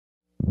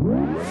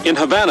In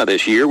Havana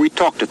this year, we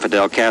talked to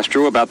Fidel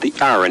Castro about the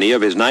irony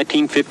of his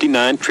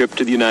 1959 trip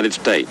to the United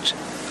States.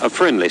 A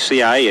friendly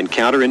CIA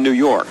encounter in New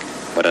York,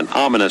 but an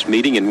ominous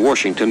meeting in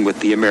Washington with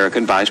the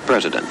American vice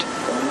president.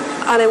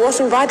 And I was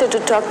invited to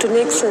talk to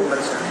Nixon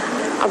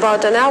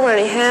about an hour and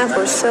a half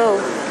or so.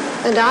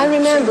 And I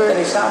remember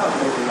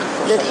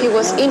that he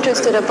was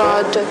interested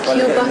about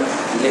Cuba,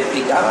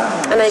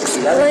 and I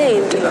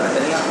explained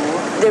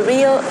the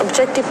real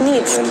objective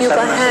needs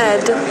Cuba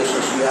had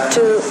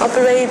to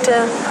operate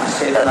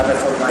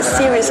a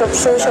series of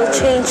social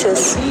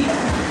changes.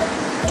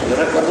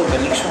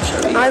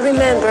 I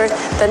remember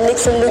that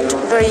Nixon looked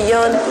very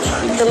young.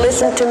 He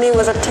listened to me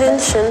with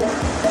attention.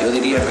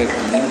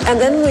 And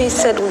then we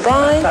said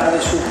goodbye.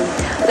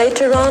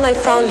 Later on, I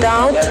found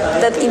out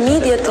that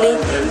immediately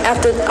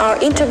after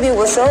our interview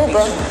was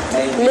over,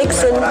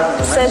 Nixon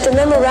sent a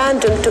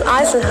memorandum to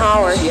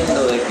Eisenhower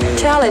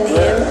telling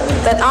him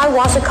that I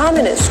was a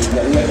communist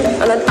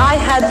and that I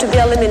had to be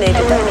eliminated.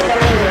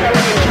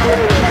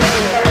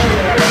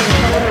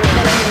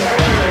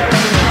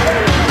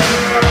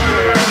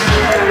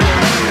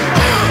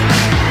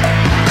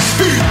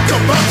 Speak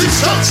about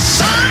this love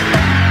sign.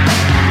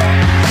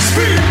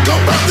 Speak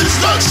about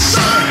this love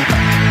sign.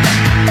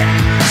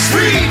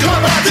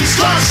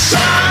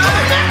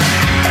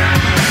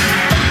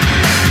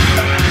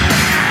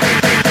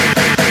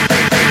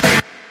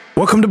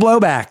 Welcome to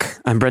Blowback.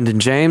 I'm Brendan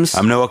James.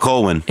 I'm Noah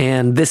Colwyn.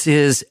 And this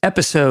is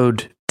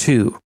episode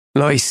 2,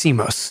 Lo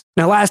Hicimos.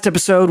 Now, last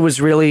episode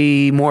was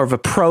really more of a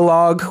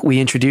prologue.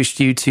 We introduced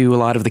you to a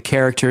lot of the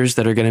characters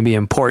that are going to be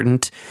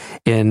important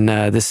in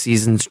this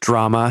season's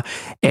drama,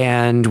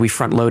 and we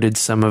front-loaded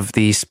some of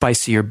the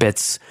spicier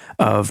bits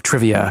of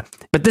trivia.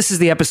 But this is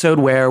the episode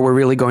where we're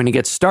really going to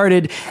get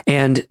started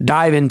and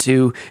dive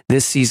into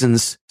this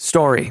season's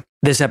story.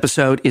 This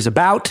episode is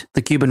about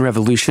the Cuban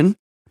Revolution,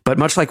 but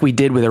much like we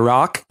did with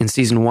Iraq in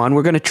season 1,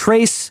 we're going to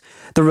trace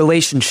the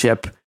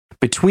relationship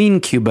between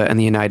Cuba and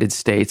the United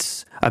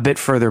States a bit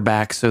further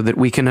back so that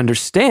we can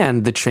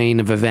understand the chain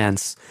of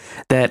events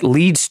that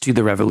leads to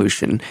the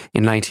revolution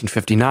in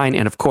 1959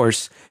 and, of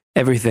course,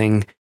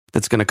 everything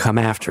that's going to come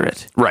after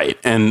it. Right.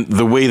 And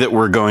the way that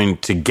we're going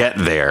to get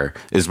there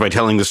is by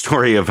telling the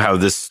story of how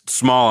this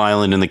small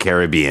island in the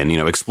Caribbean,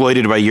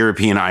 exploited by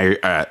European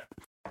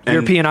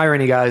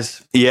irony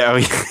guys.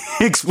 Yeah,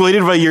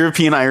 exploited by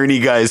European irony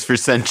guys for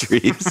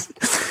centuries.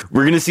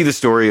 We're going to see the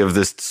story of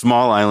this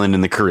small island in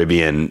the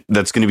Caribbean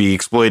that's going to be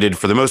exploited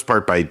for the most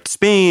part by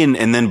Spain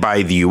and then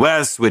by the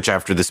U.S., which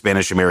after the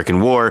Spanish-American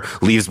War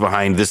leaves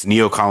behind this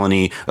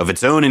neo-colony of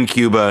its own in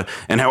Cuba,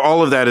 and how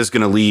all of that is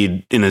going to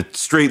lead in a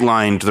straight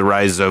line to the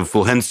rise of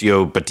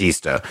Fulgencio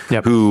Batista,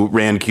 who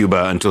ran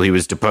Cuba until he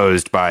was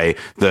deposed by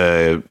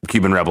the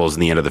Cuban rebels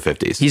in the end of the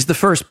 50s. He's the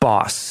first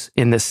boss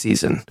in this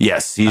season.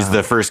 Yes, he's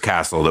the first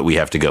castle that we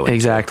have to go into.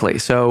 Exactly.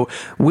 So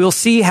we'll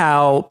see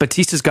how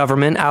Batista's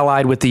government,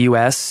 allied with the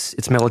U.S.,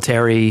 its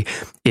military,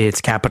 its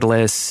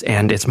capitalists,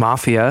 and its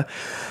mafia,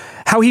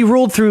 how he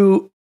ruled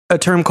through a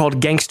term called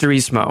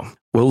gangsterismo.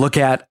 We'll look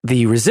at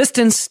the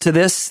resistance to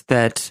this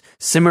that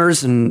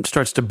simmers and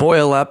starts to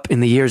boil up in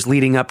the years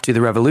leading up to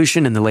the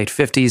revolution in the late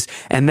 50s.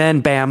 And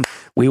then, bam,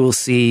 we will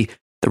see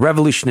the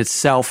revolution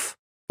itself,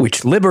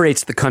 which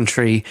liberates the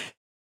country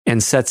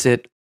and sets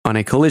it on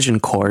a collision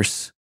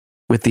course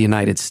with the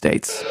United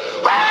States.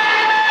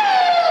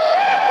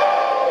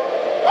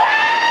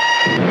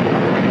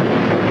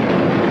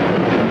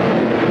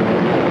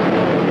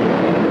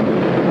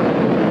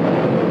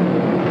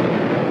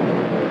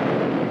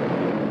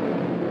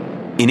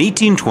 In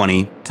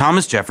 1820,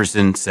 Thomas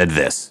Jefferson said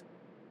this: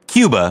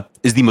 "Cuba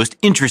is the most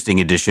interesting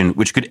addition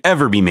which could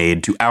ever be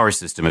made to our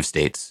system of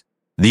states.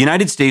 The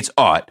United States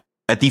ought,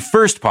 at the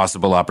first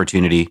possible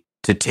opportunity,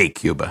 to take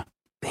Cuba."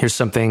 Here's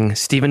something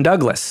Stephen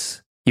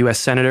Douglas, U.S.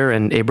 Senator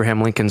and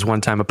Abraham Lincoln's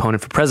one-time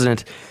opponent for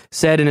president,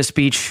 said in a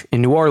speech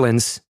in New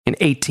Orleans in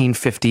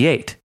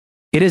 1858.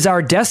 "It is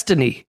our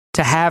destiny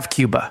to have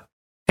Cuba,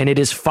 and it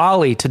is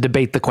folly to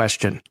debate the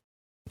question.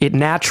 It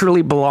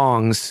naturally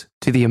belongs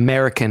to the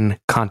American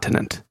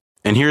continent."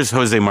 And here's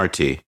Jose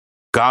Marti,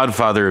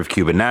 godfather of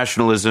Cuban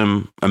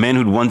nationalism, a man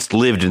who'd once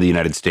lived in the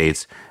United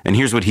States, and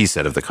here's what he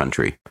said of the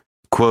country.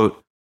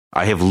 Quote,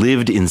 "I have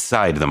lived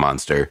inside the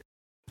monster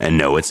and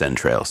know its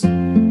entrails."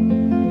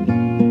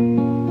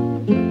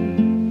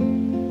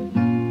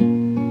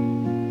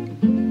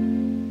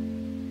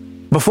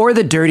 Before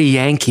the dirty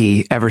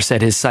Yankee ever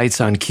set his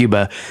sights on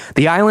Cuba,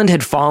 the island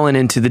had fallen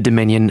into the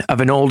dominion of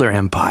an older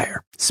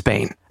empire,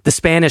 Spain. The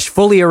Spanish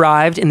fully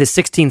arrived in the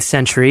 16th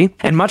century,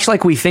 and much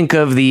like we think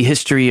of the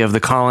history of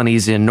the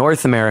colonies in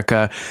North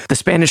America, the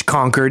Spanish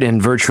conquered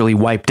and virtually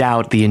wiped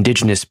out the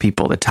indigenous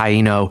people, the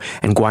Taíno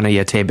and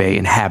Guanayatebe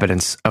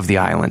inhabitants of the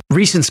island.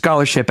 Recent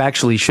scholarship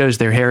actually shows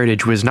their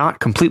heritage was not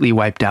completely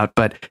wiped out,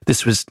 but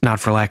this was not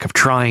for lack of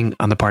trying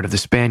on the part of the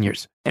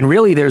Spaniards. And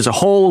really, there's a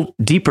whole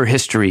deeper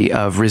history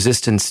of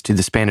resistance to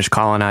the Spanish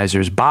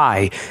colonizers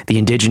by the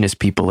indigenous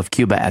people of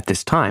Cuba at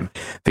this time.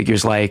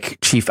 Figures like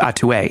Chief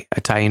Atuay, a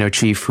Taíno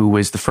chief who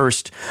was the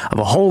first of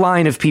a whole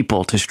line of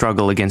people to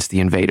struggle against the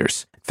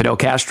invaders. Fidel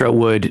Castro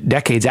would,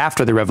 decades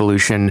after the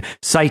revolution,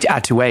 cite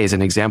Atuay as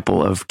an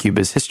example of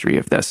Cuba's history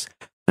of this.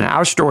 And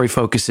our story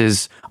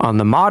focuses on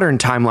the modern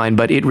timeline,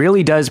 but it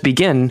really does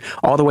begin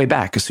all the way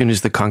back as soon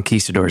as the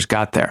conquistadors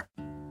got there.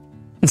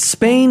 And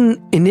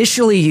Spain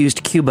initially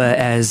used Cuba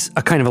as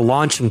a kind of a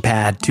launching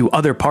pad to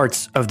other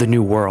parts of the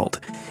New World.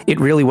 It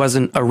really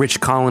wasn't a rich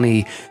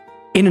colony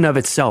in and of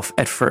itself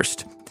at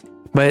first.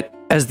 But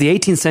as the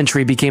 18th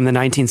century became the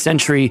 19th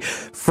century,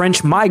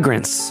 French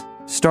migrants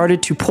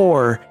started to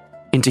pour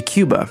into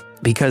Cuba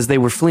because they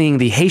were fleeing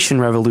the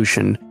Haitian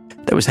Revolution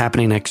that was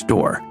happening next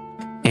door.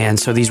 And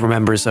so these were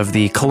members of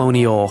the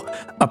colonial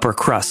upper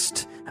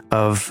crust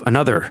of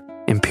another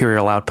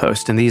imperial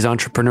outpost. And these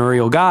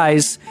entrepreneurial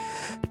guys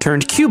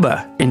turned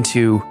Cuba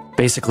into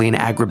basically an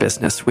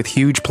agribusiness with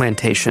huge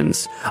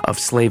plantations of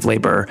slave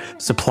labor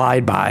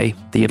supplied by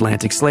the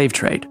Atlantic slave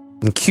trade.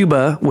 And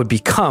Cuba would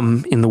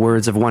become, in the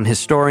words of one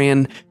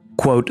historian,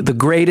 quote, the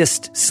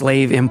greatest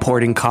slave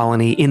importing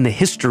colony in the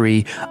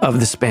history of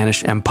the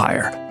Spanish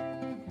Empire.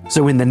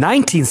 So in the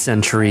 19th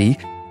century,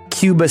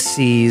 Cuba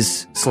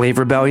sees slave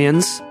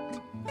rebellions,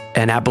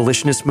 an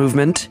abolitionist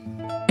movement,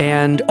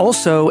 and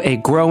also a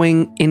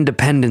growing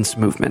independence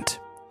movement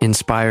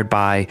inspired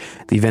by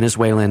the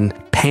Venezuelan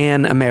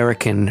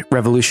Pan-American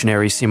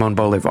revolutionary Simón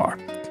Bolívar.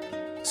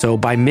 So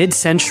by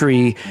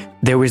mid-century,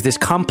 there was this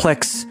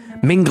complex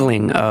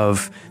mingling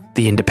of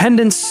the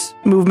independence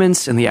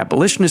movements and the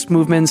abolitionist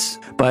movements,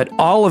 but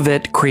all of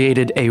it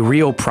created a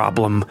real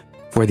problem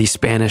for the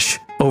Spanish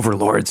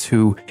overlords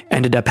who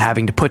ended up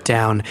having to put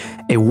down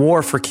a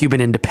war for Cuban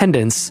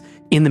independence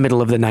in the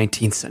middle of the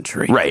 19th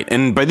century. Right.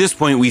 And by this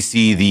point, we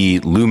see the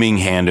looming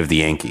hand of the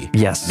Yankee.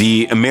 Yes.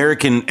 The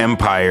American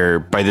empire,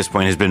 by this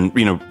point, has been,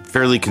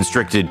 fairly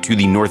constricted to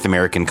the North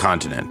American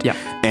continent. Yeah.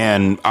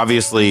 And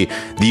obviously,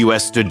 the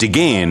U.S. stood to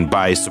gain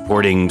by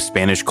supporting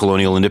Spanish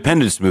colonial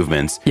independence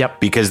movements. Yep.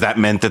 Because that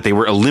meant that they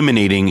were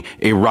eliminating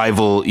a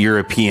rival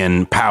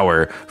European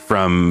power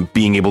from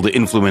being able to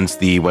influence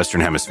the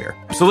Western Hemisphere.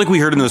 So like we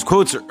heard in those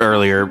quotes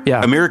earlier,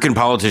 American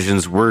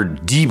politicians were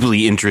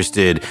deeply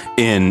interested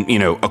in,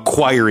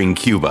 acquiring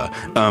Cuba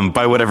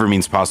by whatever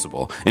means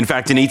possible. In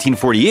fact, in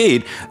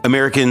 1848,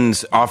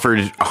 Americans offered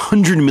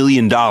 $100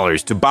 million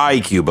to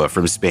buy Cuba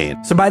from Spain.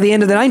 So by the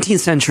end of the 19th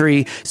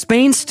century,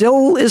 Spain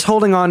still is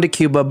holding on to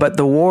Cuba, but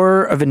the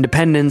War of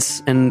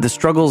Independence and the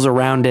struggles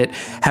around it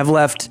have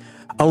left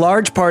a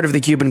large part of the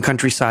Cuban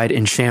countryside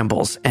in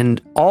shambles.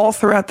 And all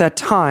throughout that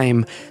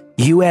time,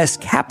 U.S.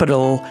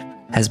 capital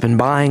has been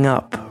buying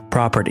up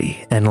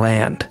property and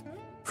land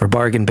for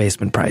bargain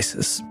basement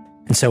prices.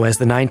 And so as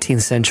the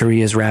 19th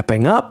century is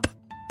wrapping up,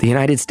 the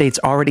United States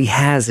already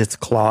has its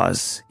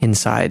claws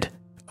inside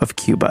of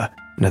Cuba.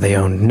 They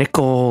owned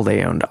nickel,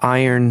 they owned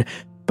iron,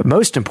 but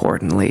most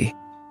importantly,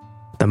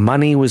 the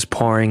money was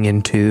pouring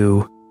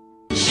into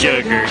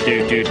sugar,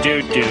 do do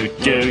do do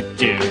do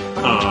do.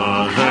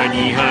 Oh,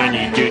 honey,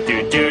 honey, do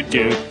do do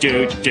do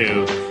do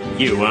do.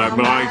 You are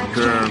my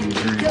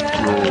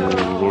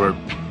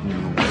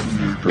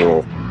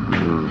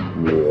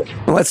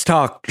Well, let's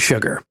talk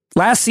sugar.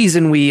 Last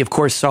season, we, of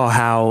course, saw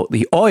how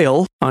the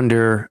oil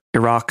under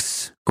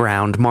Iraq's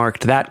ground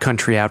marked that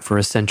country out for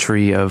a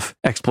century of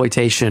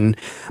exploitation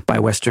by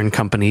Western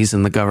companies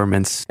and the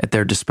governments at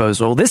their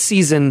disposal. This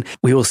season,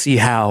 we will see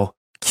how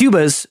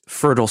Cuba's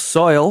fertile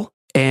soil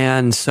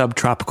and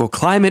subtropical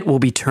climate will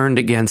be turned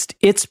against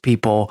its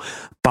people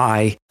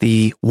by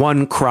the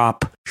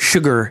one-crop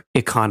sugar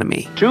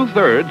economy.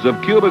 2/3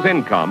 of Cuba's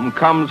income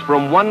comes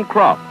from one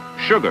crop,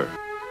 sugar.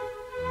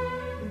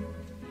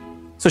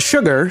 So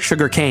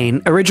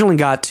sugarcane, originally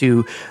got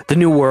to the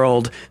New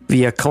World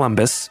via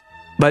Columbus.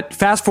 But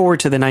fast forward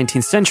to the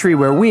 19th century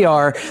where we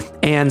are,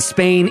 and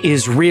Spain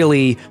is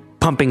really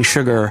pumping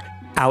sugar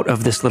out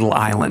of this little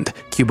island.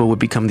 Cuba would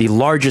become the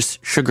largest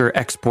sugar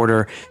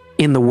exporter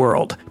in the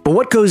world. But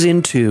what goes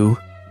into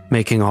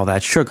making all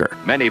that sugar?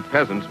 Many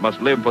peasants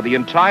must live for the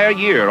entire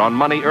year on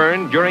money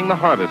earned during the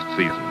harvest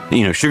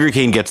season.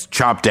 Sugarcane gets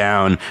chopped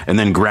down and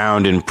then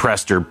ground and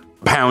pressed or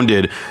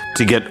pounded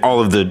to get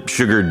all of the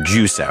sugar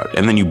juice out.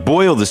 And then you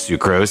boil the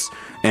sucrose,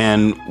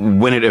 and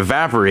when it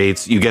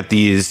evaporates, you get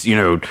these,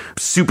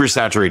 super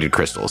saturated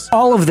crystals.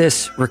 All of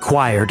this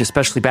required,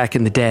 especially back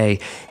in the day,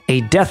 a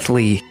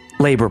deathly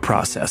labor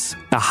process,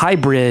 a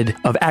hybrid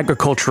of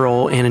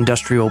agricultural and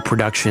industrial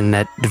production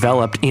that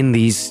developed in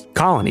these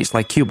colonies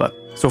like Cuba.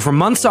 So for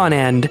months on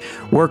end,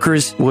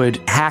 workers would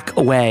hack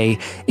away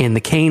in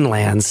the cane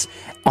lands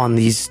on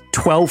these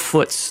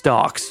 12-foot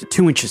stalks,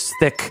 2 inches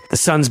thick. The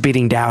sun's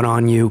beating down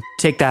on you.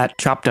 Take that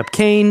chopped up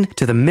cane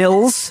to the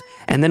mills,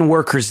 and then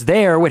workers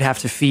there would have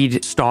to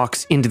feed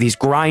stalks into these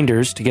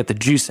grinders to get the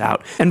juice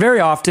out. And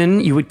very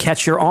often, you would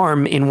catch your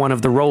arm in one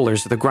of the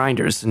rollers of the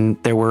grinders, and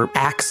there were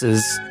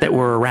axes that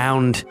were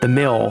around the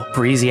mill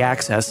for easy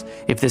access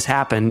if this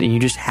happened, and you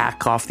just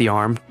hack off the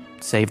arm,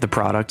 save the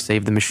product,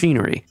 save the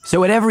machinery.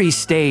 So at every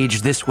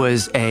stage, this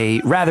was a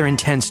rather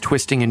intense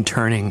twisting and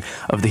turning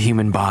of the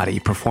human body,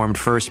 performed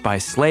first by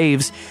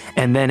slaves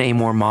and then a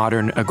more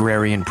modern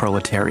agrarian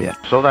proletariat.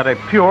 So that a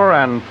pure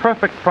and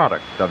perfect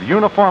product of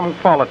uniform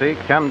quality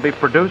can be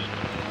produced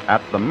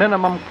at the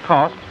minimum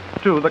cost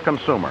to the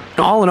consumer.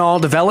 All in all,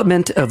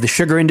 development of the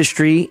sugar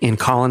industry in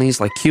colonies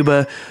like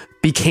Cuba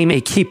became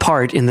a key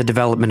part in the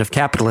development of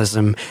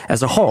capitalism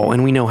as a whole.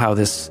 And we know how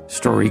this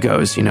story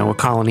goes. You know, a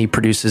colony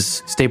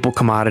produces staple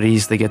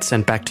commodities, they get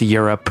sent back to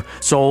Europe,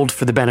 sold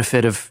for the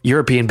benefit of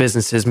European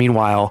businesses.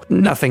 Meanwhile,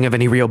 nothing of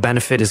any real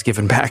benefit is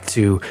given back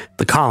to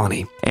the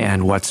colony.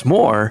 And what's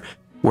more,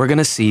 we're going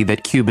to see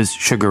that Cuba's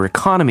sugar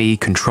economy,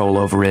 control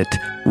over it,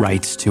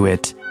 rights to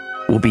it,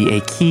 will be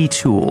a key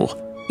tool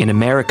in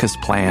America's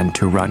plan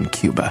to run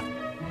Cuba.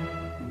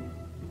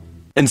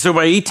 And so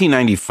by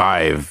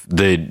 1895,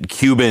 the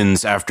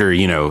Cubans, after,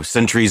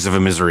 centuries of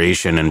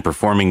immiseration and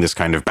performing this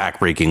kind of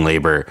backbreaking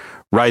labor,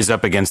 rise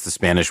up against the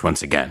Spanish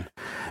once again.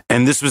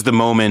 And this was the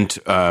moment,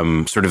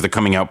 sort of the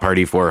coming out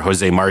party for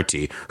Jose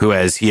Marti, who,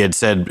 as he had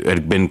said,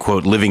 had been,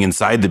 quote, living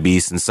inside the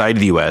beast, inside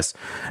the U.S.,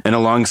 and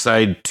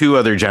alongside two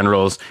other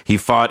generals, he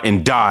fought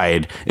and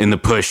died in the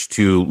push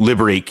to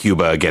liberate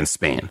Cuba against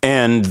Spain.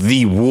 And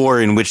the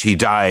war in which he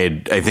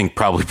died, I think,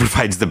 probably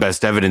provides the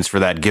best evidence for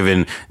that,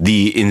 given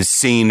the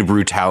insane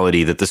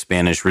brutality that the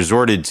Spanish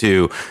resorted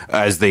to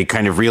as they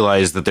kind of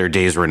realized that their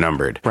days were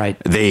numbered. Right.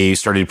 They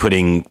started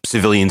putting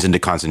civilians into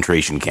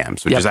concentration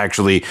camps, which is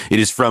actually, it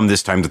is from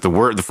this time that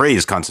the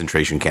phrase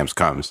concentration camps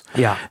comes.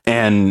 Yeah.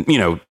 And,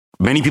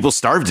 many people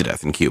starved to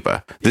death in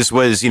Cuba. This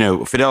was,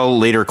 Fidel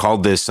later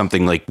called this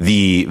something like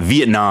the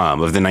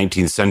Vietnam of the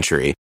 19th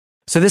century.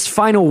 So this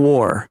final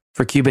war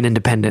for Cuban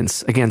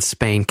independence against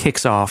Spain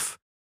kicks off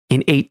in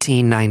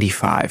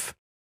 1895.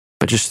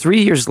 But just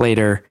 3 years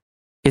later,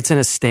 it's in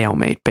a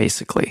stalemate,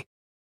 basically.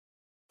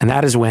 And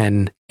that is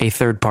when a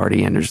third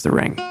party enters the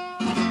ring.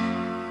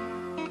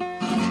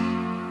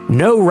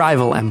 No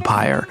rival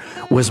empire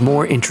was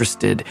more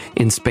interested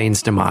in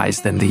Spain's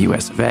demise than the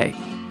US of A.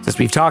 As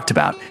we've talked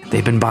about,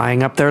 they've been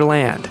buying up their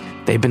land.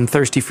 They've been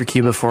thirsty for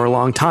Cuba for a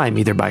long time,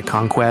 either by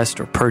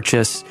conquest or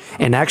purchase.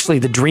 And actually,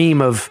 the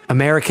dream of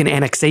American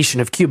annexation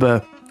of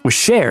Cuba was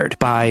shared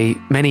by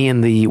many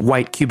in the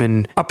white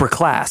Cuban upper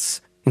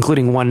class,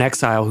 including one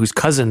exile whose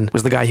cousin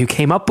was the guy who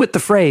came up with the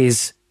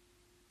phrase,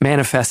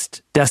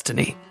 manifest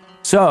destiny.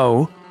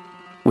 So,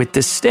 with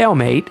this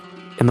stalemate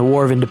and the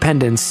War of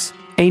Independence,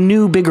 a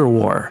new, bigger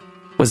war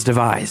was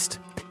devised,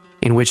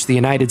 in which the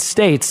United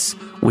States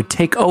would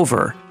take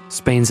over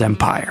Spain's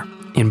empire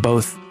in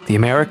both the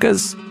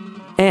Americas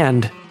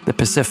and the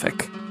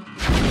Pacific.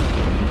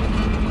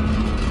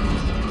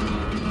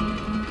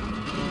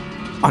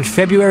 On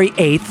February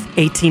 8th,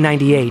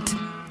 1898,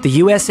 the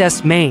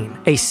USS Maine,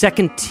 a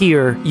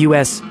second-tier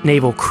U.S.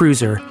 naval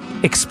cruiser,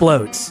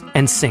 explodes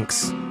and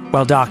sinks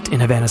while docked in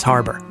Havana's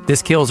harbor.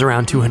 This kills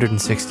around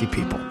 260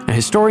 people. Now,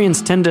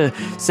 historians tend to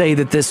say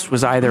that this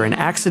was either an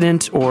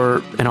accident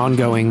or an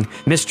ongoing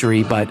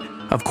mystery, but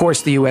of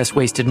course the U.S.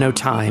 wasted no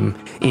time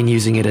in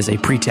using it as a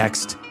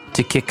pretext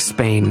to kick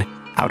Spain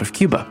out of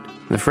Cuba.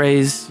 The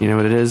phrase, you know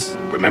what it is?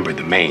 Remember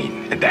the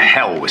Maine and the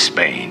hell with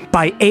Spain.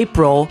 By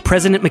April,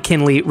 President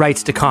McKinley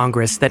writes to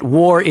Congress that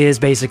war is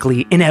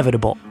basically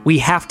inevitable. We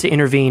have to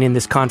intervene in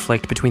this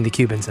conflict between the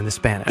Cubans and the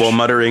Spanish. While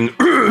muttering,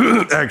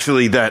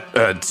 actually,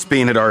 that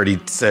Spain had already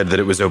said that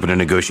it was open to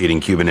negotiating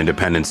Cuban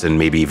independence and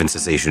maybe even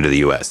cessation to the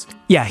U.S.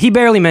 Yeah, he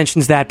barely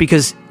mentions that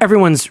because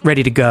everyone's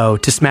ready to go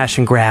to smash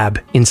and grab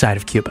inside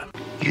of Cuba.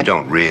 You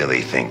don't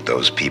really think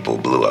those people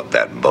blew up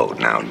that boat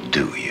now,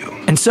 do you?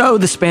 And so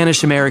the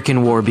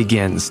Spanish-American War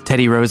begins.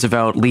 Teddy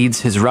Roosevelt leads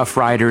his Rough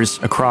Riders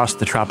across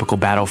the tropical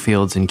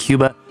battlefields in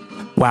Cuba,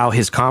 while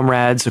his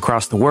comrades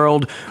across the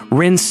world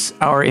rinse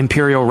our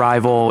imperial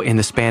rival in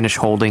the Spanish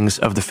holdings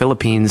of the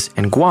Philippines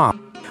and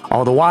Guam.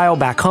 All the while,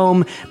 back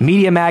home,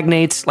 media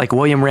magnates like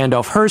William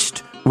Randolph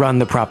Hearst run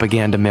the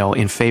propaganda mill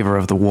in favor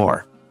of the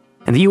war.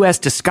 And the U.S.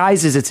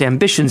 disguises its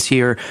ambitions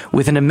here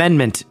with an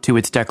amendment to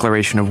its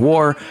declaration of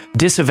war,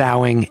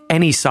 disavowing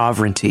any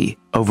sovereignty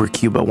over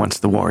Cuba once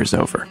the war is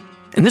over.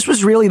 And this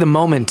was really the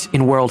moment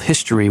in world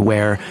history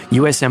where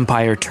U.S.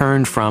 empire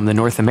turned from the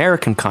North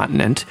American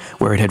continent,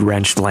 where it had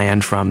wrenched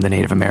land from the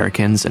Native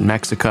Americans and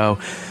Mexico,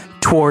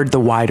 toward the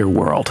wider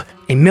world.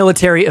 A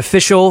military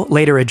official,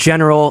 later a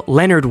general,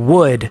 Leonard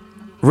Wood,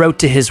 wrote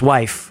to his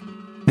wife,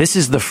 "This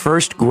is the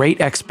first great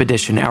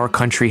expedition our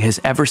country has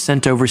ever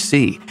sent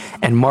overseas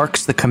and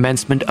marks the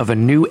commencement of a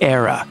new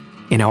era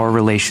in our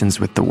relations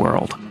with the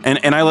world."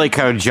 And I like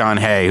how John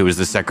Hay, who was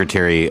the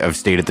Secretary of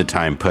State at the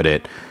time, put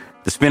it.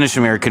 The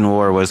Spanish-American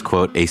War was,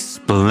 quote, a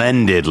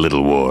splendid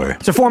little war.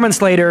 So 4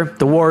 months later,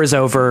 the war is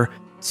over.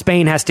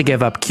 Spain has to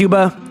give up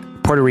Cuba,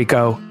 Puerto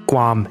Rico,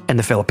 Guam, and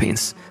the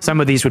Philippines.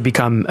 Some of these would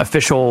become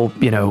official,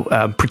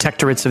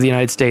 protectorates of the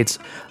United States.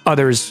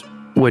 Others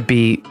would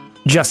be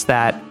just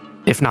that,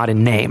 if not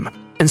in name.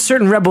 And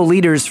certain rebel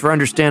leaders, for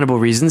understandable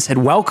reasons, had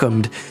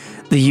welcomed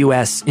the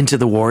U.S. into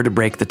the war to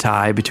break the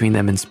tie between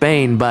them and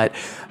Spain, but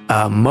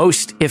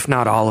most, if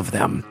not all of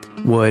them,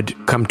 would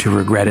come to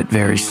regret it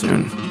very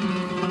soon.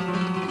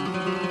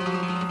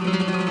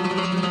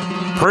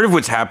 Part of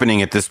what's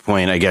happening at this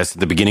point, I guess, at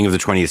the beginning of the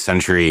 20th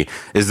century,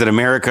 is that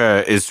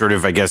America is sort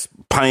of, I guess,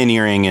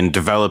 pioneering and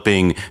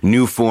developing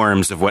new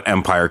forms of what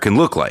empire can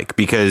look like.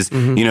 Because,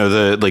 you know,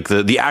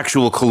 the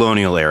actual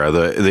colonial era,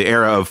 the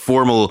era of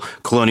formal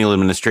colonial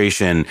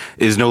administration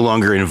is no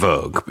longer in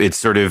vogue. It's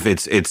sort of,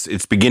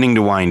 it's beginning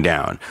to wind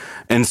down.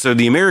 And so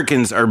the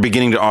Americans are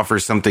beginning to offer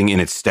something in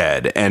its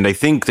stead. And I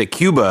think that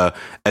Cuba,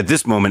 at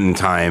this moment in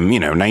time, you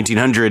know,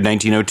 1900,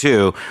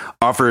 1902,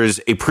 offers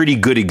a pretty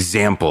good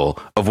example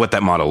of what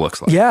that model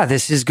looks like. Yeah,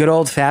 this is good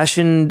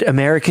old-fashioned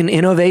American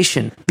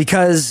innovation.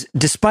 Because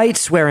despite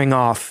swearing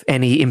off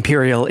any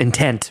imperial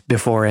intent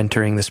before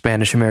entering the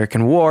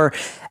Spanish-American War,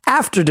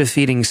 after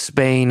defeating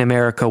Spain,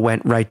 America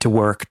went right to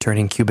work,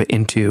 turning Cuba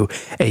into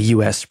a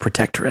U.S.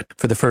 protectorate.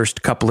 For the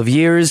first couple of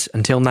years,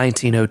 until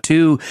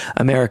 1902,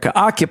 America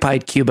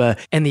occupied Cuba,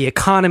 and the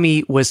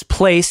economy was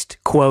placed,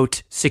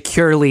 quote,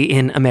 securely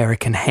in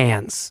American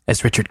hands,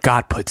 as Richard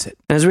Gott puts it.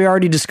 And as we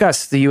already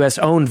discussed, the U.S.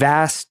 owned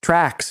vast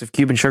tracts of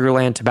Cuban sugar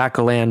land,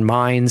 tobacco land,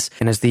 mines,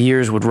 and as the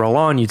years would roll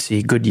on, you'd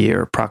see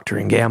Goodyear,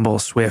 Procter & Gamble,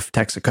 Swift,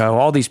 Texaco,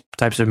 all these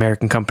types of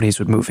American companies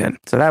would move in.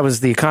 So that was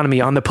the economy.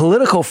 On the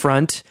political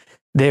front,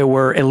 there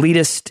were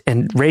elitist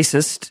and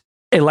racist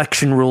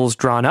election rules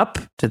drawn up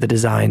to the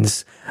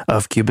designs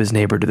of Cuba's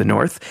neighbor to the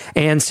north.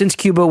 And since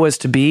Cuba was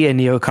to be a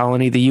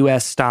neo-colony, the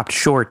U.S. stopped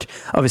short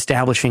of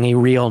establishing a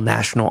real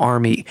national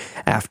army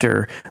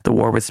after the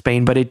war with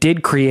Spain, but it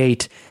did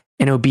create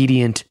an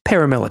obedient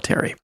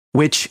paramilitary,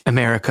 which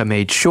America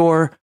made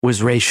sure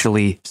was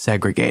racially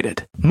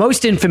segregated.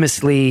 Most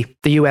infamously,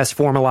 the U.S.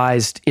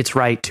 formalized its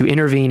right to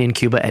intervene in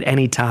Cuba at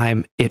any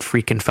time it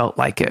freaking felt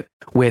like it,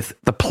 with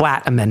the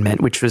Platt Amendment,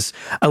 which was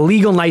a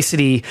legal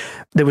nicety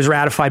that was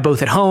ratified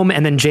both at home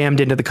and then jammed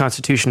into the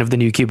Constitution of the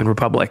new Cuban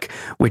Republic,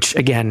 which,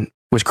 again,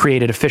 was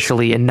created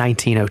officially in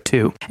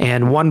 1902.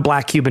 And one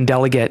black Cuban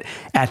delegate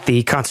at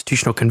the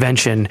Constitutional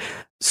Convention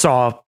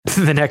saw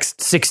the next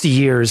 60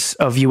 years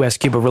of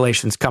U.S.-Cuba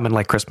relations coming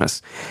like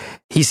Christmas.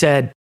 He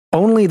said,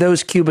 "Only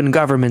those Cuban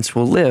governments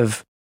will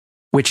live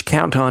which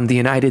count on the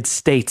United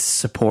States'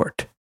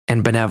 support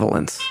and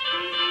benevolence."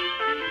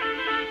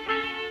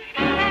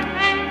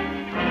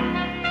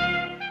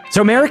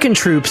 So American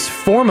troops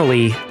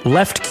formally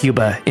left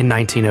Cuba in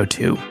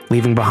 1902,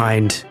 leaving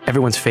behind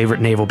everyone's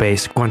favorite naval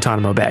base,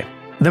 Guantanamo Bay.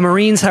 The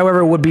Marines,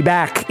 however, would be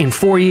back in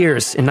 4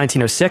 years in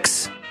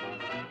 1906,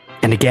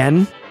 and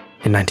again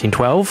in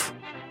 1912,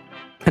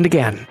 and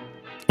again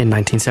in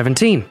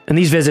 1917. And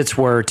these visits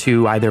were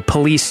to either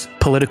police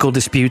political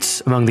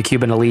disputes among the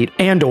Cuban elite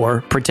and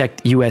or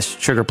protect U.S.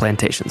 sugar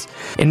plantations.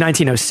 In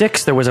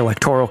 1906, there was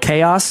electoral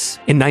chaos.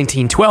 In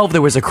 1912,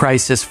 there was a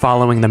crisis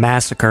following the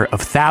massacre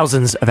of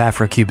thousands of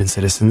Afro-Cuban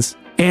citizens.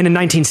 And in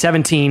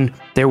 1917,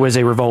 there was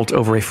a revolt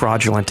over a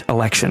fraudulent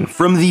election.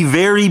 From the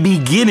very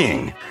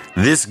beginning,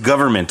 this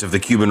government of the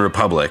Cuban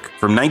Republic,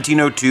 from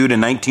 1902 to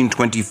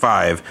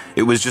 1925,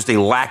 it was just a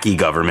lackey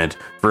government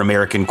for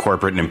American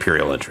corporate and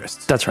imperial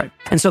interests. That's right.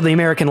 And so the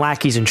American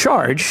lackeys in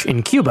charge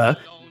in Cuba,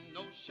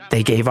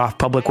 they gave off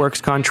public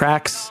works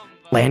contracts,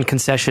 land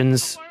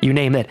concessions, you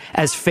name it,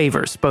 as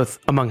favors, both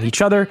among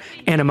each other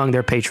and among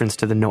their patrons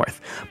to the north.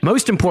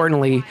 Most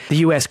importantly, the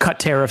U.S. cut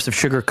tariffs of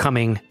sugar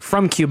coming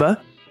from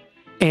Cuba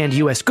and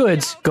U.S.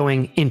 goods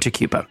going into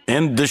Cuba.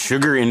 And the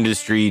sugar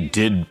industry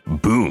did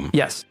boom.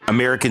 Yes.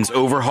 Americans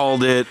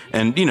overhauled it,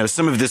 and, you know,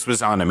 some of this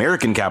was on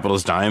American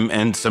capital's dime,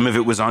 and some of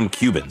it was on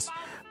Cubans.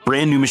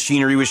 Brand new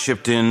machinery was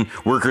shipped in.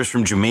 Workers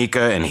from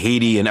Jamaica and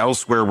Haiti and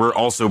elsewhere were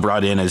also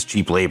brought in as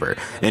cheap labor.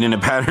 And in a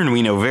pattern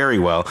we know very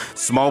well,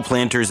 small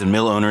planters and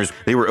mill owners,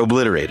 they were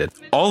obliterated.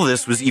 All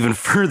this was even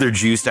further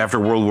juiced after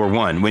World War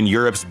I, when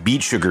Europe's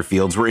beet sugar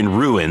fields were in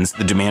ruins,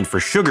 the demand for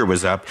sugar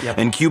was up,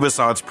 and Cuba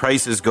saw its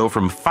prices go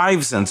from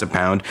 5 cents a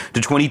pound to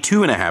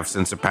 22.5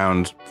 cents a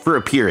pound for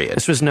a period.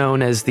 This was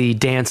known as the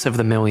Dance of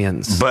the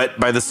Millions. But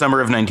by the summer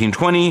of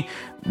 1920,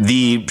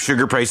 the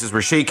sugar prices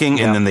were shaking,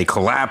 and then they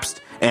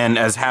collapsed. And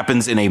as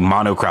happens in a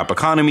monocrop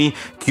economy,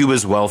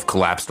 Cuba's wealth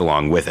collapsed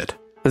along with it.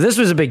 This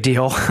was a big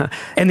deal,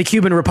 and the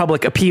Cuban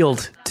Republic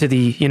appealed to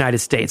the United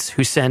States,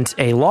 who sent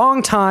a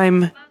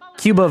longtime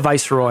Cuba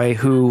viceroy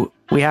who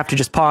we have to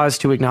just pause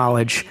to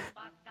acknowledge.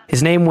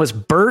 His name was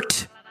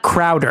Bert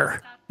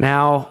Crowder.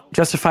 Now,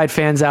 Justified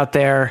fans out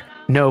there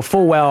know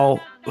full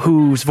well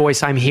whose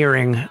voice I'm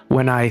hearing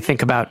when I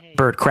think about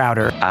Bert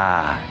Crowder.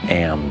 I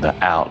am the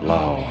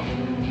outlaw,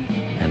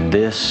 and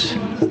this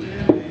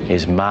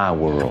is my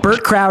world.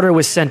 Bert Crowder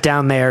was sent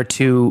down there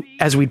to,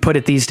 as we'd put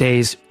it these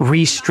days,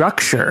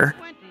 restructure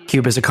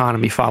Cuba's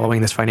economy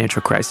following this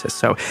financial crisis.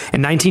 So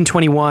in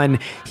 1921,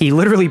 he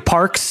literally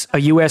parks a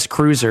U.S.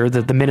 cruiser,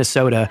 the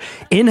Minnesota,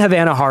 in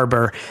Havana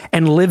Harbor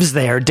and lives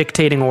there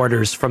dictating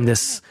orders from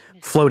this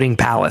floating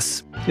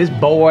palace. This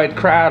Boyd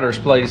Crowder's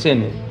place,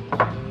 isn't it?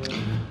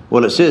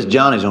 Well, it says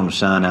Johnny's on the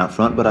sign out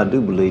front, but I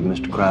do believe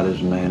Mr.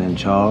 Crowder's the man in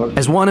charge.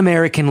 As one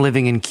American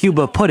living in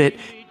Cuba put it,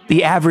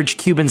 the average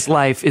Cuban's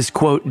life is,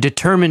 quote,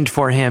 determined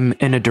for him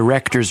in a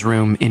director's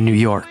room in New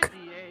York.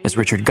 As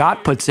Richard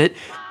Gott puts it,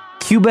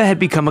 Cuba had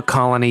become a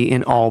colony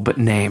in all but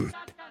name.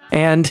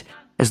 And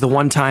as the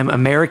one-time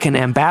American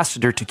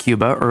ambassador to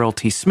Cuba, Earl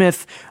T.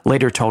 Smith,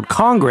 later told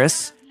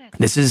Congress,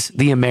 this is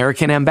the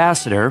American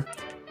ambassador,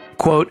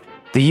 quote,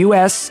 "The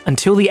U.S.,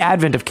 until the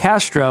advent of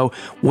Castro,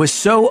 was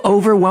so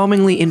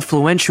overwhelmingly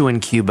influential in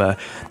Cuba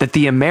that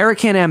the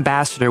American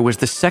ambassador was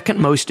the second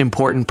most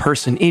important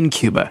person in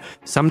Cuba,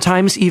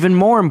 sometimes even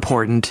more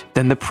important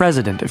than the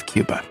president of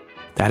Cuba.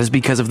 That is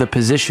because of the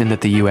position that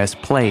the U.S.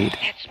 played."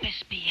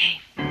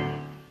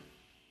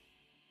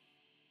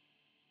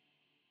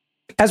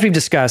 As we've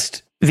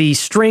discussed, the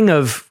string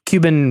of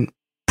Cuban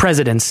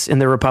presidents in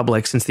the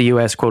republic since the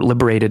U.S., quote,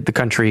 liberated the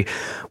country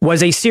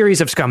was a series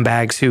of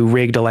scumbags who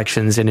rigged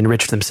elections and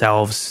enriched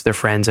themselves, their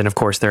friends, and of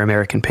course their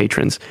American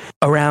patrons.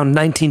 Around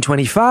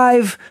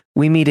 1925,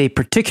 we meet a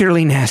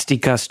particularly nasty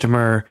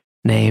customer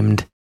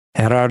named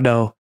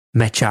Gerardo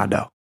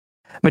Machado.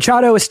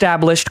 Machado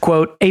established,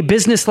 quote, "a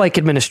business-like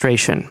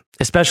administration,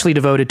 especially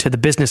devoted to the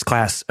business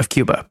class of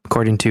Cuba,"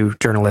 according to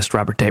journalist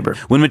Robert Tabor.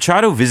 When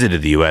Machado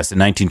visited the U.S. in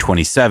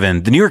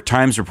 1927, the New York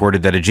Times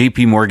reported that a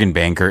J.P. Morgan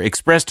banker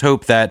expressed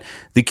hope that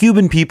the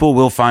Cuban people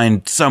will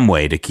find some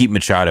way to keep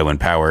Machado in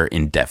power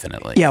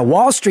indefinitely. Yeah,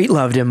 Wall Street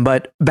loved him,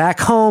 but back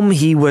home,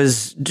 he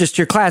was just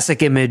your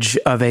classic image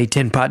of a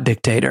tin pot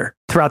dictator.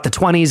 Throughout the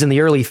 20s and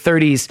the early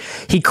 30s,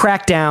 he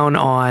cracked down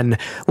on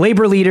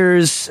labor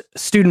leaders,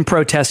 student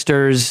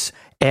protesters,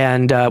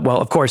 and,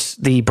 well, of course,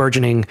 the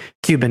burgeoning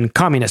Cuban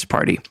Communist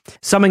Party.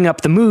 Summing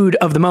up the mood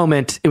of the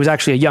moment, it was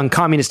actually a young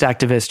communist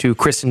activist who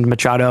christened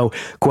Machado,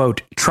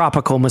 quote,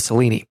 "tropical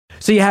Mussolini."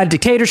 So you had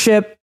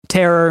dictatorship,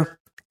 terror,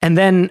 and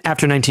then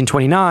after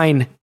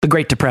 1929, the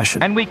Great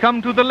Depression. And we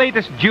come to the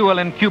latest jewel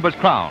in Cuba's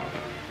crown,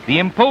 the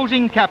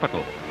imposing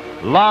capital,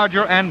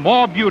 larger and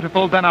more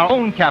beautiful than our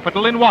own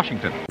capital in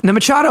Washington. Now,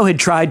 Machado had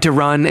tried to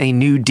run a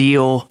New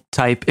Deal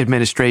type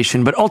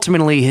administration, but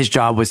ultimately his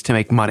job was to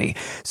make money.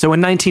 So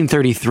in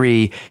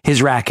 1933,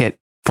 his racket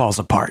falls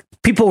apart.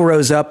 People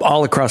rose up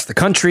all across the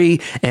country,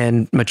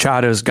 and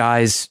Machado's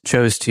guys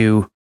chose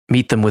to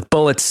meet them with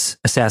bullets,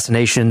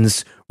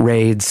 assassinations,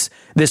 raids.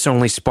 This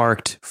only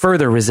sparked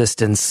further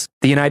resistance.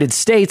 The United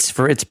States,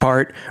 for its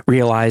part,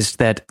 realized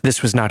that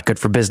this was not good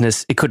for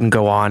business. It couldn't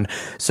go on,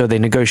 so they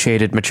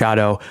negotiated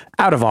Machado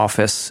out of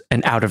office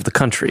and out of the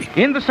country.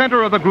 In the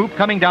center of the group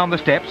coming down the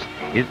steps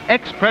is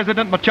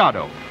ex-President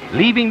Machado,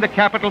 leaving the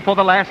capital for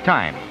the last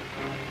time.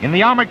 In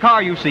the armored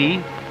car you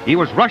see, he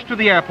was rushed to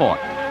the airport,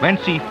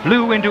 whence he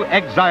flew into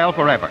exile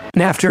forever.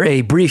 And after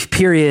a brief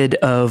period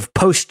of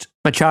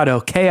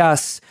post-Machado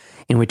chaos,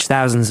 in which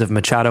thousands of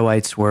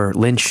Machadoites were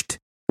lynched,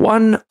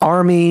 one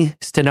army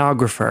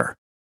stenographer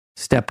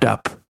stepped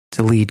up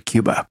to lead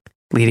Cuba,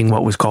 leading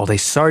what was called a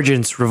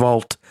sergeant's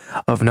revolt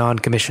of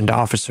non-commissioned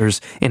officers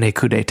in a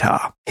coup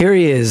d'etat. Here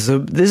he is.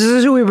 This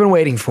is who we've been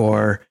waiting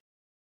for.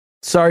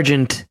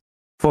 Sergeant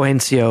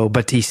Fulgencio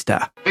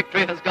Batista.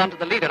 Victory has gone to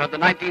the leader of the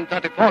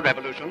 1934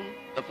 revolution,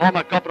 the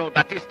former Corporal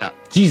Batista.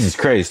 Jesus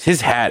Christ.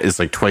 His hat is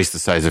like twice the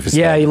size of his head.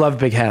 Yeah, he loved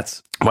big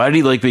hats. Why did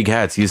he like big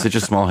hats? He has such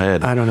a small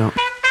head. I don't know.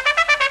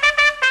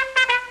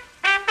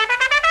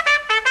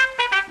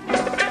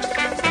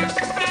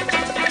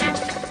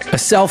 A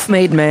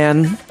self-made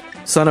man,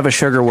 son of a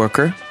sugar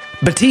worker,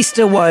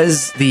 Batista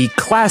was the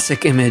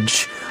classic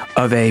image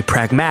of a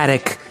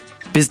pragmatic,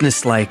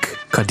 businesslike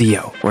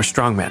caudillo, or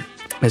strongman.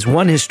 As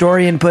one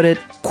historian put it,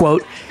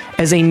 quote,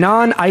 "As a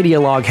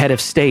non-ideologue head of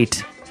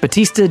state,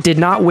 Batista did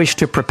not wish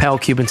to propel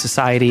Cuban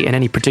society in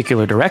any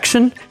particular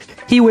direction.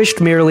 He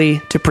wished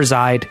merely to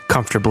preside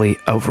comfortably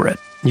over it."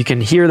 You can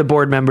hear the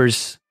board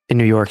members in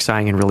New York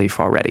sighing in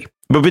relief already.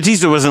 But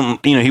Batista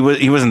wasn't, he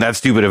wasn't that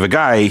stupid of a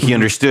guy. He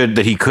understood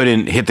that he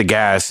couldn't hit the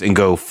gas and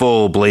go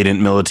full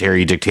blatant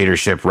military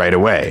dictatorship right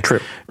away.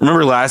 True.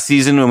 Remember last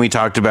season when we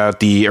talked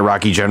about the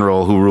Iraqi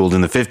general who ruled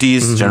in the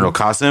 50s, General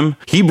Qasim?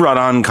 He brought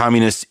on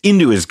communists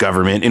into his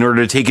government in order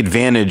to take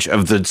advantage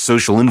of the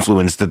social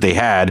influence that they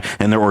had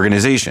and their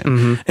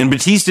organization. And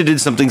Batista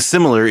did something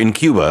similar in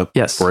Cuba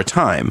for a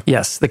time.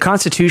 Yes. The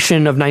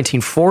Constitution of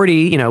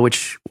 1940,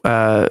 which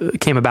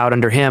came about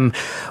under him,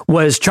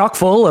 was chock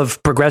full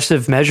of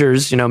progressive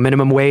measures,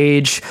 minimum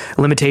wage,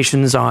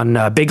 limitations on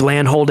big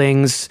land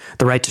holdings,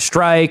 the right to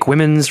strike,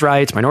 women's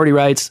rights, minority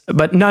rights.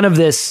 But none of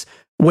this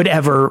would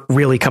ever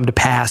really come to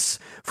pass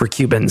for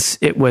Cubans.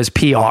 It was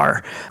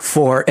PR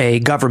for a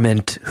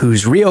government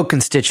whose real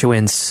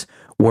constituents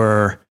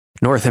were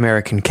North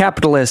American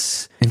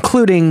capitalists,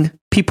 including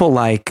people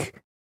like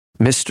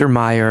Mr.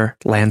 Meyer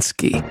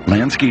Lansky.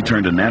 Lansky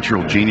turned a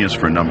natural genius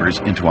for numbers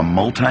into a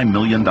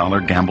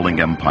multi-million-dollar gambling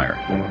empire.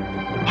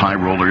 High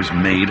rollers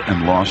made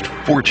and lost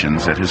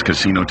fortunes at his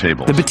casino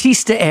tables. The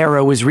Batista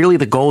era was really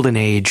the golden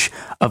age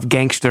of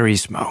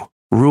gangsterismo,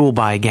 rule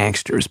by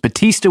gangsters.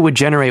 Batista would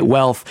generate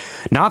wealth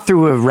not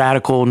through a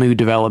radical new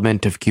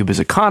development of Cuba's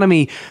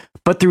economy,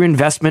 but through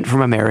investment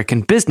from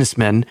American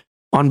businessmen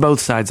on both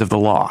sides of the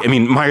law. I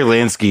mean, Meyer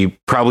Lansky,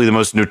 probably the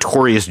most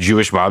notorious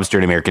Jewish mobster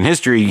in American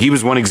history, he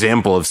was one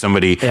example of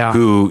somebody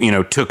who,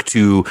 took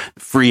to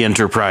free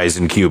enterprise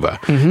in Cuba.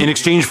 In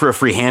exchange for a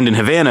free hand in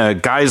Havana,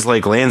 guys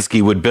like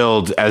Lansky would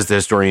build, as the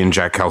historian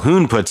Jack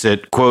Calhoun puts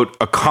it, quote,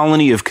 a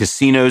colony of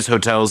casinos,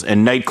 hotels,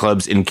 and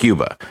nightclubs in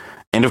Cuba.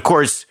 And of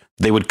course,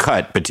 they would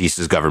cut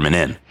Batista's government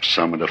in.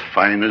 Some of the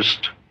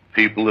finest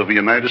people of the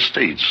United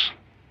States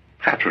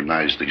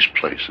patronize these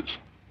places.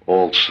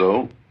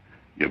 Also,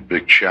 your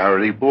big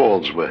charity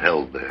balls were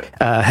held there.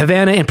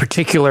 Havana in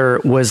particular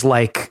was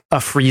like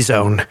a free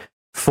zone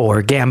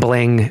for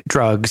gambling,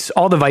 drugs,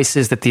 all the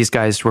vices that these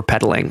guys were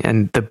peddling.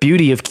 And the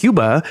beauty of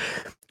Cuba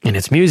and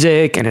its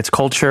music and its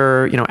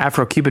culture,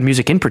 Afro-Cuban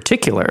music in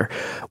particular,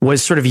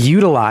 was sort of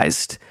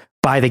utilized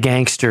by the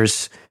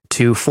gangsters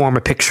to form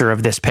a picture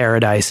of this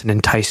paradise and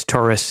entice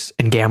tourists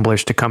and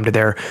gamblers to come to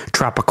their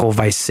tropical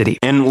vice city.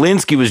 And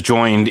Lansky was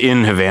joined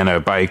in Havana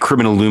by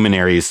criminal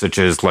luminaries such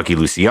as Lucky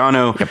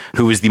Luciano,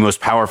 who was the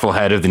most powerful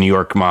head of the New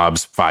York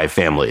mob's 5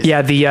 families.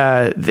 Yeah,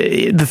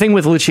 the thing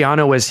with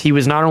Luciano was he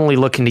was not only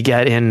looking to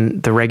get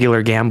in the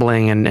regular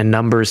gambling and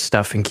numbers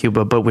stuff in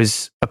Cuba, but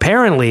was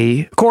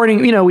apparently, according,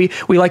 we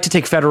like to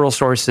take federal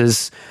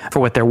sources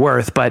for what they're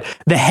worth, but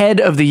the head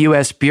of the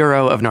U.S.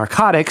 Bureau of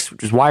Narcotics,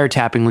 which was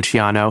wiretapping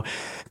Luciano,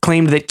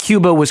 claimed that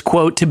Cuba was,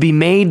 quote, to be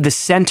made the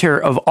center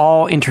of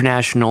all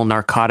international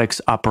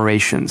narcotics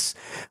operations.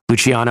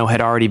 Luciano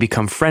had already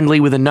become friendly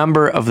with a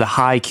number of the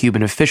high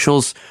Cuban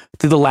officials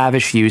through the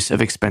lavish use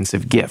of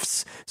expensive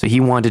gifts. So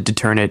he wanted to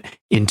turn it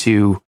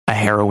into a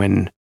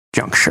heroin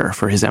juncture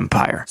for his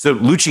empire. So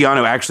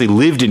Luciano actually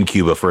lived in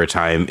Cuba for a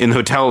time in the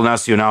Hotel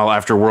Nacional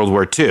after World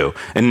War II.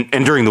 And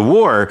during the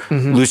war,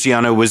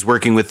 Luciano was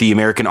working with the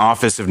American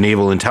Office of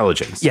Naval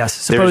Intelligence. Yes,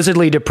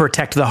 supposedly to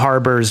protect the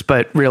harbors,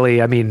 but really,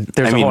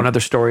 there's a whole other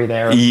story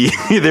there. Yeah,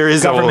 there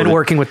is government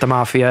working with the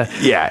mafia.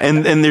 Yeah,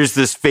 and there's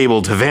this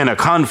fabled Havana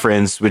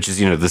Conference, which is,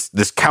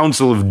 this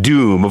council of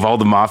doom of all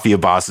the mafia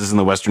bosses in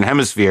the Western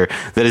Hemisphere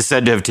that is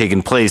said to have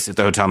taken place at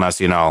the Hotel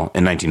Nacional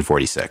in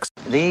 1946.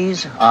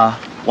 These are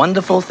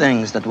wonderful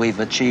things that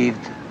we've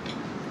achieved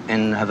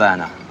in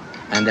Havana,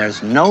 and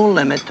there's no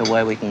limit to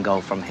where we can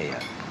go from here.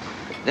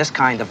 This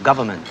kind of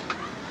government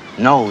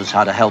knows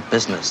how to help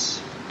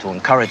business, to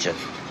encourage it.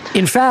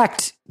 In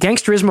fact,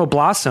 gangsterismo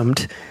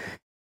blossomed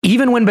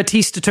even when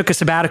Batista took a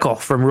sabbatical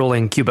from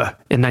ruling Cuba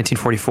in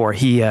 1944.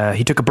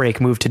 He took a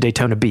break, moved to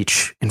Daytona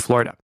Beach in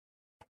Florida.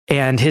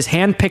 And his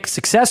hand-picked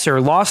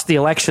successor lost the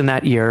election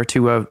that year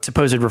to a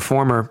supposed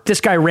reformer. This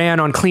guy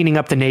ran on cleaning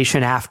up the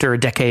nation after a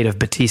decade of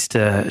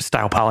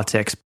Batista-style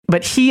politics.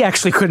 But he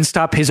actually couldn't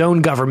stop his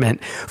own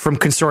government from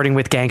consorting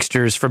with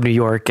gangsters from New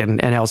York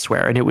and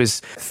elsewhere. And it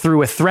was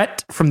through a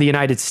threat from the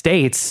United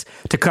States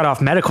to cut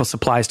off medical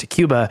supplies to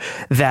Cuba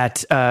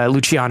that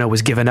Luciano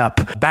was given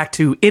up back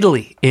to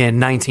Italy in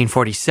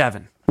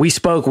 1947. We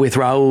spoke with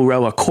Raul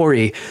Roa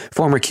Corey,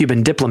 former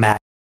Cuban diplomat,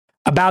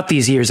 about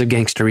these years of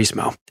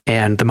gangsterismo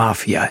and the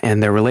mafia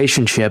and their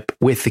relationship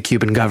with the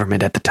Cuban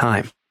government at the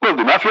time. Well,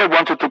 the mafia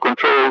wanted to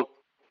control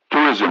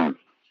tourism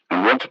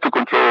and wanted to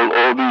control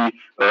all the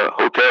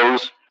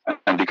hotels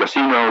and the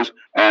casinos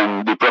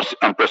and the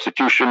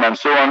prostitution and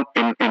so on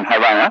in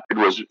Havana. It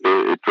was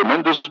a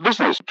tremendous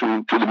business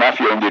to the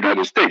mafia in the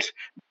United States.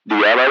 The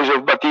allies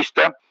of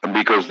Batista,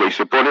 because they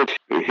supported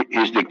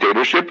his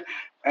dictatorship,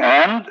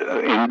 and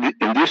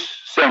in this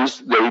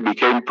sense, they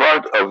became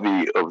part of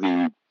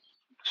the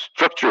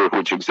structure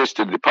which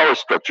existed, the power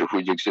structure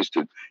which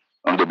existed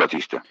under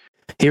Batista.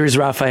 Here is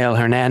Rafael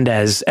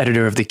Hernandez,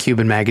 editor of the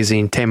Cuban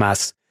magazine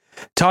Temas,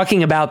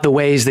 talking about the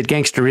ways that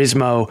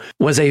gangsterismo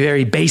was a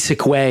very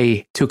basic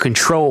way to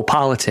control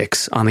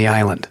politics on the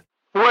island.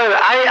 Well,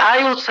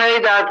 I would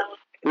say that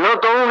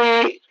not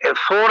only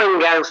foreign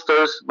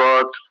gangsters,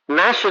 but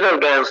national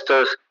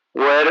gangsters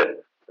were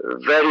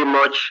very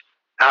much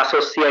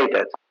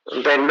associated.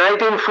 The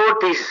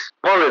 1940s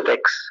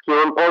politics,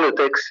 Cuban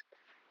politics,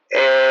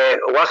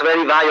 was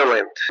very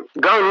violent.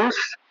 Guns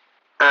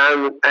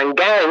and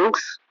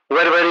gangs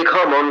were very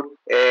common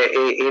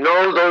in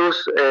all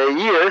those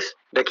years.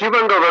 The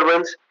Cuban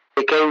governments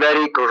became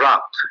very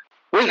corrupt.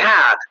 We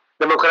had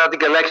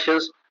democratic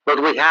elections,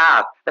 but we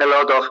had a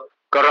lot of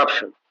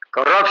corruption.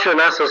 Corruption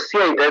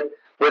associated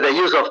with the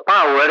use of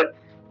power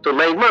to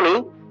make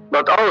money,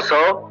 but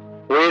also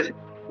with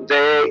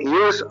the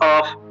use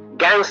of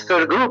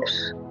gangster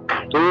groups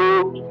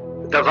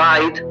to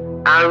divide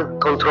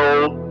and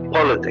control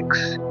politics.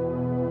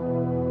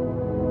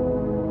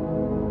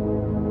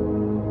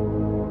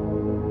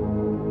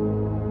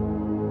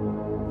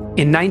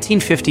 In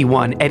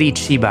 1951, Eddie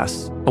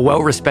Chibas, a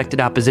well-respected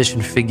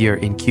opposition figure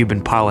in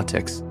Cuban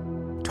politics,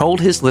 told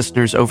his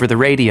listeners over the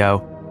radio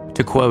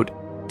to, quote,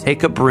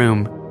 take a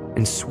broom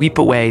and sweep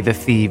away the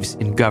thieves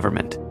in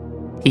government.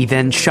 He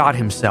then shot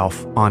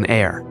himself on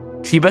air.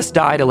 Chibas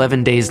died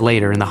 11 days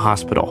later in the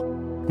hospital.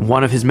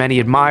 One of his many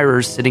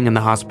admirers sitting in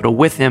the hospital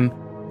with him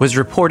was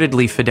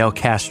reportedly Fidel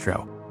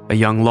Castro, a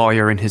young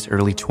lawyer in his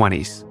early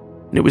 20s.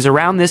 And it was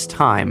around this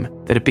time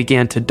that it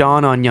began to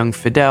dawn on young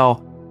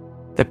Fidel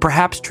that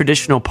perhaps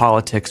traditional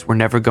politics were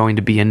never going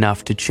to be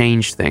enough to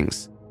change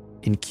things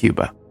in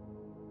Cuba.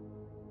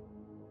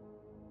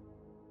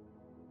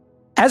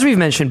 As we've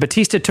mentioned,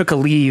 Batista took a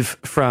leave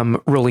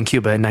from ruling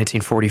Cuba in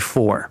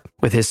 1944,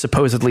 with his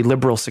supposedly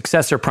liberal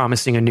successor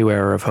promising a new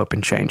era of hope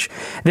and change.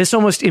 This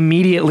almost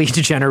immediately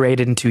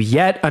degenerated into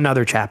yet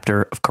another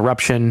chapter of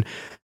corruption,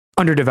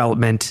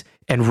 underdevelopment,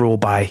 and rule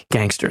by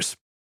gangsters.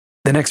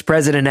 The next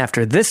president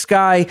after this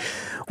guy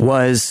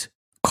was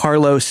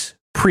Carlos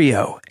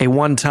Prio, a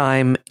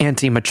one-time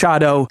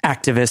anti-Machado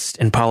activist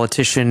and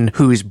politician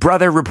whose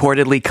brother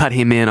reportedly cut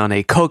him in on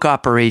a coke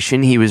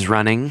operation he was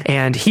running.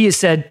 And he is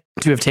said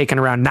to have taken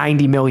around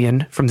 $90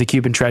 million from the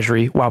Cuban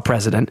treasury while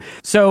president.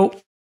 So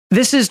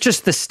this is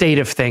just the state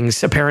of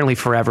things, apparently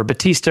forever,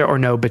 Batista or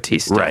no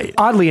Batista. Right.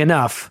 Oddly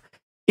enough,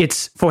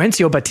 it's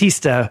Fulgencio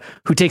Batista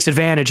who takes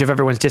advantage of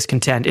everyone's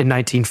discontent in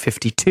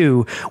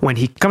 1952 when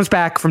he comes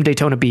back from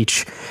Daytona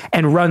Beach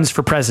and runs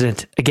for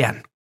president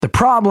again. The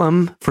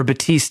problem for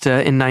Batista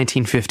in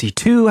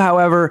 1952,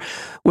 however,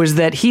 was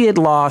that he had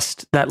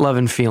lost that love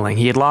and feeling.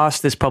 He had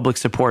lost this public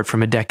support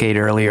from a decade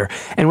earlier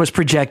and was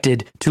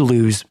projected to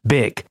lose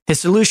big. His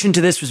solution to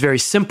this was very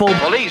simple.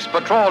 Police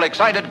patrol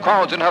excited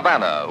crowds in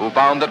Havana who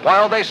found that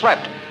while they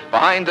slept,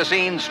 behind the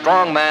scenes,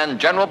 strongman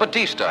General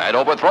Batista had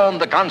overthrown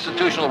the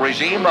constitutional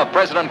regime of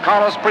President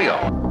Carlos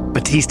Prio.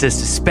 Batista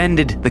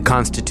suspended the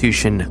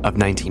Constitution of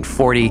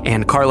 1940,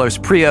 and Carlos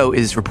Prio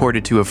is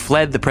reported to have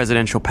fled the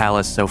presidential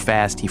palace so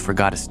fast he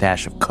forgot a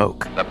stash of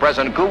coke. The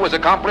present coup was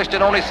accomplished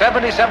in only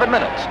 77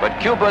 minutes, but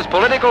Cuba's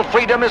political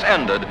freedom is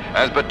ended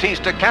as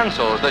Batista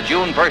cancels the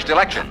June 1st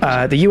election.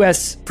 The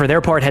U.S., for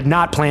their part, had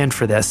not planned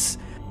for this,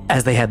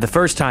 as they had the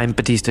first time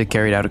Batista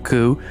carried out a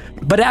coup.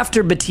 But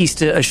after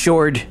Batista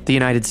assured the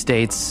United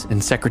States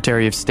and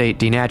Secretary of State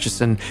Dean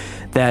Acheson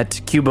that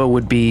Cuba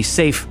would be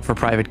safe for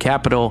private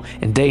capital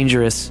and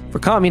dangerous for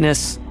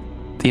communists,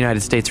 the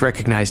United States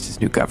recognized his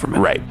new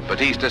government. Right.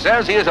 Batista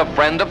says he is a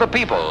friend of the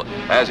people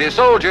as his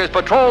soldiers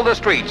patrol the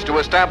streets to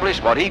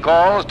establish what he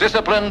calls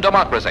disciplined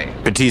democracy.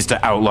 Batista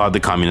outlawed the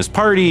Communist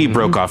Party,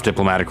 broke off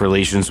diplomatic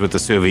relations with the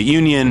Soviet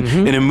Union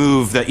in a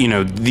move that,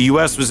 the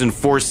U.S. was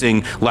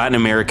enforcing Latin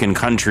American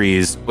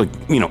countries,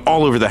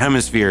 all over the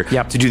hemisphere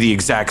to do the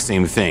exact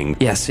same thing.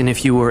 Yes, and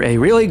if you were a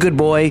really good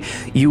boy,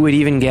 you would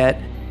even get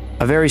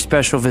a very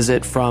special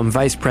visit from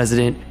Vice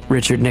President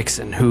Richard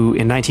Nixon, who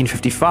in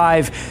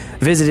 1955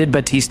 visited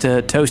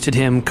Batista, toasted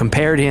him,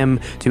 compared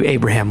him to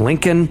Abraham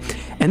Lincoln,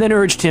 and then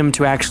urged him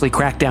to actually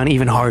crack down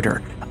even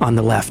harder on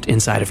the left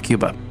inside of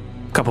Cuba.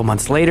 A couple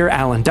months later,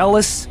 Allen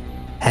Dulles,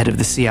 head of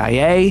the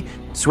CIA,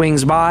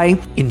 swings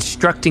by,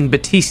 instructing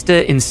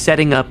Batista in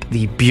setting up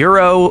the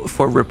Bureau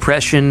for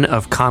Repression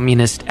of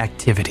Communist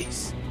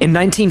Activities. In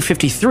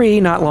 1953,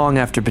 not long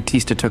after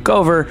Batista took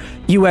over,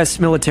 U.S.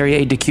 military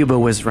aid to Cuba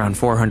was around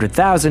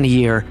 $400,000 a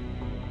year.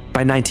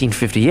 By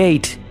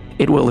 1958,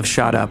 it will have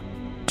shot up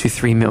to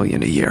 $3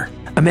 million a year.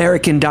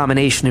 American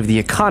domination of the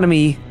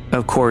economy,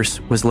 of course,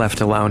 was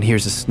left alone.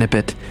 Here's a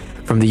snippet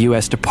from the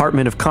U.S.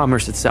 Department of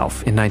Commerce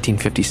itself in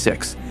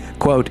 1956.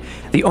 Quote,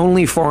 "The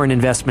only foreign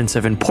investments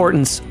of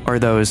importance are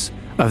those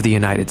of the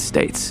United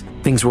States."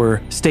 Things were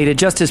stated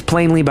just as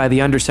plainly by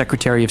the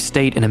Undersecretary of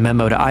State in a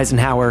memo to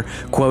Eisenhower.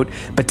 Quote,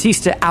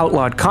 "Batista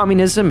outlawed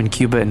communism in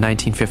Cuba in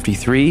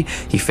 1953.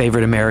 He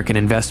favored American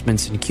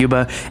investments in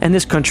Cuba, and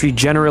this country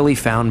generally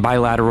found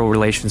bilateral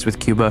relations with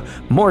Cuba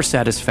more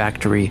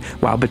satisfactory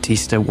while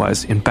Batista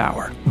was in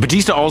power."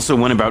 Batista also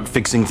went about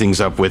fixing things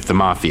up with the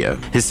mafia.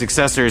 His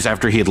successors,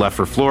 after he had left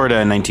for Florida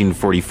in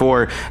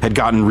 1944, had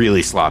gotten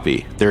really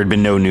sloppy. There had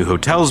been no new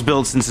hotels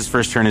built since his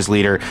first turn as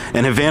leader,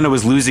 and Havana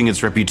was losing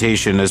its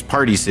reputation as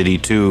party city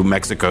to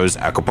Mexico's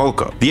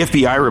Acapulco. The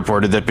FBI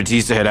reported that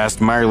Batista had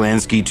asked Meyer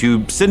Lansky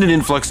to send an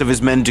influx of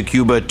his men to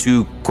Cuba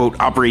to, quote,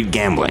 operate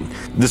gambling.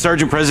 The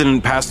sergeant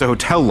president passed a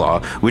hotel law,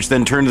 which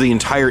then turned the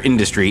entire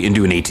industry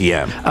into an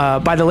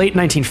ATM. By the late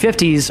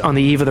 1950s, on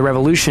the eve of the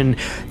revolution,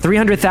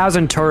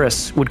 300,000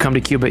 tourists would come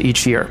to Cuba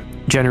each year,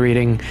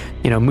 generating,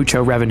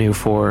 mucho revenue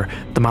for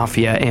the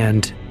mafia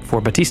and for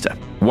Batista.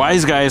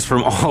 Wise guys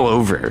from all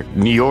over.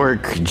 New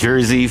York,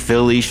 Jersey,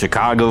 Philly,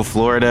 Chicago,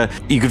 Florida.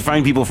 You could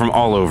find people from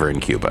all over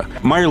in Cuba.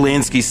 Meyer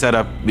Lansky set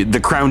up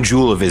the crown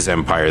jewel of his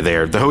empire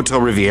there, the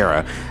Hotel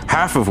Riviera,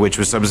 half of which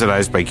was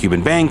subsidized by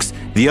Cuban banks.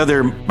 The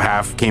other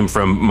half came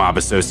from mob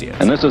associates.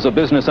 And this is a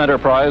business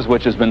enterprise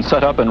which has been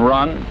set up and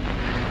run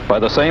by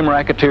the same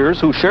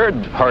racketeers who shared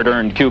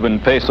hard-earned Cuban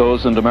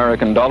pesos and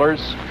American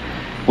dollars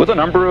with a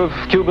number of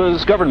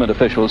Cuba's government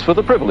officials for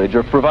the privilege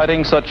of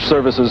providing such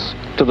services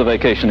to the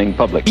vacationing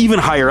public. Even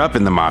higher up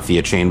in the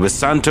mafia chain was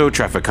Santo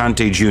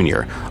Traficante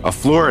Jr., a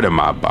Florida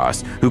mob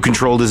boss who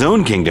controlled his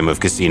own kingdom of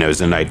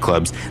casinos and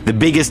nightclubs, the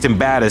biggest and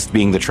baddest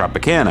being the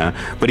Tropicana,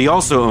 but he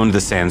also owned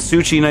the San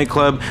Suchi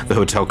nightclub, the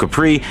Hotel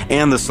Capri,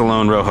 and the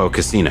Salon Rojo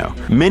casino.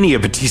 Many a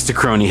Batista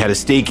crony had a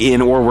stake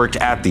in or worked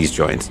at these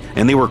joints,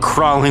 and they were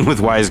crawling with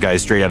wise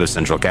guys straight out of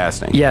central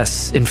casting.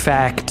 Yes, in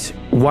fact,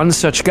 one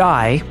such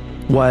guy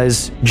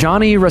was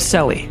Johnny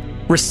Rosselli.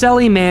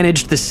 Rosselli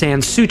managed the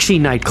San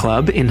Suchi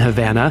nightclub in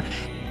Havana,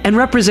 and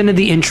represented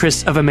the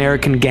interests of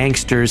American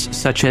gangsters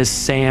such as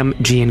Sam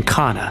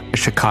Giancana, a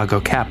Chicago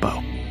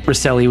capo.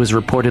 Rosselli was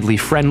reportedly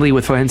friendly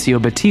with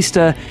Fulgencio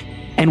Batista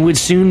and would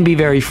soon be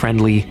very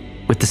friendly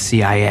with the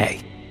CIA.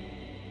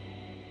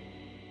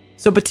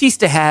 So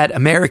Batista had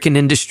American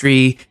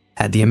industry,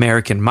 had the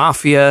American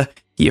mafia.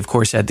 He, of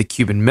course, had the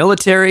Cuban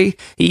military.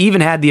 He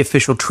even had the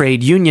official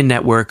trade union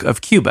network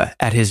of Cuba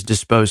at his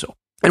disposal.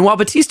 And while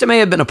Batista may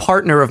have been a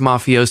partner of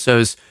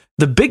mafiosos,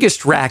 the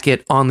biggest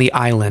racket on the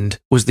island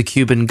was the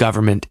Cuban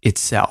government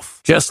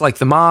itself. Just like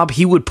the mob,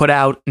 he would put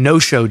out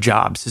no-show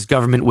jobs. His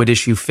government would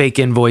issue fake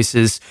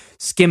invoices,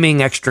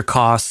 skimming extra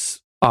costs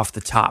off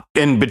the top.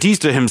 And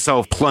Batista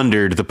himself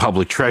plundered the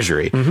public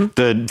treasury.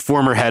 The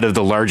former head of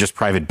the largest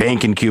private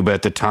bank in Cuba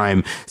at the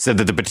time said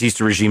that the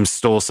Batista regime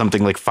stole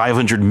something like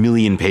 500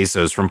 million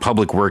pesos from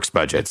public works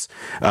budgets,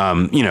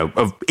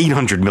 of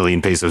 800 million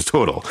pesos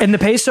total. And the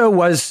peso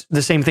was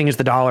the same thing as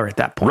the dollar at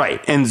that point.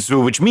 Right. And so,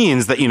 which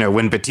means that,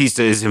 when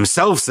Batista is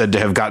himself said to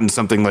have gotten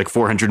something like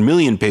 400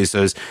 million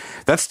pesos,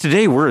 that's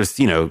today worth,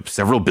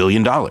 several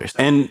billion dollars.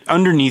 And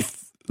underneath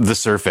the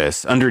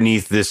surface,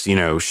 underneath this,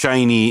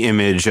 shiny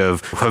image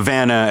of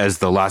Havana as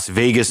the Las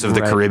Vegas of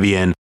the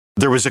Caribbean,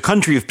 there was a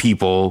country of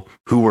people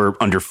who were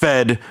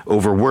underfed,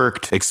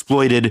 overworked,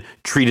 exploited,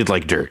 treated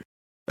like dirt.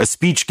 A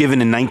speech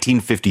given in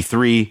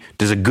 1953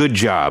 does a good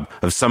job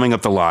of summing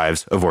up the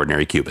lives of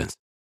ordinary Cubans.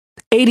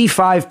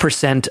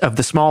 85% of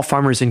the small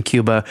farmers in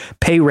Cuba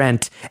pay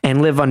rent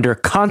and live under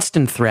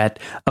constant threat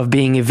of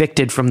being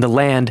evicted from the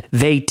land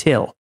they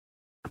till.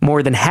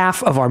 More than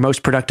half of our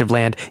most productive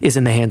land is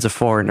in the hands of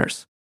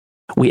foreigners.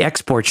 We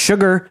export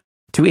sugar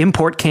to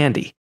import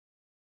candy.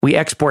 We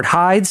export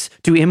hides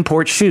to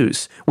import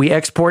shoes. We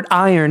export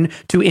iron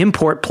to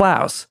import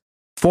plows.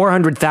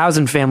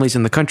 400,000 families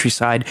in the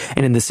countryside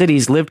and in the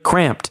cities lived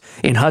cramped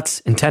in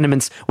huts and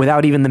tenements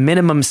without even the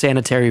minimum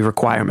sanitary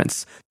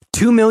requirements.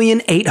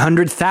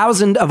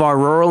 2,800,000 of our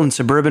rural and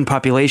suburban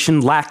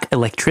population lack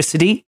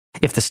electricity.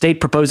 If the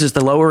state proposes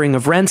the lowering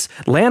of rents,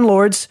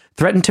 landlords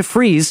threaten to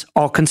freeze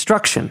all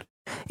construction.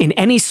 In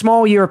any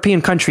small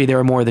European country, there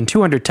are more than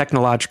 200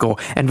 technological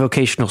and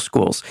vocational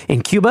schools.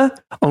 In Cuba,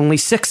 only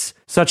 6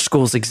 such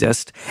schools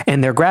exist,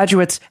 and their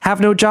graduates have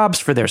no jobs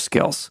for their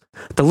skills.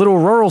 The little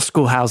rural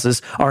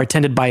schoolhouses are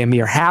attended by a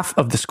mere half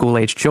of the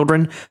school-aged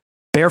children,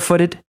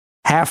 barefooted,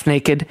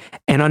 half-naked,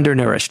 and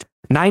undernourished.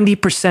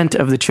 90%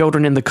 of the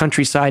children in the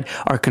countryside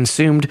are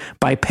consumed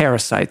by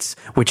parasites,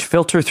 which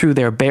filter through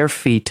their bare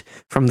feet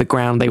from the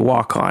ground they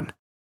walk on.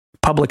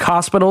 Public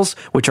hospitals,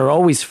 which are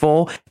always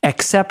full,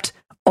 accept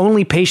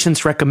only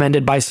patients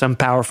recommended by some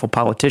powerful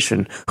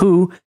politician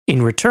who,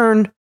 in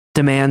return,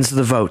 demands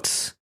the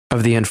votes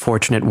of the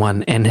unfortunate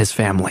one and his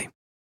family,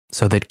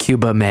 so that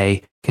Cuba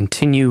may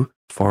continue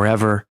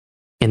forever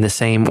in the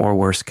same or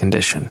worse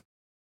condition.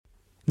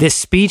 This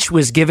speech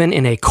was given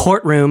in a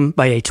courtroom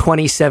by a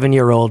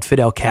 27-year-old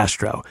Fidel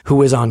Castro, who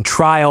was on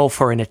trial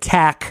for an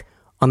attack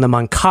on the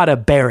Moncada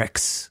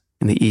barracks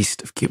in the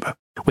east of Cuba.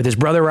 With his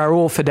brother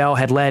Raul, Fidel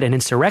had led an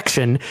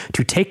insurrection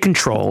to take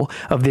control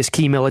of this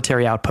key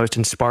military outpost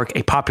and spark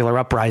a popular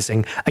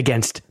uprising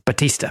against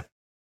Batista.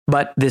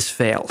 But this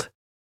failed,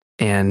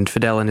 and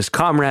Fidel and his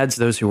comrades,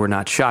 those who were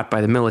not shot by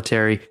the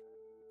military,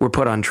 were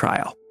put on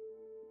trial.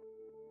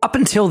 Up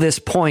until this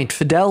point,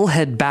 Fidel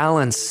had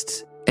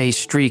balanced a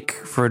streak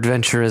for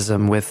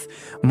adventurism with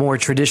more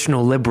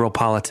traditional liberal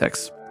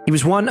politics. He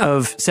was one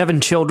of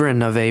 7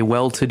 children of a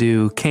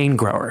well-to-do cane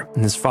grower,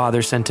 and his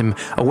father sent him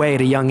away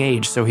at a young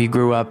age, so he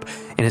grew up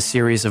in a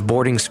series of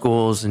boarding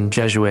schools and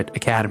Jesuit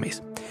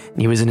academies.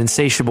 He was an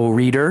insatiable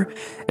reader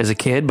as a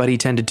kid, but he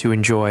tended to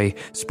enjoy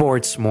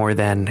sports more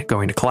than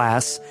going to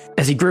class.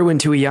 As he grew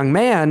into a young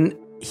man,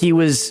 he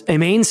was a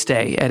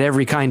mainstay at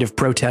every kind of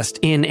protest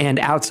in and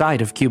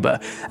outside of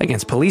Cuba,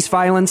 against police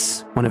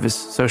violence. One of his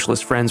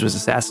socialist friends was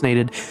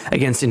assassinated,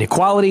 against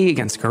inequality,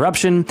 against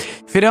corruption.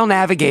 Fidel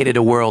navigated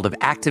a world of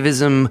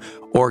activism,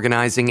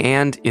 organizing,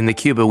 and, in the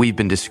Cuba we've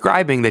been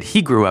describing that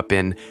he grew up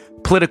in,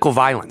 political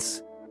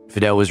violence.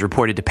 Fidel was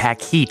reported to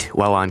pack heat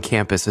while on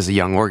campus as a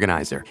young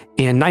organizer.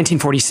 In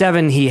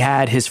 1947, he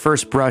had his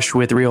first brush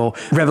with real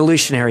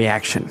revolutionary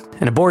action,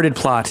 an aborted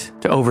plot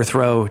to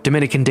overthrow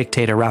Dominican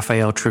dictator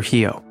Rafael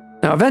Trujillo.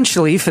 Now,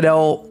 eventually,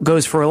 Fidel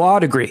goes for a law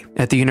degree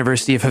at the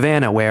University of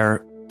Havana,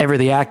 where, ever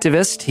the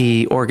activist,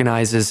 he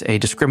organizes a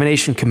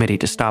discrimination committee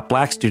to stop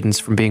black students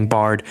from being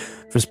barred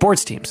from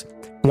sports teams.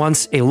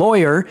 Once a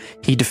lawyer,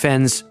 he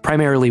defends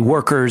primarily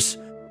workers,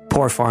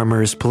 poor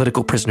farmers,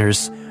 political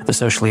prisoners, the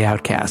socially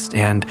outcast.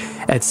 And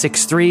at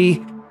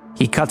 6'3",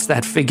 he cuts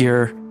that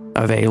figure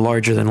of a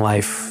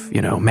larger-than-life,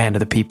 man of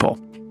the people.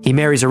 He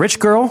marries a rich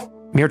girl,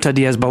 Mirta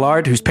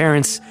Diaz-Balart, whose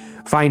parents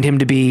find him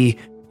to be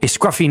a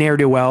scruffy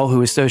ne'er-do-well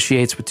who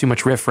associates with too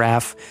much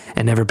riffraff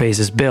and never pays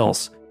his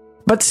bills.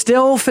 But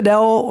still,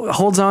 Fidel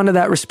holds on to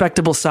that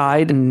respectable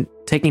side, and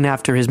taking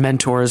after his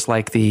mentors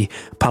like the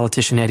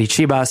politician Eddie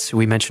Chibas, who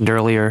we mentioned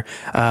earlier,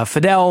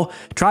 Fidel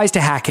tries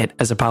to hack it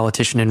as a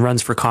politician and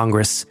runs for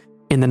Congress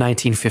in the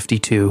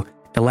 1952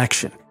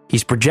 election.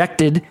 He's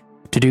projected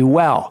to do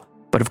well,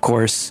 but of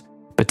course,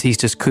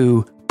 Batista's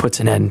coup puts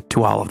an end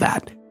to all of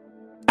that.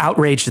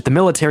 Outraged at the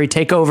military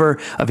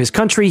takeover of his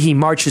country, he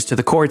marches to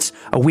the courts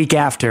a week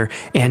after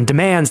and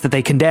demands that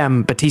they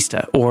condemn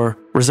Batista or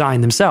resign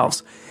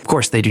themselves. Of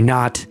course, they do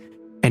not.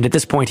 And at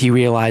this point, he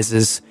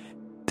realizes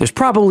there's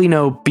probably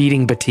no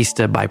beating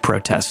Batista by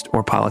protest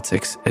or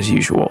politics as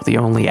usual. The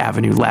only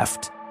avenue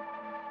left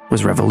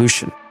was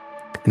revolution.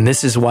 And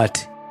this is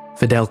what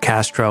Fidel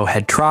Castro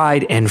had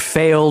tried and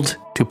failed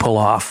to pull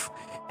off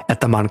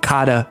at the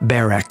Moncada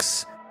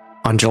barracks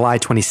on July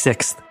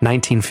 26,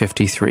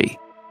 1953.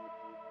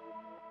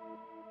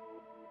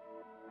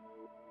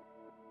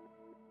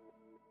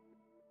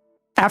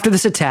 After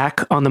this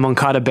attack on the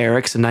Moncada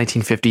barracks in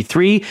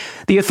 1953,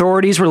 the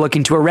authorities were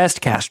looking to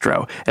arrest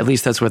Castro. At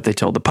least that's what they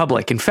told the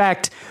public. In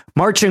fact,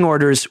 marching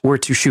orders were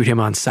to shoot him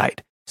on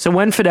sight. So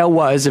when Fidel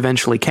was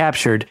eventually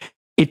captured,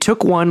 it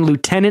took one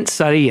Lieutenant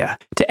Sarria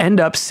to end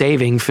up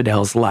saving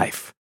Fidel's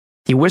life.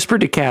 He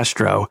whispered to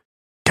Castro,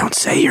 "Don't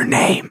say your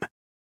name,"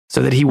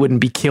 so that he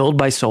wouldn't be killed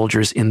by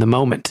soldiers in the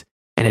moment,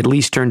 and at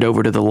least turned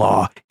over to the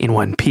law in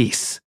one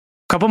piece.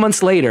 A couple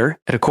months later,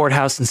 at a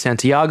courthouse in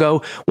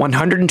Santiago,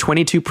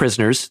 122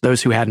 prisoners,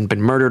 those who hadn't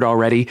been murdered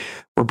already,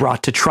 were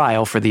brought to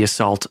trial for the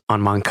assault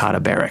on Moncada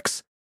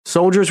barracks.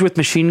 Soldiers with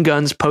machine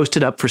guns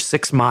posted up for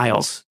 6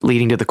 miles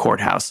leading to the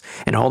courthouse,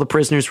 and all the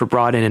prisoners were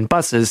brought in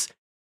buses,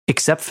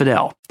 except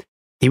Fidel.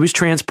 He was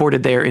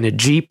transported there in a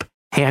jeep,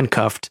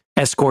 handcuffed,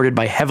 escorted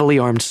by heavily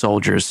armed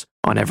soldiers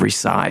on every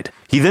side.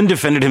 He then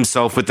defended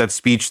himself with that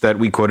speech that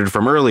we quoted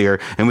from earlier,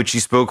 in which he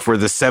spoke for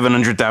the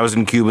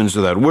 700,000 Cubans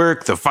without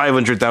work, the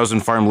 500,000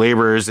 farm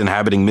laborers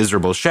inhabiting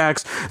miserable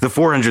shacks, the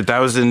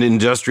 400,000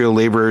 industrial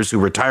laborers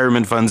whose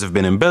retirement funds have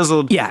been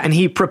embezzled. Yeah, and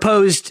he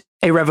proposed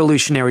a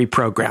revolutionary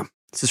program.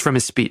 This is from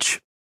his speech.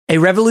 A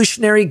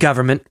revolutionary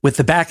government with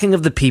the backing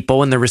of the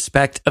people and the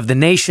respect of the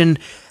nation,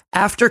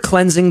 after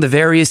cleansing the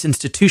various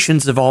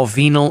institutions of all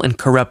venal and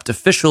corrupt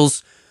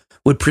officials,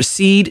 would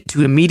proceed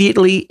to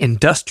immediately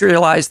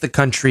industrialize the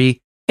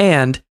country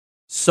and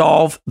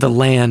solve the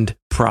land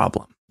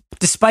problem.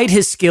 Despite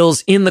his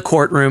skills in the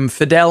courtroom,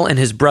 Fidel and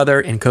his brother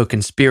and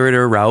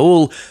co-conspirator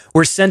Raul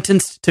were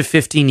sentenced to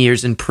 15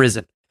 years in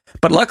prison.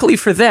 But luckily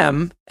for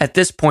them, at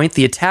this point,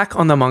 the attack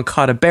on the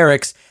Moncada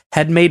barracks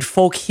had made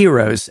folk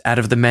heroes out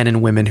of the men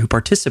and women who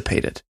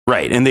participated.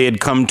 Right, and they had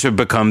come to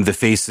become the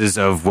faces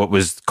of what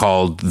was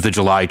called the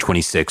July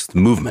 26th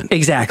movement.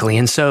 Exactly,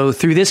 and so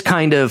through this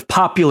kind of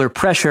popular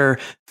pressure,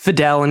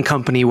 Fidel and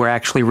company were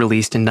actually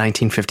released in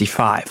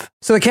 1955.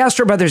 So the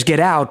Castro brothers get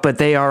out, but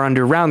they are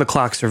under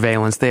round-the-clock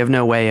surveillance. They have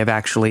no way of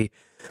actually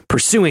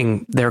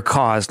pursuing their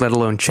cause, let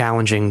alone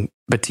challenging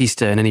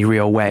Batista in any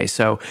real way.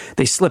 So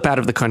they slip out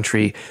of the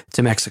country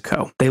to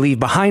Mexico. They leave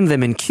behind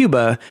them in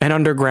Cuba an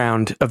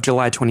underground of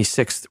July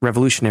 26th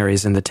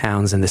revolutionaries in the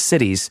towns and the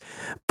cities.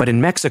 But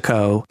in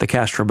Mexico, the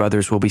Castro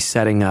brothers will be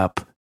setting up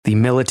the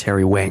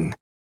military wing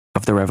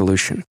of the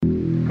revolution.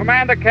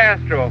 Commander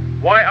Castro,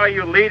 why are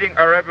you leading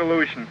a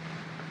revolution?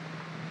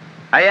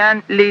 I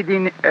am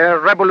leading a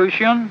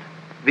revolution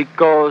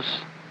because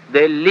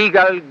the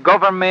legal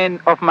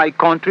government of my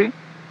country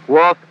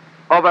was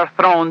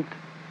overthrown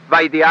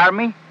by the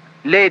army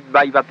led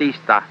by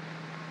Batista.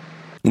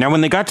 Now,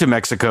 when they got to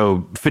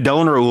Mexico, Fidel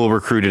and Raul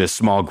recruited a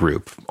small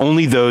group,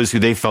 only those who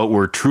they felt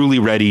were truly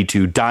ready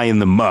to die in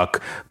the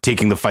muck,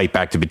 taking the fight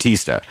back to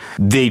Batista.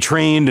 They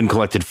trained and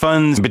collected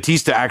funds.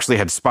 Batista actually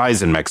had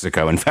spies in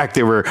Mexico. In fact,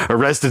 they were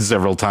arrested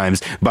several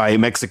times by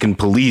Mexican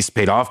police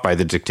paid off by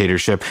the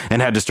dictatorship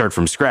and had to start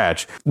from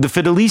scratch. The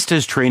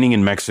Fidelistas' training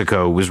in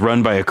Mexico was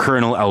run by a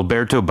Colonel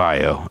Alberto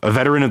Bayo, a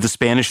veteran of the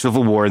Spanish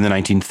Civil War in the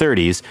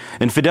 1930s,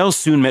 and Fidel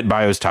soon met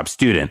Bayo's top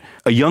student,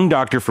 a young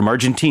doctor from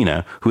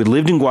Argentina who had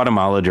lived in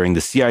Guatemala during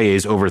the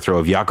CIA's overthrow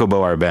of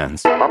Jacobo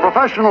Arbenz. A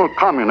professional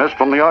communist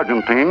from the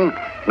Argentine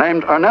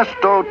named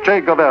Ernesto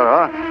Che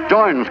Guevara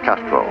joins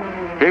Castro.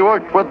 He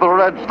worked with the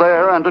Reds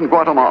there and in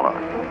Guatemala.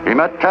 He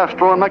met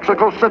Castro in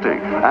Mexico City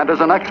and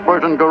is an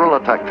expert in guerrilla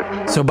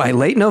tactics. So by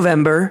late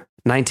November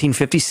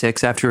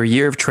 1956, after a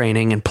year of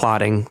training and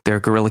plotting their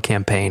guerrilla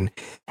campaign,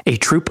 a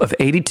troop of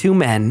 82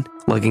 men,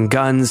 lugging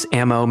guns,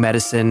 ammo,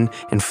 medicine,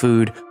 and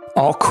food,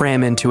 all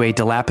cram into a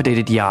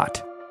dilapidated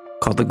yacht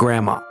called the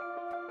Grandma,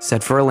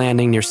 set for a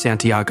landing near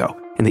Santiago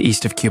in the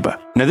east of Cuba.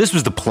 Now, this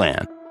was the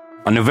plan.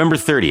 On November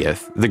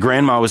 30th, the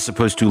Grandma was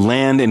supposed to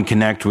land and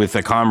connect with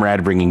a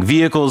comrade bringing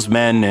vehicles,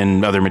 men,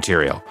 and other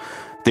material.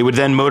 They would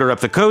then motor up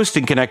the coast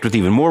and connect with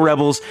even more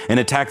rebels and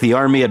attack the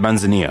army at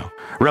Manzanillo.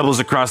 Rebels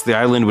across the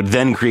island would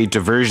then create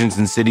diversions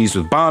in cities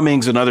with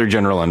bombings and other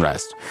general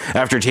unrest.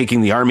 After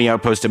taking the army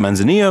outpost at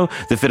Manzanillo,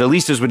 the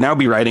Fidelistas would now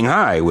be riding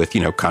high with,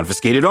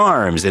 confiscated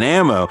arms and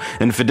ammo,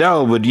 and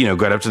Fidel would,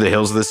 go up to the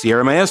hills of the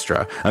Sierra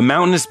Maestra, a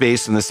mountainous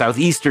base in the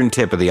southeastern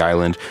tip of the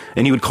island,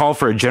 and he would call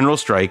for a general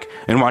strike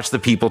and watch the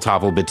people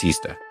topple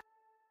Batista.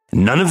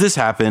 None of this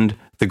happened.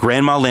 The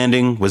Grandma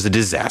landing was a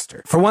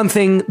disaster. For one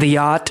thing, the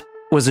yacht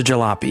was a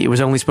jalopy. It was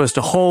only supposed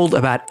to hold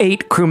about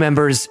 8 crew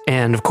members,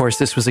 and of course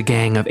this was a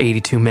gang of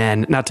 82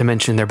 men, not to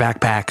mention their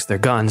backpacks, their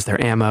guns, their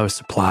ammo,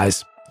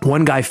 supplies.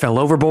 One guy fell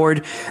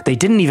overboard. They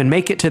didn't even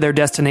make it to their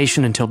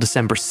destination until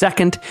December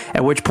 2nd,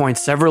 at which point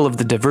several of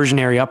the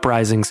diversionary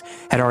uprisings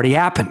had already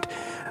happened.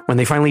 When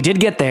they finally did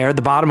get there,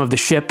 the bottom of the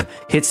ship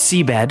hit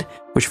seabed,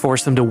 which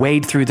forced them to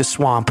wade through the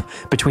swamp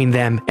between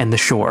them and the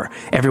shore.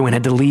 Everyone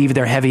had to leave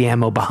their heavy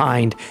ammo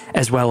behind,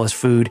 as well as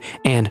food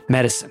and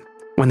medicine.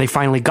 When they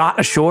finally got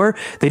ashore,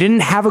 they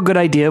didn't have a good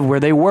idea of where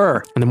they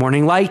were, and the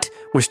morning light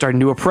was starting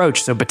to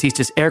approach, so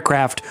Batista's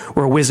aircraft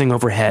were whizzing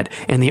overhead,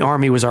 and the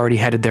army was already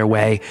headed their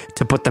way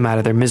to put them out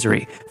of their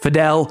misery.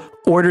 Fidel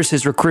orders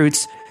his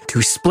recruits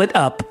to split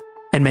up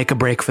and make a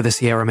break for the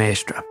Sierra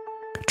Maestra.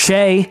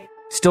 Che,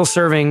 still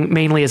serving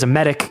mainly as a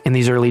medic in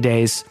these early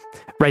days,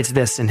 writes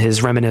this in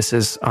his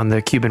reminiscences on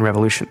the Cuban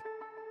Revolution.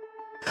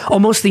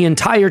 Almost the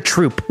entire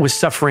troop was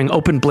suffering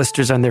open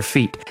blisters on their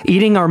feet.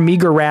 Eating our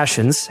meager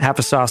rations, half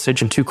a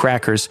sausage and 2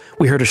 crackers,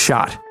 we heard a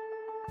shot.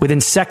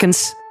 Within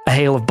seconds, a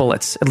hail of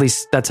bullets. At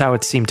least that's how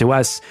it seemed to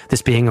us,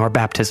 this being our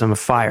baptism of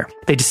fire.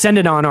 They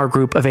descended on our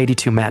group of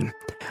 82 men.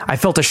 I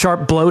felt a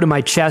sharp blow to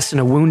my chest and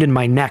a wound in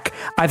my neck.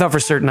 I thought for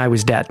certain I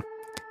was dead.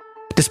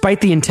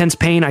 Despite the intense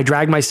pain, I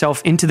dragged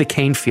myself into the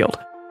cane field.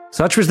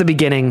 Such was the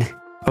beginning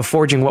of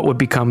forging what would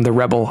become the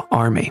rebel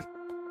army.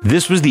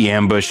 This was the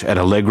ambush at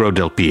Alegro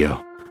del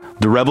Pio.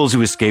 The rebels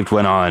who escaped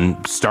went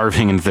on,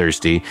 starving and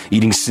thirsty,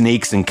 eating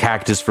snakes and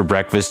cactus for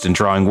breakfast and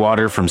drawing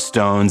water from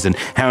stones and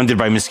hounded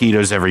by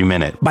mosquitoes every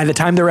minute. By the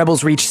time the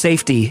rebels reached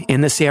safety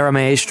in the Sierra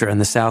Maestra in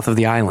the south of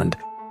the island,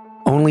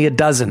 only a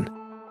dozen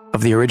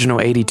of the original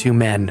 82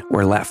 men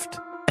were left.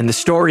 And the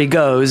story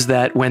goes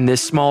that when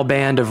this small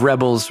band of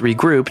rebels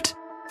regrouped,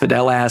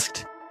 Fidel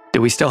asked,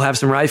 "Do we still have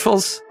some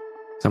rifles?"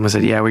 Someone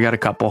said, "Yeah, we got a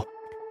couple."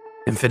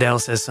 And Fidel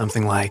says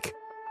something like,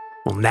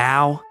 "Well,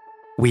 now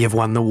we have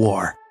won the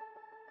war."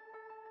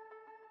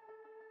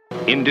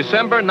 In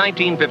December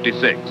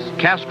 1956,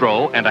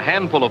 Castro and a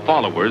handful of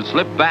followers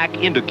slipped back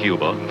into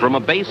Cuba from a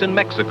base in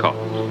Mexico.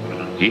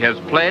 He has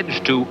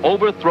pledged to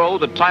overthrow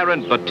the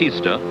tyrant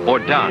Batista or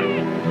die.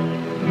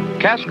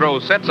 Castro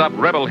sets up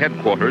rebel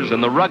headquarters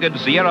in the rugged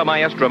Sierra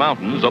Maestra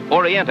Mountains of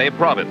Oriente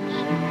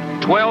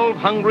province. 12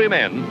 hungry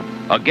men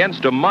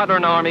against a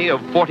modern army of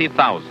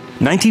 40,000.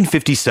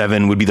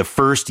 1957 would be the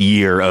first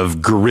year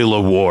of guerrilla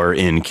war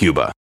in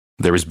Cuba.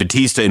 There was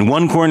Batista in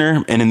one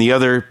corner, and in the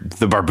other,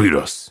 the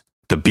Barbudos,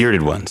 the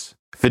bearded ones.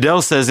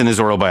 Fidel says in his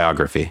oral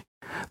biography,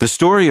 "The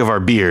story of our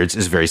beards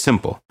is very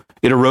simple.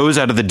 It arose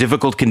out of the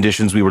difficult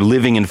conditions we were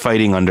living and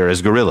fighting under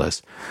as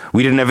guerrillas.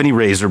 We didn't have any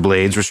razor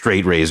blades or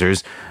straight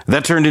razors.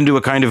 That turned into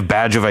a kind of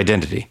badge of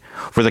identity.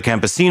 For the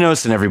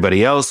campesinos and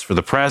everybody else, for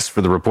the press,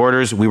 for the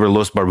reporters, we were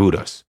Los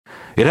Barbudos.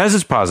 It has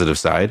its positive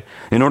side.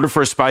 In order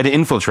for a spy to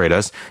infiltrate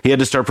us, he had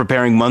to start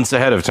preparing months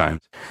ahead of time.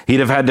 He'd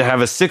have had to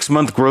have a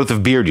 6-month growth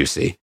of beard, you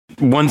see.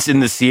 Once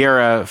in the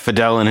Sierra,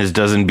 Fidel and his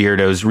dozen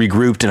beardos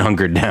regrouped and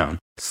hunkered down.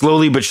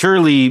 Slowly but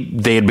surely,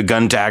 they had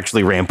begun to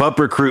actually ramp up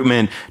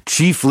recruitment,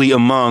 chiefly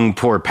among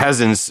poor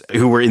peasants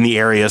who were in the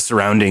area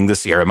surrounding the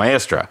Sierra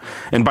Maestra.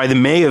 And by the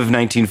May of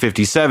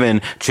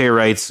 1957, Che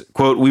writes,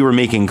 quote, "We were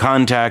making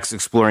contacts,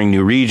 exploring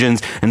new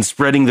regions, and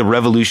spreading the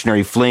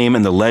revolutionary flame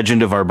and the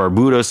legend of our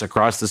Barbudos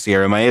across the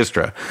Sierra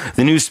Maestra.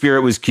 The new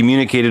spirit was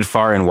communicated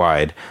far and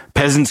wide.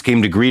 Peasants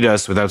came to greet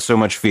us without so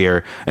much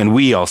fear, and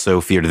we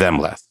also feared them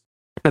less."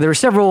 Now, there were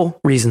several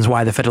reasons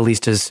why the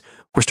Fidelistas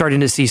were starting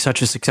to see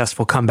such a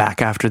successful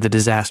comeback after the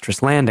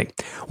disastrous landing.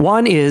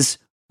 One is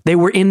they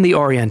were in the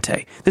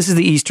Oriente. This is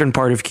the eastern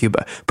part of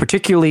Cuba.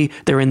 Particularly,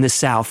 they're in the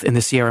south, in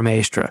the Sierra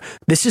Maestra.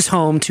 This is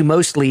home to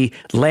mostly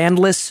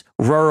landless,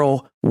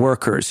 rural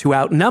workers who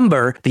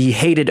outnumber the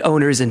hated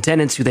owners and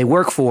tenants who they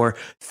work for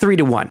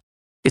 3-1.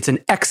 It's an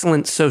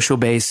excellent social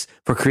base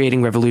for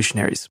creating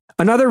revolutionaries.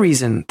 Another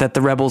reason that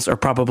the rebels are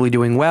probably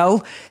doing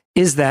well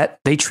is that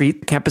they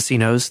treat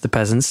campesinos, the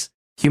peasants,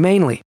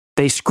 humanely.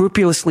 They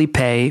scrupulously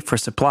pay for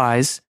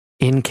supplies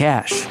in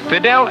cash.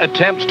 Fidel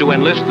attempts to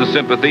enlist the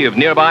sympathy of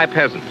nearby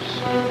peasants.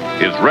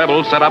 His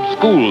rebels set up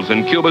schools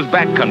in Cuba's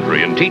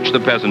backcountry and teach the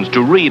peasants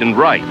to read and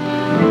write.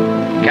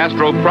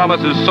 Castro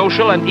promises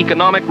social and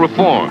economic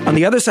reform. On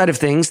the other side of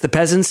things, the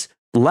peasants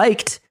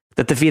liked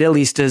that the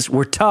Fidelistas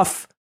were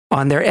tough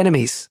on their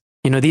enemies.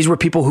 You know, these were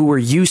people who were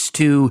used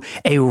to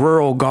a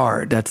rural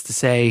guard. That's to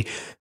say,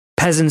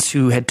 peasants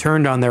who had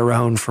turned on their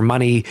own for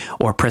money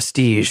or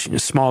prestige,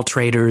 small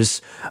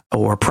traders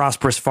or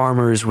prosperous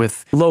farmers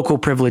with local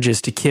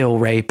privileges to kill,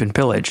 rape, and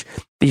pillage.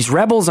 These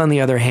rebels, on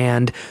the other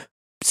hand,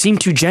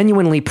 seemed to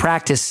genuinely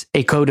practice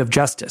a code of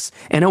justice.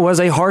 And it was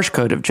a harsh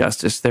code of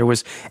justice. There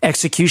was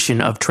execution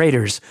of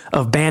traitors,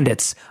 of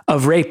bandits,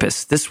 of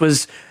rapists. This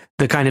was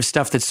the kind of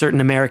stuff that certain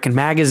American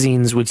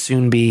magazines would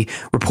soon be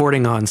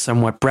reporting on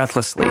somewhat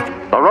breathlessly.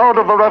 The road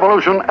of the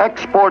revolution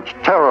exports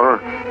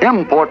terror,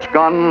 imports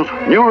guns,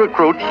 new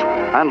recruits,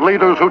 and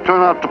leaders who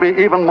turn out to be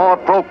even more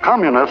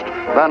pro-communist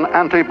than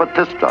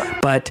anti-Batista.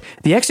 But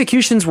the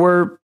executions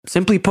were,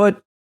 simply put,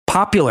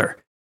 popular.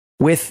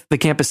 with the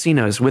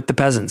campesinos, with the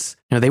peasants.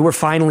 They were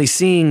finally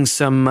seeing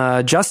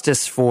some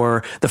justice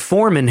for the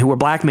foremen who were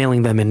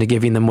blackmailing them into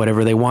giving them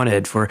whatever they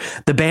wanted, for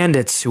the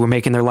bandits who were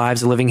making their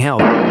lives a living hell.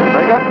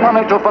 They get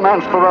money to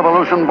finance the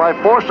revolution by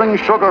forcing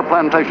sugar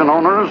plantation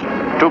owners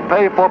to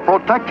pay for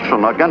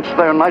protection against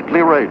their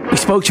nightly raids. We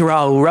spoke to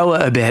Raul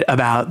Roa a bit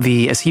about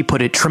the, as he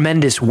put it,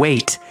 tremendous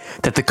weight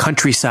that the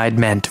countryside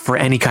meant for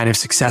any kind of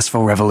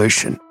successful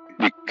revolution.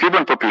 The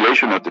Cuban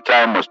population at the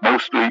time was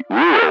mostly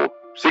rural.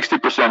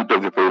 60%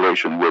 of the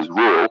population was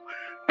rural,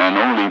 and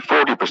only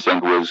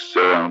 40% was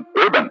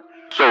urban.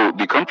 So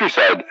the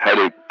countryside had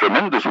a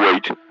tremendous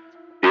weight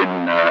in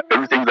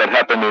everything that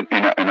happened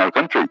in our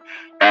country.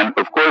 And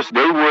of course,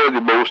 they were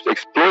the most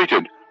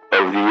exploited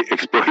of the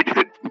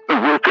exploited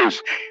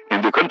workers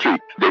in the country.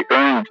 They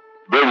earned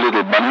very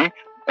little money.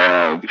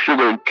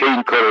 Sugar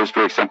cane cutters,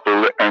 for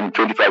example, earned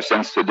 25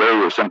 cents a day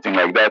or something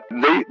like that.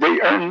 They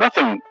earned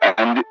nothing,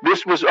 and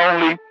this was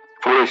only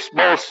for a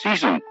small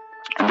season,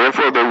 and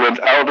therefore they went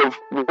out of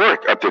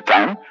work at the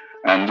time,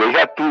 and they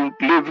had to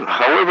live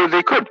however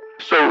they could.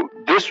 So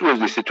this was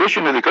the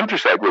situation in the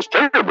countryside was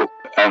terrible,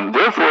 and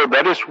therefore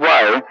that is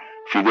why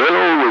Fidel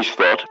always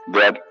thought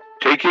that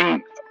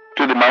taking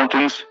to the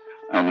mountains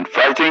and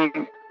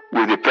fighting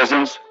with the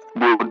peasants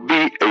would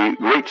be a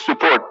great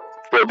support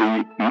for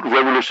the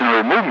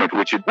revolutionary movement,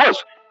 which it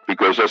was,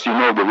 because as you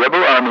know, the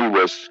rebel army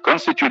was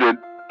constituted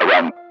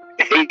around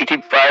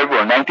 85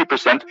 or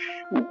 90%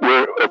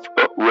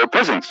 were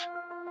peasants.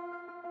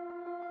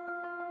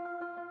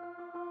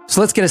 So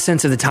let's get a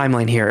sense of the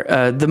timeline here.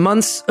 The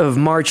months of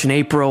March and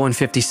April in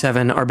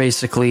 57 are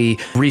basically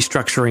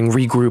restructuring,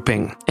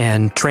 regrouping,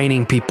 and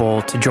training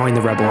people to join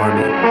the rebel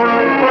army.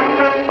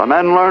 The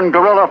men learn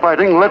guerrilla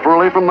fighting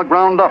literally from the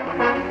ground up.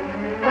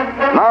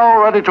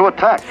 Now ready to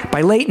attack.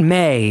 By late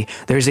May,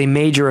 there's a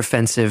major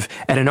offensive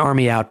at an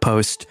army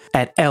outpost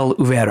at El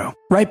Uvero,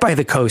 right by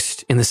the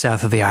coast in the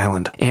south of the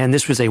island. And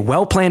this was a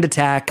well-planned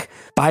attack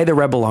by the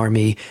rebel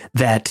army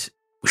that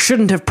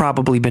shouldn't have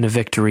probably been a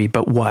victory,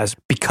 but was,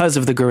 because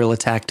of the guerrilla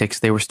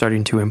tactics they were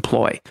starting to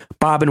employ.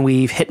 Bob and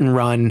weave, hit and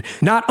run,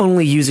 not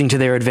only using to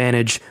their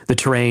advantage the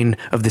terrain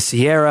of the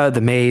Sierra,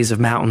 the maze of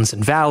mountains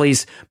and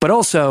valleys, but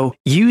also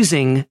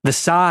using the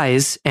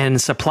size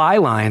and supply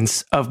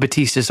lines of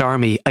Batista's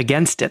army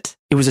against it.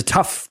 It was a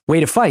tough way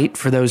to fight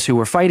for those who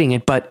were fighting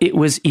it, but it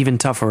was even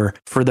tougher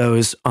for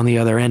those on the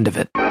other end of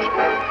it.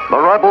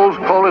 The rebels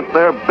call it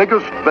their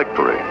biggest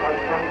victory.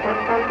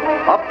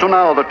 Up to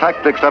now, the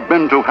tactics have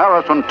been to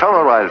harass and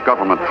terrorize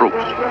government troops.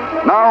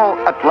 Now,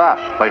 at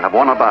last, they have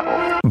won a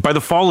battle. By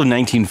the fall of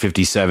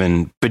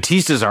 1957,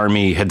 Batista's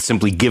army had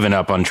simply given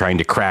up on trying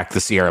to crack the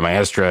Sierra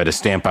Maestra to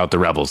stamp out the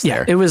rebels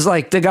there. It was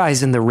like the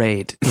guys in the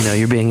raid.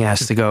 You're being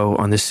asked to go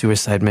on this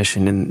suicide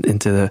mission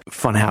into the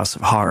funhouse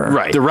of horror.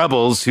 Right. The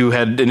rebels, who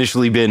had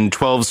initially been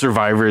 12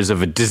 survivors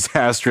of a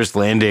disastrous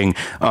landing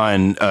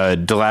on a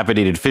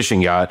dilapidated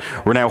fishing yacht,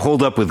 were now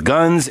holed up with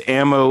guns,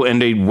 ammo,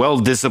 and a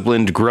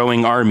well-disciplined,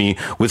 growing army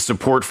with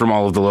support from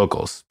all of the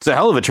locals. It's a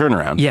hell of a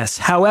turnaround. Yes.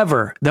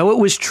 However, though it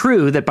was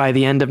true that by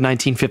the end of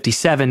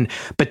 1957,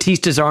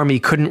 Batista's army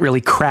couldn't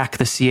really crack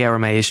the Sierra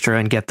Maestra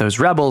and get those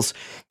rebels,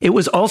 it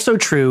was also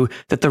true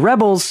that the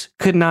rebels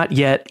could not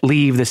yet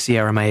leave the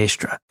Sierra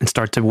Maestra and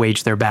start to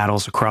wage their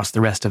battles across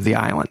the rest of the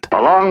island.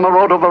 Along the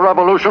road of the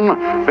revolution,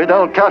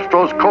 Fidel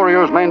Castro's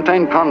couriers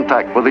maintained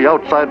contact with the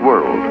outside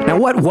world. Now,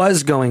 what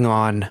was going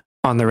on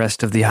the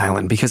rest of the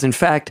island? Because in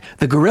fact,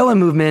 the guerrilla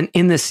movement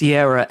in the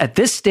Sierra at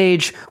this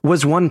stage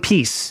was one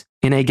piece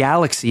in a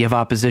galaxy of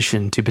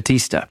opposition to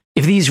Batista.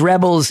 If these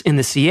rebels in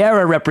the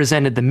Sierra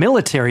represented the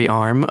military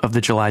arm of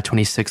the July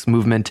 26th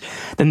movement,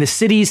 then the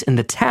cities and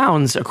the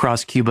towns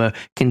across Cuba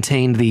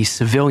contained the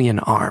civilian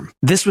arm.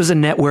 This was a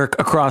network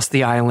across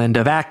the island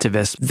of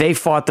activists. They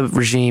fought the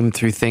regime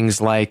through things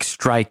like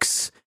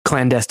strikes,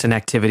 clandestine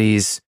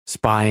activities,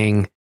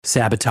 spying,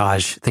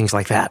 sabotage, things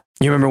like that.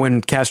 You remember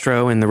when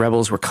Castro and the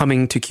rebels were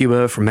coming to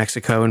Cuba from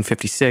Mexico in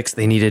 56,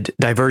 they needed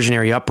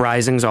diversionary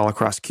uprisings all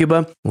across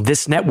Cuba. Well,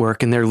 this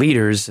network and their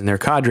leaders and their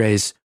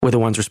cadres were the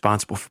ones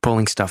responsible for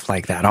pulling stuff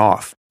like that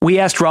off. We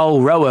asked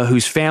Raul Roa,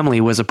 whose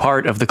family was a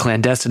part of the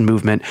clandestine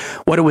movement,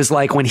 what it was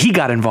like when he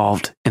got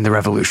involved in the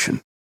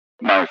revolution.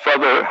 My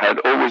father had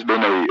always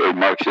been a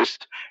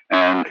Marxist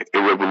and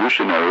a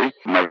revolutionary.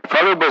 My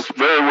father was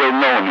very well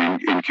known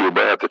in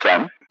Cuba at the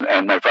time,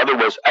 and my father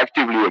was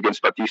actively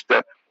against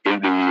Batista in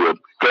the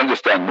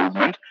clandestine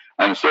movement,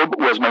 and so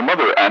was my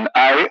mother. And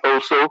I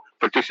also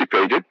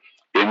participated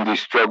in the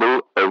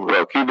struggle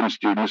of Cuban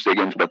students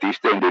against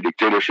Batista and the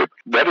dictatorship.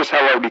 That is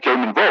how I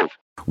became involved.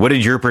 What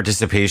did your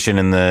participation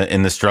in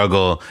the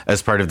struggle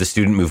as part of the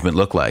student movement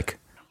look like?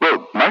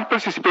 Well, my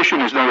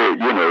participation is not,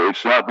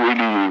 it's not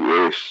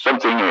really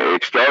something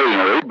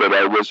extraordinary, but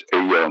I was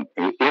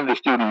in the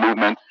student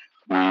movement.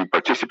 We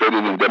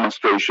participated in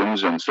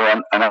demonstrations and so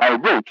on, and I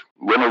wrote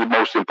one of the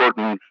most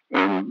important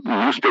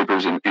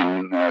newspapers in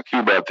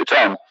Cuba at the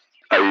time.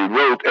 I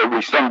wrote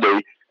every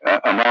Sunday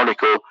an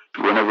article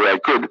whenever I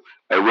could.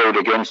 I wrote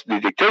against the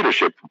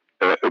dictatorship,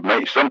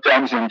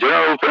 sometimes in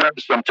general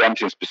terms,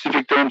 sometimes in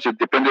specific terms. It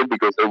depended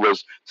because there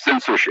was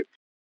censorship.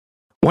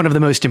 One of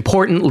the most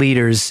important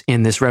leaders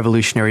in this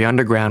revolutionary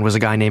underground was a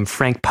guy named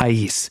Frank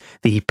Pais,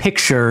 the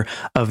picture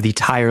of the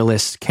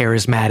tireless,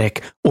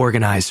 charismatic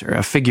organizer,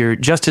 a figure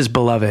just as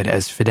beloved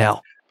as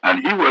Fidel. And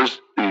he was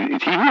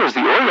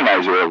the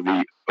organizer of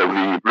the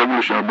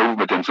revolutionary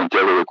movement in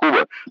Santiago de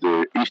Cuba,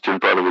 the eastern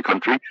part of the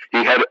country.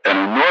 He had an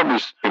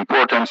enormous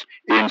importance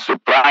in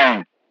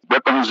supplying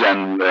weapons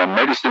and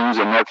medicines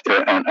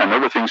and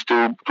other things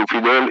to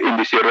Fidel in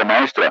the Sierra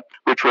Maestra,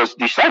 which was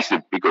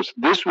decisive because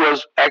this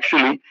was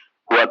actually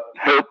what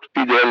helped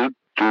Fidel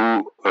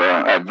to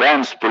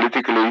advance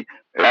politically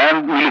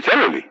and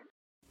militarily.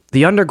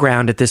 The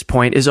underground at this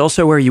point is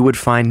also where you would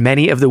find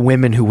many of the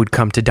women who would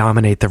come to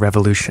dominate the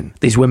revolution.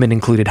 These women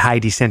included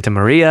Heidi Santa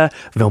Maria,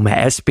 Vilma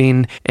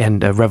Espin,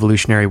 and a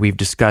revolutionary we've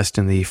discussed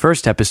in the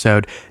first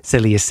episode,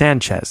 Celia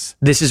Sanchez.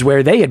 This is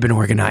where they had been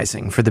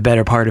organizing for the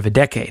better part of a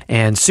decade,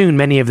 and soon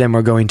many of them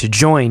were going to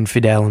join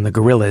Fidel and the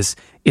guerrillas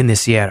in the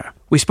Sierra.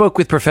 We spoke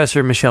with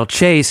Professor Michelle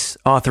Chase,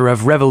 author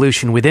of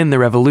Revolution Within the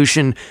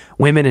Revolution,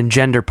 Women and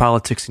Gender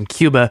Politics in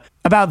Cuba,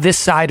 about this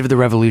side of the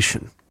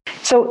revolution.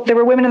 So there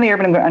were women in the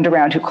urban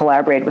underground who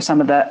collaborated with some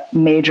of the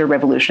major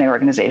revolutionary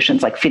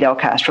organizations like Fidel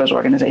Castro's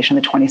organization,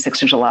 the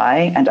 26th of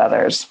July, and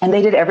others. And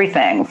they did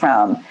everything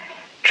from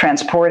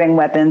transporting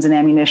weapons and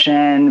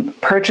ammunition,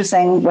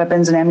 purchasing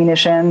weapons and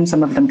ammunition.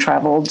 Some of them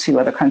traveled to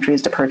other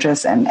countries to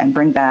purchase and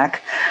bring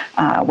back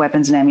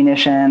weapons and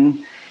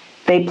ammunition.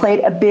 They played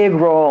a big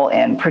role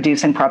in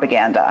producing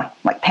propaganda,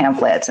 like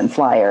pamphlets and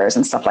flyers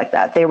and stuff like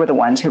that. They were the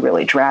ones who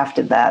really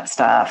drafted that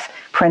stuff,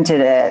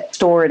 printed it,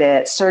 stored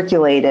it,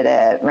 circulated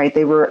it, right?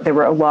 There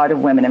were a lot of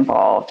women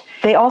involved.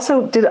 They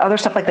also did other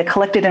stuff like they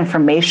collected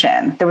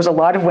information. There was a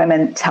lot of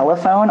women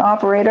telephone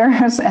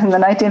operators in the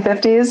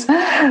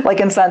 1950s,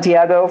 like in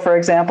Santiago, for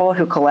example,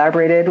 who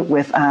collaborated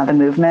with the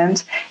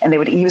movement, and they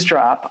would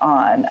eavesdrop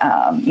on,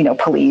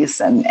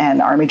 police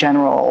and army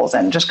generals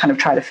and just kind of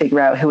try to figure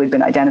out who had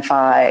been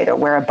identified or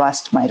where a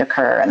bust might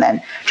occur, and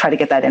then try to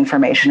get that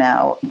information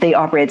out. They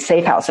operated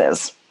safe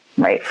houses,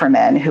 right, for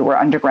men who were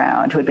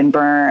underground, who had been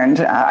burned,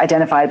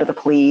 identified by the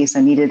police,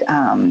 and needed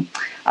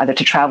either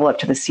to travel up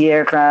to the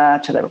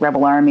Sierra, to the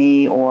rebel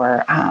army,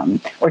 or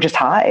just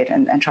hide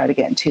and try to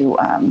get into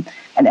an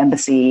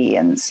embassy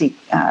and seek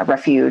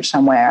refuge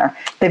somewhere.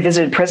 They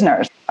visited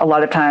prisoners. A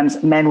lot of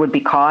times men would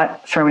be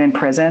caught, thrown in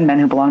prison, men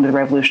who belonged to the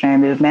revolutionary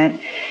movement.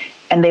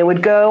 And they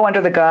would go under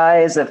the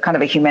guise of kind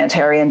of a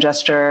humanitarian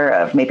gesture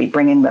of maybe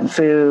bringing them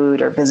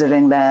food or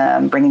visiting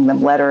them, bringing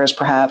them letters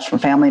perhaps from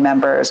family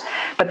members.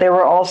 But they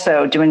were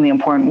also doing the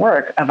important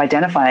work of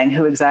identifying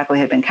who exactly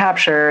had been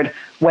captured,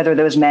 whether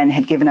those men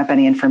had given up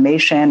any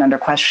information under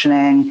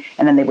questioning,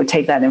 and then they would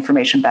take that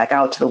information back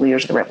out to the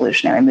leaders of the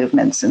revolutionary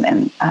movements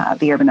and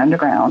the urban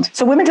underground.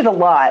 So women did a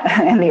lot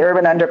in the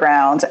urban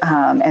underground,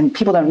 and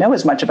people don't know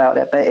as much about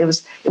it, but it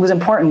was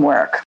important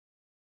work.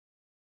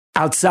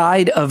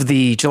 Outside of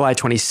the July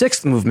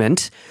 26th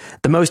movement,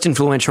 the most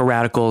influential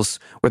radicals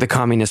were the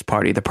Communist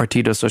Party, the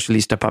Partido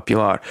Socialista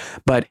Popular.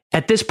 But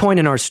at this point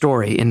in our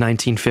story, in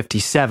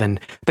 1957,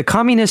 the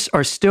Communists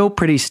are still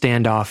pretty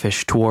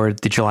standoffish toward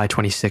the July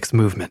 26th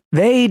movement.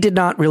 They did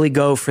not really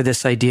go for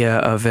this idea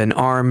of an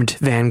armed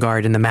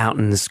vanguard in the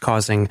mountains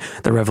causing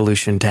the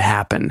revolution to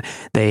happen.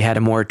 They had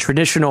a more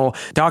traditional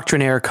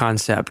doctrinaire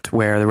concept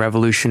where the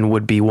revolution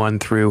would be won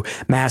through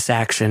mass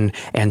action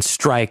and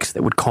strikes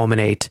that would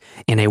culminate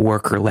in a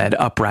worker-led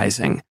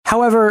uprising.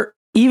 However,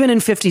 even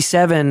in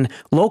 57,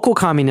 local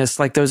communists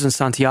like those in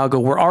Santiago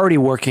were already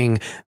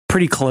working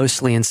pretty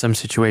closely in some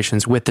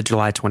situations with the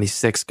July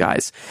 26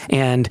 guys.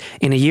 And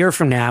in a year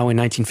from now, in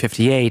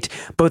 1958,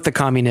 both the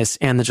communists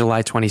and the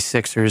July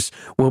 26ers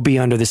will be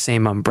under the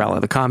same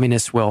umbrella. The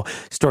communists will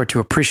start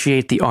to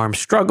appreciate the armed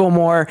struggle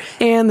more,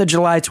 and the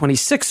July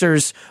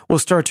 26ers will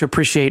start to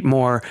appreciate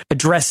more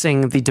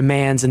addressing the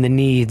demands and the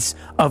needs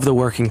of the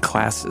working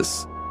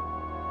classes.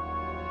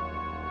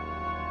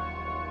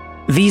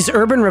 These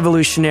urban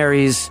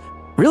revolutionaries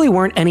really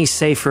weren't any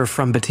safer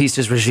from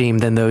Batista's regime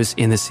than those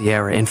in the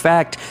Sierra. In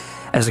fact,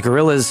 as the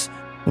guerrillas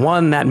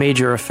won that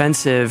major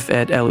offensive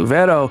at El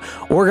Uvero,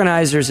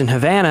 organizers in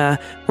Havana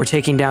were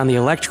taking down the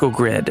electrical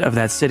grid of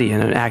that city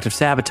in an act of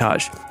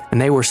sabotage,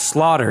 and they were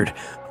slaughtered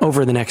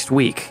over the next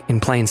week in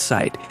plain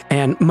sight.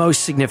 And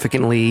most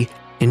significantly,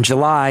 in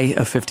July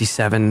of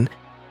 57,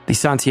 the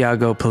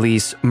Santiago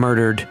police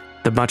murdered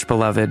the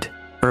much-beloved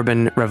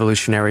urban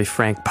revolutionary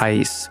Frank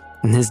Pais.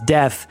 And his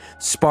death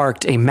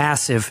sparked a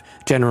massive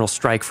general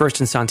strike,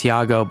 first in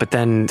Santiago, but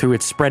then through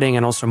its spreading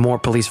and also more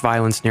police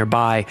violence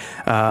nearby,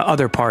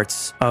 other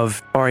parts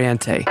of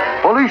Oriente.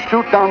 Police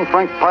shoot down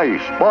Frank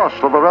Pais, boss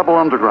of the rebel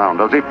underground,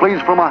 as he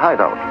flees from a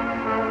hideout.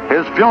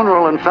 His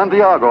funeral in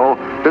Santiago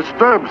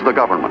disturbs the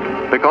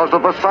government because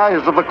of the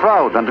size of the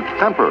crowd and its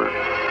temper.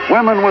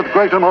 Women with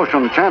great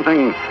emotion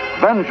chanting,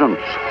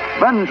 "Vengeance!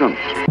 Vengeance!"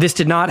 This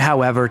did not,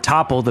 however,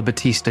 topple the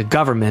Batista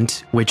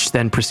government, which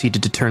then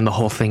proceeded to turn the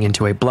whole thing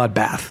into a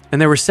bloodbath. And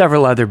there were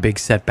several other big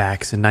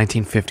setbacks in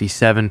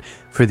 1957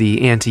 for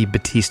the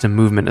anti-Batista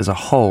movement as a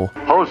whole.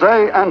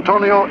 Jose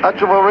Antonio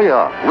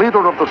Echeverria,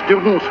 leader of the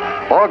students,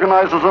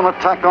 organizes an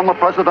attack on the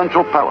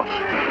presidential palace.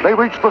 They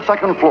reach the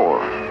second floor.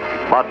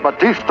 But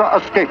Batista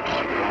escapes,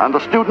 and the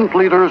student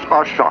leaders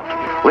are shot,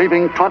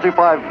 leaving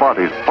 25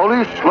 bodies.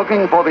 Police,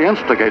 looking for the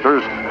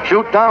instigators,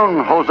 shoot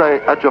down Jose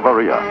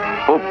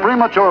Echeverria, who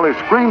prematurely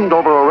screamed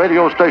over a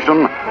radio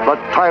station, "The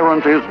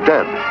tyrant is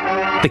dead."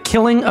 The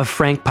killing of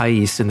Frank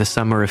Pais in the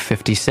summer of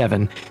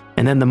 '57,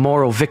 and then the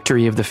moral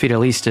victory of the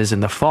Fidelistas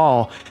in the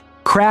fall,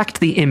 cracked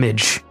the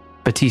image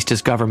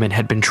Batista's government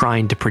had been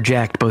trying to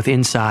project both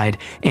inside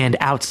and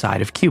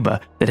outside of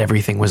Cuba, that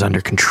everything was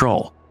under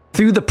control.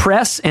 Through the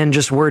press and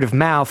just word of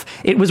mouth,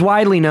 it was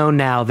widely known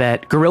now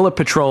that guerrilla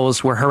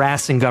patrols were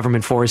harassing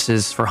government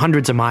forces for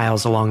hundreds of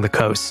miles along the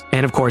coast,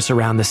 and of course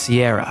around the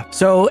Sierra.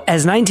 So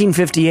as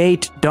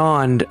 1958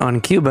 dawned on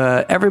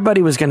Cuba,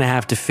 everybody was going to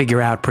have to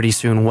figure out pretty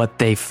soon what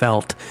they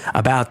felt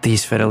about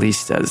these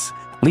Fidelistas,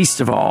 least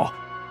of all,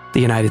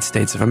 the United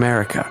States of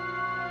America.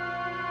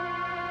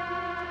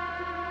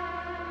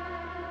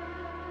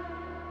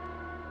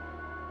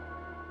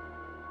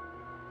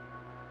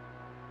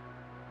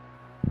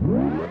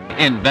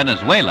 In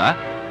Venezuela,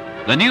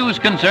 the news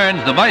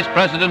concerns the Vice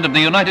President of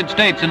the United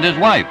States and his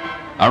wife,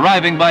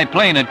 arriving by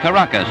plane at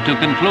Caracas to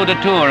conclude a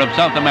tour of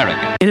South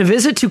America. In a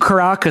visit to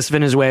Caracas,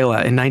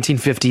 Venezuela in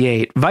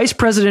 1958, Vice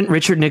President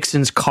Richard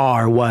Nixon's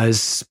car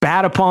was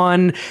spat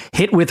upon,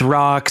 hit with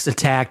rocks,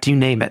 attacked, you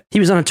name it.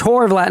 He was on a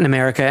tour of Latin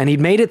America, and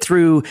he'd made it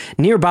through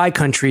nearby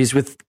countries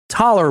with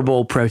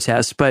tolerable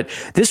protests, but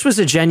this was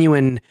a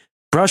genuine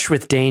brush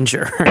with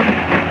danger.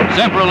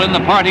 Several in the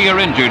party are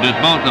injured as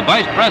both the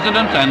Vice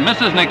President and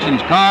Mrs.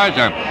 Nixon's cars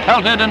are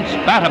pelted and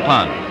spat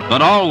upon.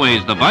 But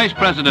always the Vice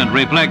President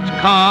reflects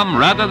calm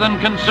rather than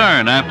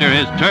concern after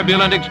his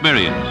turbulent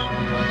experience.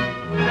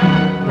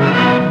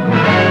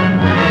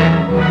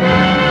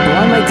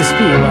 Why might this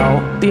be?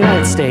 Well, the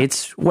United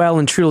States, well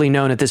and truly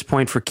known at this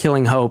point for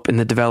killing hope in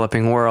the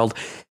developing world,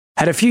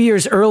 had a few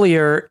years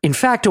earlier, in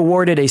fact,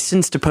 awarded a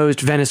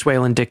since-deposed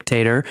Venezuelan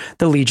dictator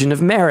the Legion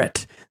of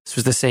Merit. This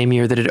was the same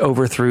year that it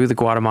overthrew the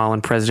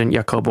Guatemalan president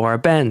Jacobo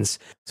Arbenz.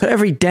 So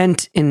every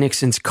dent in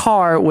Nixon's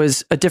car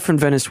was a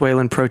different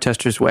Venezuelan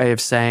protester's way of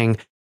saying,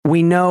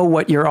 "We know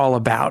what you're all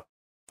about."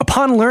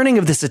 Upon learning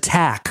of this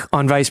attack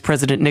on Vice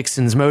President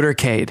Nixon's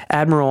motorcade,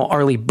 Admiral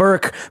Arleigh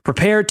Burke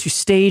prepared to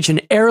stage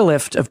an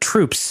airlift of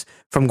troops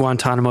from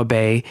Guantanamo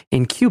Bay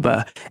in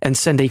Cuba and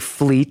send a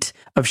fleet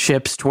of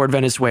ships toward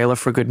Venezuela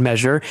for good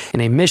measure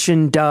in a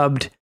mission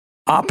dubbed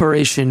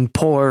Operation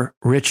Poor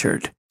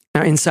Richard.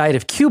 Now, inside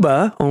of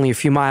Cuba, only a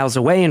few miles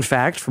away, in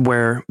fact, from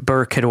where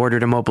Burke had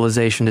ordered a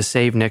mobilization to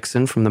save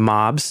Nixon from the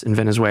mobs in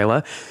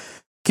Venezuela,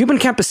 Cuban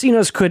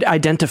campesinos could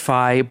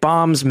identify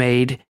bombs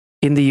made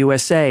in the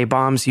USA,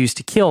 bombs used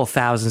to kill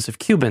thousands of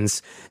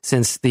Cubans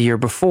since the year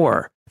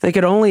before. They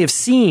could only have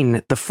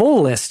seen the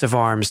full list of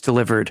arms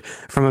delivered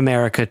from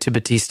America to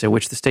Batista,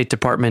 which the State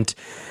Department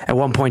at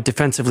one point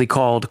defensively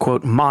called,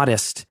 quote,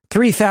 modest.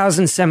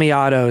 3,000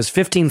 semi-autos,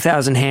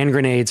 15,000 hand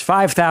grenades,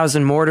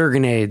 5,000 mortar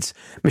grenades,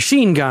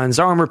 machine guns,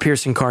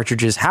 armor-piercing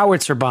cartridges,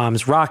 howitzer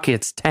bombs,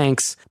 rockets,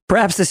 tanks.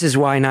 Perhaps this is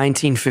why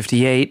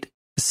 1958,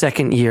 the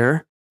second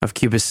year of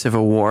Cuba's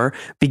Civil War,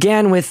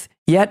 began with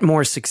yet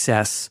more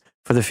success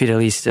for the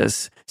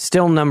Fidelistas,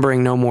 still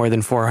numbering no more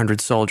than 400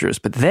 soldiers.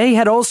 But they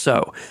had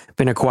also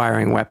been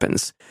acquiring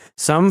weapons,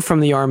 some from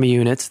the army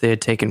units they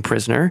had taken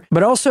prisoner,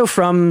 but also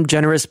from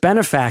generous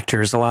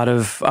benefactors, a lot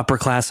of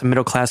upper-class and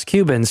middle-class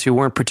Cubans who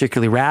weren't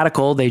particularly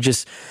radical. They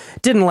just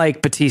didn't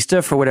like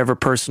Batista for whatever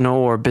personal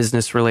or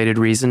business-related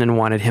reason and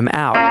wanted him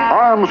out.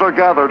 Arms are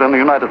gathered in the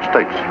United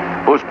States,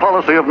 whose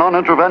policy of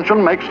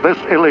non-intervention makes this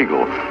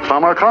illegal.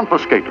 Some are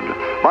confiscated.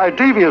 By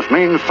devious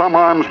means, some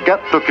arms get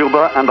to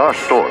Cuba and are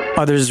stored.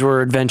 Others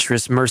were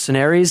adventurous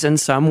mercenaries, and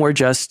some were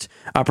just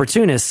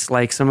opportunists,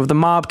 like some of the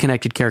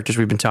mob-connected characters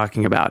we've been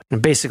talking about,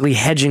 and basically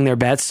hedging their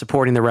bets,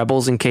 supporting the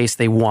rebels in case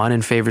they won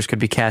and favors could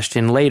be cashed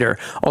in later.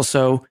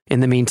 Also, in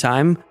the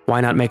meantime,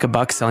 why not make a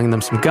buck selling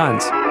them some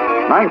guns?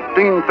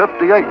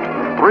 1958,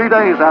 3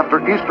 days after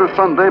Easter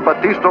Sunday,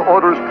 Batista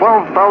orders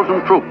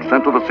 12,000 troops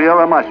into the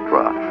Sierra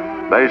Maestra.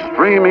 They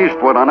stream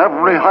eastward on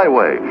every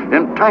highway,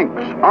 in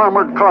tanks,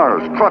 armored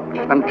cars, trucks,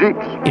 and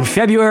jeeps. In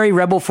February,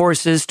 rebel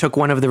forces took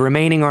one of the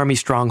remaining army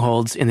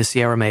strongholds in the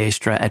Sierra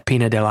Maestra at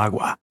Pina del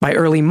Agua. By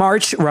early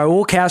March,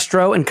 Raul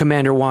Castro and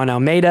Commander Juan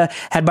Almeida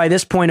had by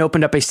this point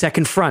opened up a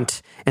second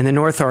front in the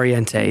North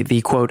Oriente,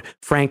 the, quote,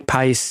 Frank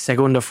Pais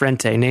Segundo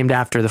Frente, named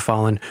after the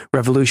fallen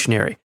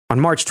revolutionary.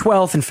 On March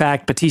 12th, in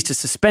fact, Batista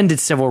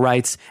suspended civil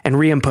rights and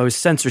reimposed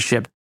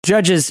censorship.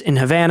 Judges in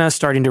Havana,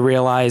 starting to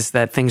realize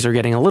that things are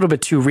getting a little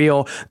bit too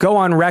real, go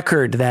on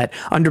record that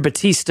under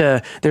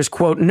Batista, there's,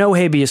 quote, no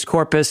habeas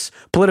corpus,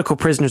 political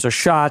prisoners are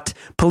shot,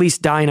 police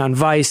dying on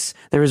vice,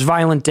 there is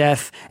violent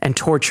death and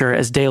torture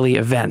as daily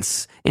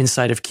events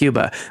inside of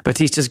Cuba.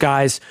 Batista's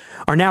guys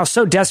are now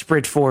so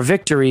desperate for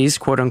victories,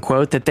 quote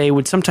unquote, that they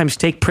would sometimes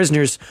take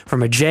prisoners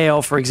from a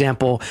jail, for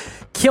example,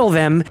 kill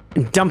them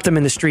and dump them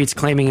in the streets,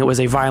 claiming it was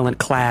a violent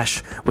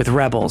clash with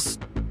rebels.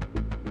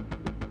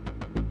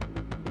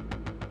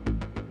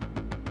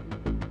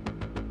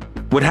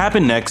 What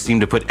happened next seemed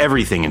to put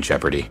everything in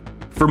jeopardy.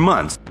 For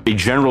months, a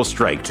general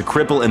strike to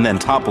cripple and then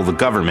topple the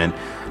government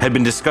had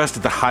been discussed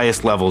at the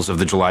highest levels of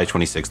the July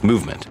 26th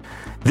movement.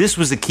 This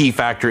was a key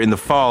factor in the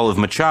fall of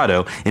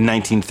Machado in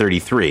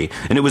 1933,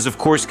 and it was of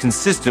course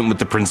consistent with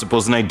the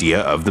principles and idea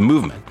of the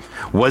movement.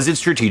 Was it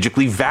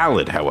strategically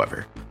valid,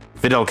 however?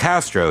 Fidel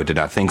Castro did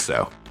not think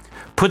so.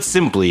 Put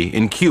simply,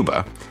 in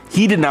Cuba,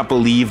 he did not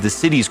believe the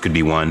cities could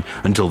be won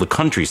until the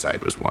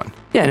countryside was won.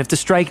 Yeah, and if the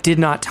strike did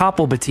not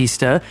topple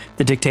Batista,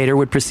 the dictator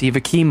would perceive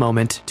a key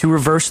moment to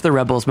reverse the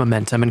rebels'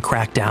 momentum and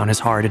crack down as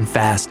hard and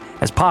fast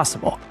as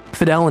possible.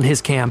 Fidel and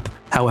his camp,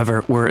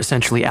 however, were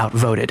essentially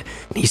outvoted,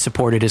 and he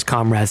supported his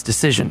comrade's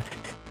decision.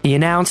 He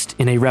announced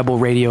in a rebel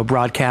radio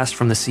broadcast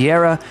from the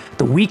Sierra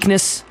the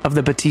weakness of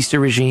the Batista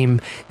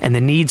regime and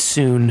the need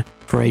soon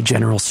for a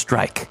general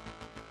strike.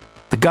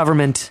 The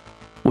government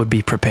would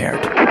be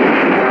prepared.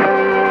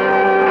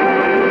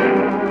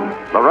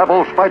 The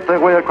rebels fight their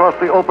way across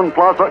the open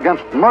plaza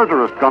against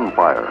murderous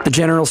gunfire. The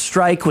general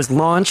strike was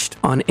launched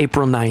on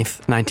April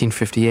 9th,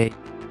 1958.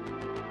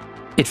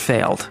 It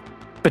failed.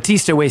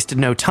 Batista wasted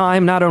no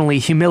time, not only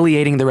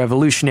humiliating the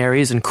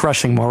revolutionaries and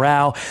crushing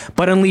morale,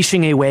 but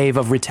unleashing a wave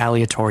of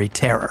retaliatory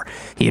terror.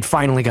 He had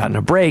finally gotten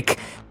a break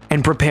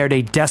and prepared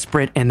a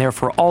desperate and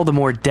therefore all the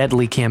more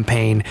deadly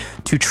campaign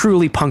to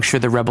truly puncture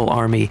the rebel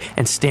army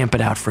and stamp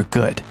it out for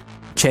good.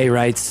 Che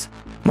writes,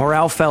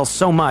 "Morale fell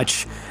so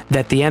much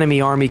that the enemy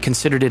army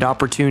considered it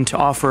opportune to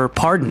offer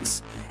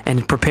pardons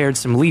and prepared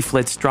some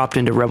leaflets dropped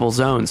into rebel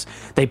zones.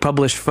 They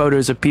published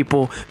photos of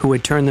people who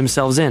had turned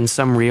themselves in,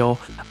 some real,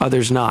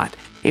 others not.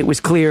 It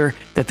was clear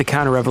that the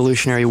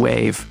counter-revolutionary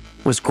wave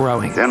was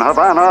growing." In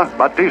Havana,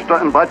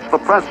 Batista invites the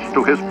press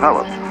to his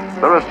palace.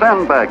 There are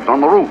sandbags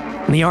on the roof.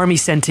 And the army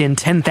sent in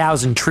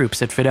 10,000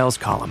 troops at Fidel's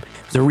column.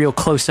 It was a real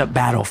close-up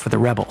battle for the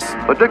rebels.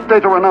 The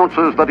dictator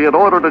announces that he had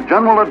ordered a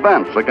general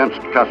advance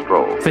against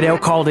Castro. Fidel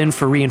called in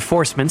for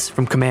reinforcements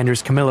from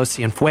commanders Camilo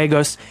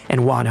Cienfuegos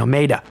and Juan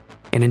Almeida,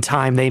 and in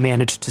time they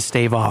managed to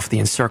stave off the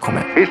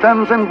encirclement. He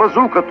sends in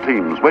bazooka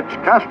teams, which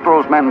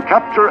Castro's men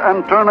capture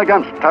and turn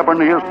against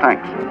Tabernier's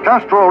tanks.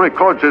 Castro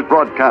records his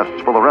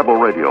broadcasts for the rebel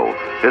radio.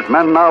 His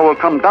men now will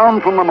come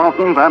down from the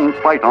mountains and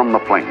fight on the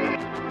plains.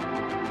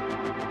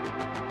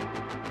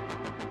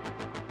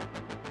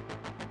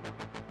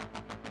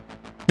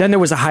 Then there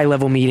was a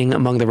high-level meeting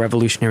among the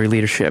revolutionary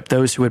leadership.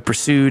 Those who had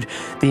pursued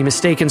the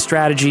mistaken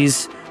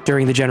strategies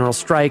during the general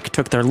strike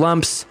took their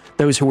lumps.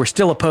 Those who were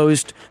still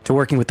opposed to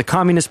working with the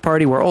Communist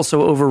Party were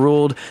also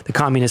overruled. The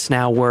Communists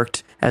now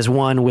worked as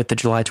one with the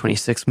July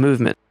 26th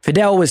movement.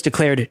 Fidel was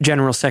declared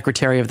General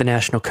Secretary of the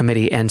National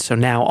Committee, and so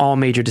now all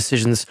major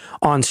decisions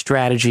on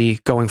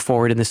strategy going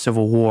forward in the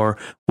Civil War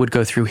would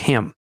go through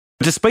him.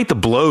 Despite the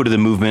blow to the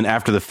movement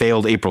after the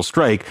failed April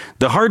strike,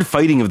 the hard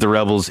fighting of the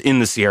rebels in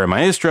the Sierra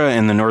Maestra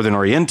and the Northern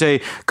Oriente,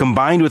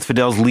 combined with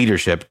Fidel's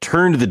leadership,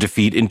 turned the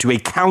defeat into a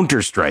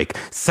counter-strike,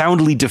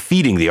 soundly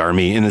defeating the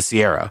army in the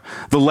Sierra.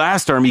 The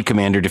last army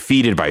commander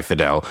defeated by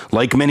Fidel,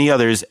 like many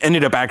others,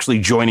 ended up actually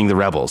joining the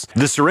rebels.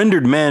 The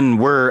surrendered men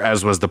were,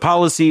 as was the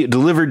policy,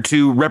 delivered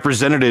to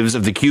representatives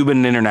of the Cuban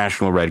and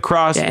International Red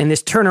Cross. Yeah, and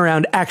this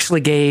turnaround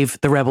actually gave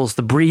the rebels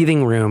the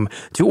breathing room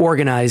to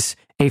organize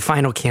a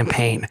final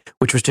campaign,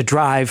 which was to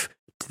drive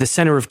to the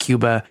center of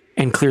Cuba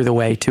and clear the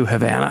way to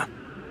Havana.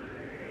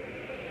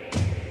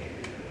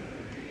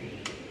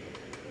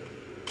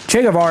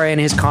 Che Guevara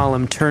and his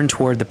column turned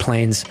toward the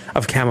plains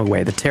of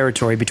Camagüey, the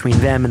territory between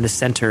them and the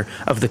center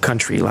of the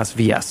country, Las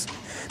Villas.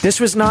 This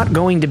was not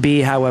going to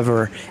be,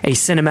 however, a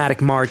cinematic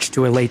march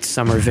to a late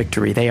summer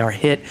victory. They are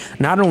hit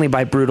not only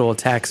by brutal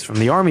attacks from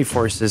the army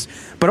forces,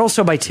 but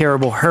also by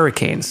terrible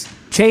hurricanes.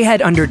 Che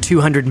had under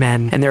 200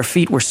 men, and their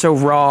feet were so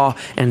raw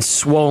and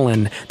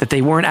swollen that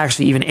they weren't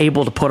actually even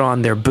able to put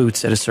on their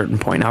boots at a certain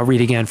point. I'll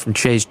read again from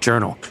Che's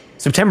journal.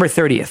 September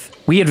 30th,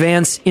 we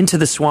advance into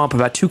the swamp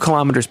about 2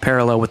 kilometers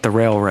parallel with the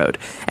railroad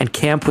and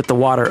camp with the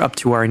water up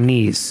to our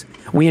knees.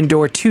 We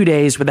endure 2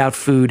 days without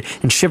food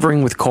and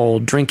shivering with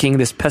cold, drinking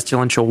this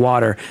pestilential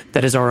water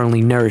that is our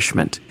only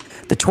nourishment.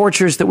 The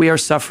tortures that we are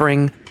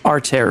suffering are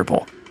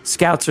terrible.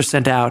 Scouts are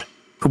sent out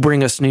who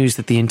bring us news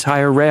that the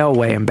entire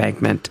railway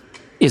embankment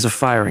is a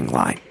firing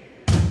line.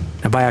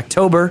 Now, by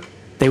October,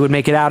 they would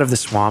make it out of the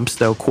swamps,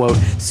 though, quote,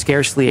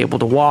 scarcely able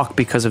to walk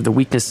because of the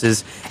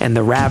weaknesses and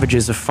the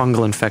ravages of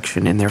fungal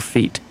infection in their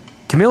feet.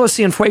 Camilo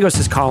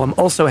Cienfuegos' column,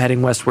 also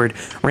heading westward,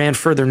 ran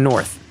further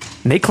north.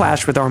 And they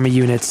clashed with Army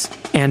units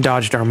and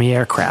dodged Army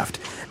aircraft.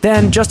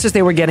 Then, just as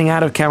they were getting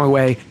out of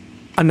Camagüey,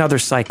 another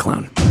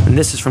cyclone. And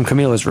this is from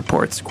Camilo's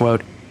reports,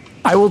 quote,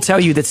 I will tell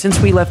you that since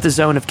we left the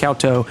zone of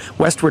Cauto,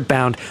 westward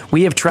bound,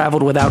 we have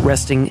traveled without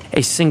resting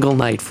a single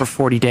night for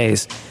 40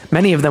 days,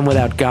 many of them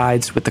without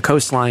guides, with the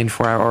coastline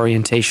for our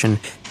orientation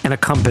and a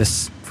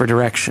compass for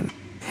direction.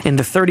 In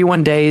the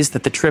 31 days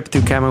that the trip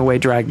through Camagüey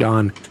dragged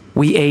on,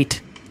 we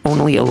ate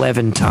only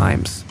 11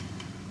 times.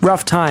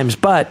 Rough times,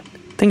 but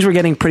things were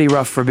getting pretty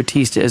rough for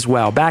Batista as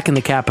well. Back in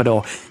the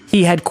capital,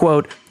 he had,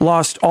 quote,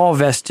 lost all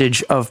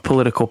vestige of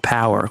political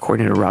power,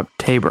 according to Rob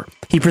Tabor.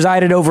 He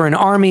presided over an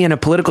army and a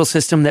political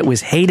system that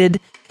was hated,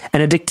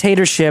 and a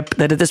dictatorship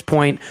that at this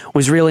point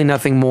was really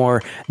nothing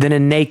more than a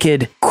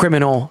naked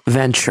criminal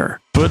venture.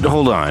 But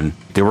hold on,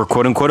 there were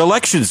quote-unquote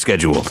elections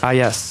scheduled.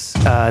 Yes.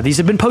 These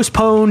have been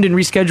postponed and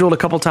rescheduled a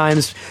couple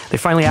times. They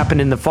finally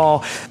happened in the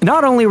fall.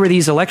 Not only were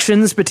these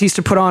elections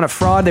Batista put on a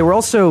fraud, they were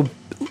also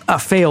a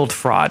failed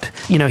fraud.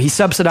 You know, he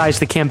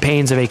subsidized the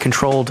campaigns of a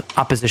controlled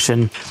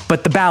opposition,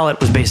 but the ballot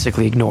was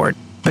basically ignored.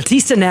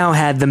 Batista now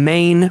had the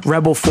main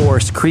rebel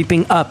force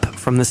creeping up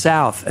from the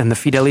south, and the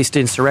Fidelista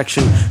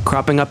insurrection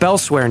cropping up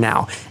elsewhere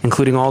now,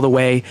 including all the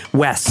way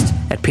west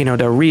at Pino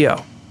del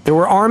Rio. There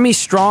were army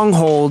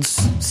strongholds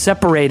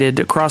separated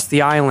across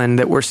the island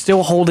that were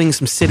still holding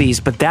some cities,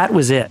 but that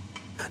was it.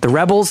 The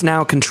rebels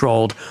now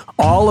controlled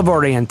all of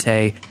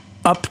Oriente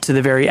up to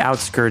the very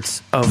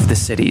outskirts of the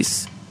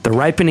cities. The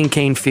ripening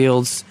cane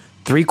fields,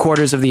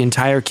 3/4 of the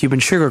entire Cuban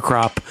sugar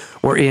crop,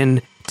 were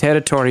in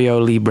Territorio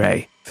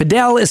Libre.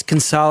 Fidel is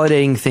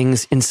consolidating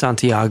things in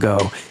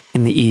Santiago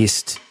in the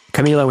east.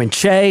 Camilo and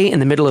Che, in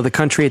the middle of the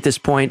country at this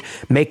point,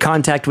 make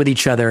contact with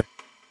each other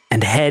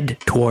and head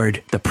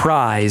toward the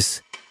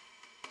prize,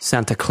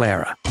 Santa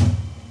Clara.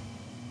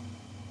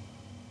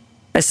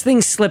 As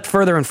things slip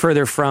further and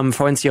further from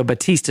Fulgencio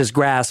Batista's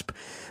grasp,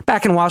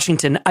 back in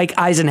Washington, Ike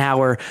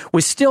Eisenhower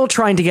was still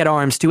trying to get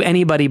arms to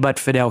anybody but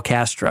Fidel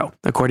Castro,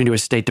 according to a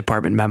State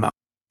Department memo.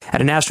 At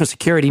a national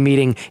security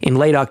meeting in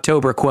late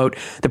October, quote,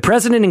 the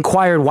president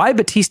inquired why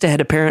Batista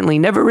had apparently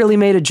never really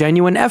made a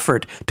genuine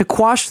effort to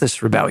quash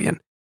this rebellion.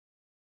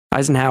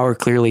 Eisenhower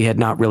clearly had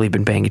not really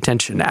been paying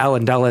attention.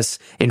 Allen Dulles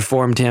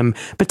informed him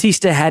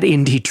Batista had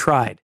indeed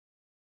tried,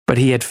 but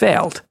he had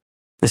failed.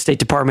 The State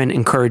Department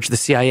encouraged the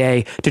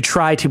CIA to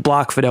try to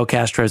block Fidel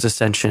Castro's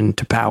ascension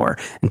to power,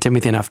 and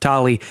Timothy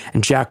Naftali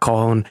and Jack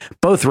Calhoun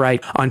both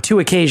write, on 2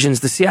 occasions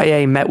the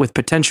CIA met with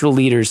potential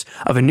leaders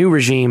of a new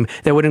regime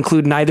that would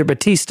include neither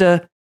Batista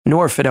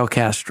nor Fidel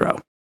Castro.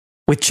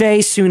 With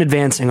Che soon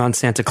advancing on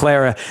Santa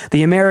Clara,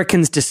 the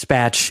Americans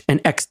dispatch an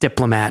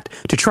ex-diplomat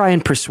to try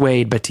and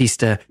persuade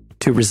Batista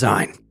to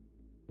resign.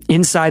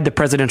 Inside the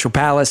presidential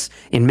palace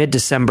in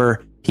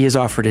mid-December, he is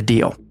offered a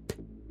deal.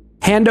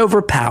 Hand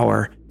over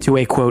power to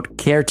a, quote,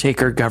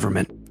 caretaker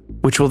government,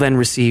 which will then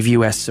receive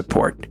U.S.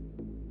 support.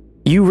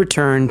 You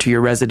return to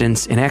your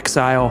residence in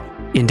exile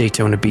in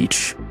Daytona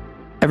Beach.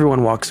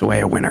 Everyone walks away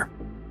a winner.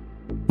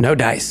 No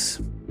dice.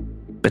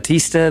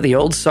 Batista, the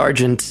old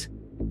sergeant,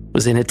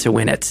 was in it to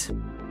win it.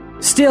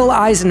 Still,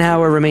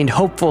 Eisenhower remained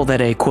hopeful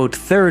that a, quote,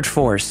 third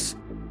force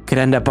could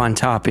end up on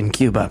top in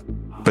Cuba.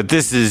 But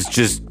this is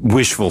just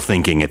wishful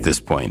thinking at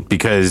this point,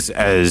 because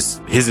as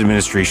his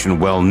administration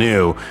well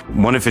knew,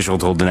 one official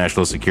told the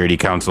National Security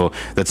Council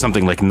that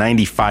something like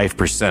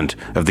 95%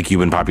 of the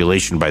Cuban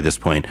population by this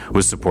point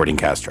was supporting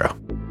Castro.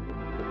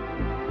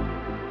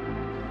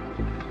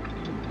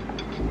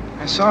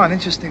 I saw an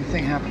interesting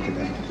thing happen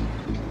today.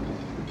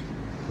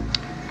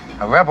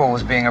 A rebel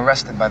was being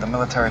arrested by the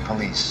military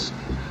police,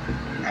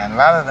 and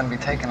rather than be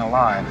taken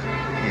alive,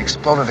 he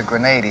exploded a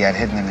grenade he had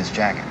hidden in his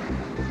jacket.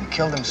 He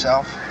killed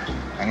himself,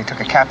 and he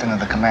took a captain of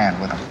the command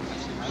with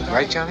him.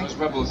 Right, Johnny? Those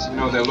rebels,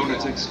 they're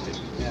lunatics.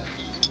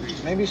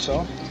 Maybe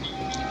so.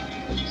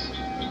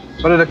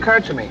 But it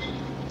occurred to me,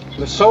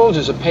 the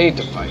soldiers are paid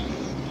to fight.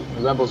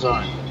 The rebels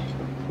aren't.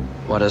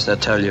 What does that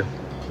tell you?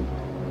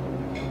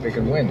 They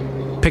can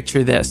win.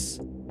 Picture this.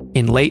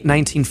 In late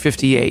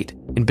 1958,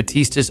 in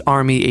Batista's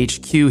Army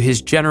HQ,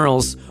 his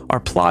generals are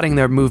plotting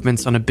their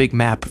movements on a big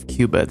map of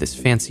Cuba, this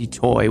fancy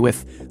toy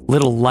with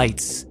little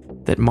lights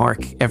that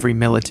mark every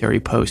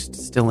military post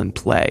still in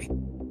play.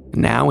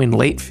 Now, in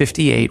late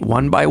 58,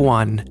 one by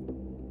one,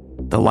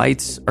 the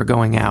lights are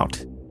going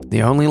out.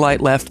 The only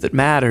light left that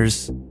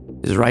matters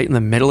is right in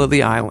the middle of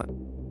the island,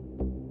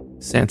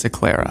 Santa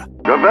Clara.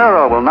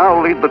 Guevara will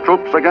now lead the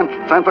troops against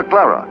Santa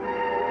Clara.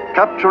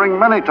 Capturing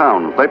many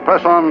towns, they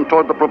press on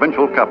toward the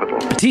provincial capital.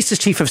 Batista's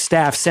chief of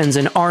staff sends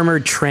an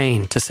armored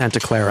train to Santa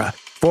Clara.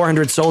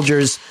 400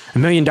 soldiers, $1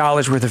 million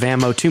worth of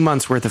ammo, 2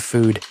 months worth of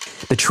food.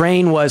 The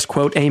train was,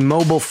 quote, a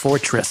mobile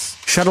fortress,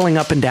 shuttling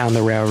up and down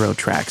the railroad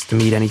tracks to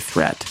meet any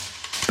threat.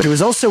 But it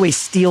was also a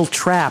steel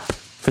trap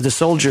for the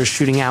soldiers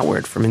shooting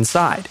outward from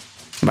inside.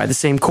 And by the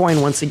same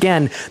coin, once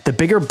again, the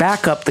bigger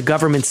backup the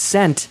government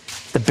sent,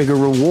 the bigger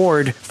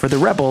reward for the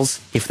rebels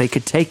if they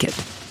could take it.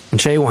 And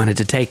Che wanted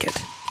to take it.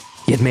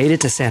 He had made it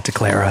to Santa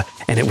Clara,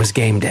 and it was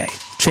game day.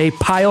 Che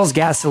piles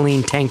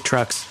gasoline tank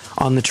trucks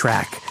on the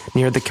track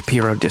near the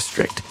Capiro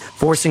district,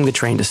 forcing the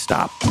train to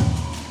stop.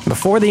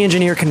 Before the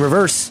engineer can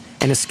reverse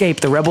and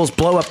escape, the rebels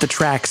blow up the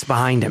tracks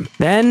behind him.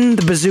 Then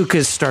the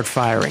bazookas start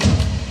firing.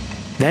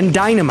 Then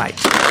dynamite.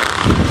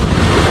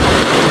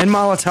 Then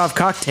Molotov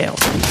cocktails.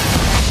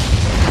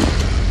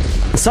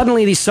 And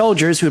suddenly these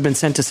soldiers who had been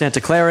sent to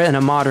Santa Clara in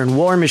a modern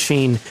war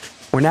machine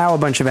were now a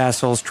bunch of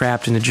assholes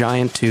trapped in a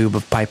giant tube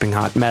of piping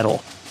hot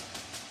metal.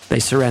 They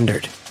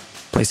surrendered,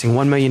 placing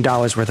 $1 million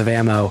worth of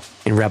ammo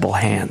in rebel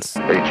hands.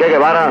 El Che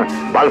Guevara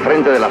va al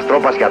frente de las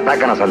tropas que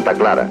atacan a Santa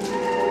Clara.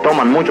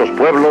 Toman muchos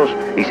pueblos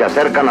y se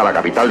acercan a la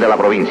capital de la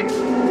provincia.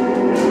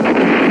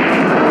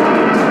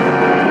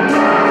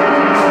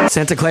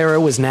 Santa Clara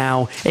was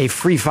now a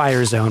free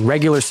fire zone.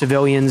 Regular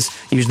civilians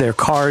used their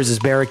cars as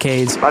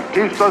barricades.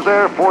 Batista's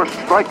Air Force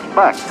strikes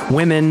back.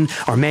 Women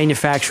are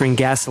manufacturing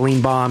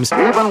gasoline bombs.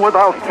 Even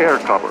without air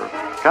cover,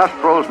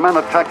 Castro's men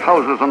attack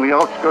houses on the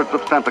outskirts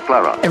of Santa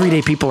Clara.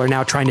 Everyday people are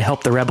now trying to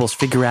help the rebels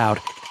figure out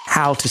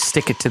how to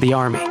stick it to the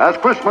army. As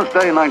Christmas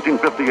Day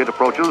 1958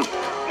 approaches,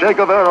 Che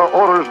Guevara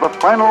orders the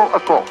final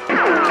assault.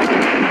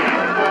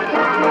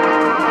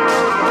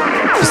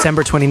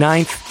 December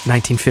 29th,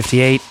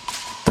 1958,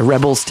 the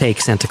rebels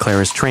take Santa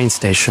Clara's train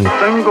station.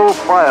 Single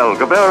file,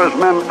 Guevara's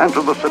men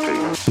enter the city.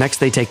 Next,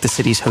 they take the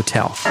city's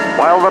hotel.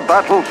 While the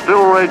battle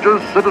still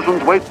rages,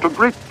 citizens wait to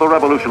greet the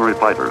revolutionary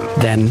fighters.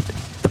 Then,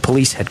 the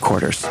police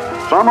headquarters.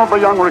 Some of the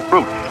young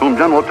recruits whom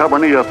General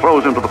Tabernilla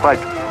throws into the fight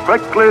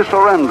quickly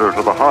surrender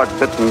to the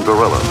hard-bitten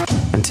guerrillas.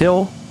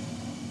 Until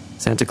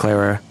Santa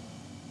Clara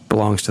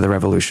belongs to the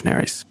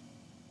revolutionaries.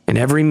 In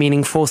every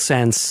meaningful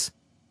sense,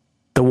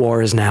 the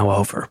war is now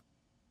over.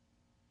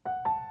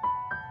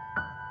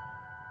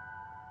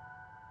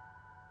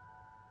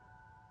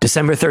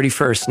 December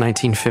 31st,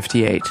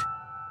 1958.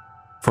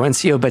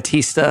 Fulgencio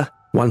Batista,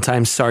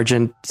 one-time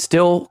sergeant,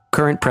 still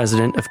current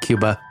president of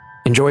Cuba,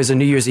 enjoys a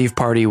New Year's Eve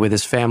party with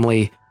his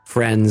family,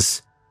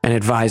 friends, and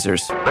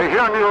advisors. They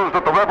hear news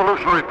that the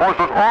revolutionary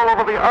forces all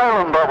over the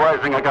island are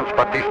rising against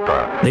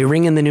Batista. They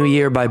ring in the new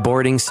year by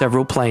boarding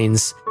several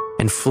planes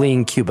and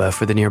fleeing Cuba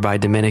for the nearby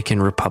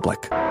Dominican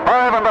Republic.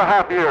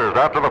 5.5 years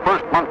after the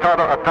first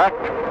Moncada attack,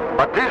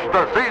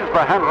 Batista sees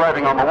the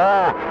handwriting on the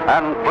wall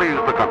and flees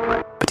the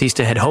country.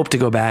 Batista had hoped to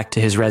go back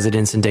to his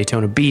residence in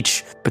Daytona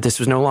Beach, but this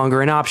was no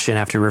longer an option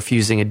after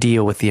refusing a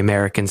deal with the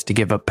Americans to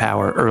give up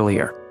power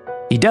earlier.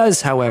 He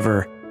does,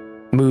 however,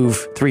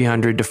 move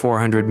 $300 to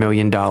 $400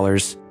 million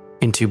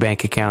into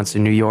bank accounts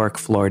in New York,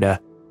 Florida,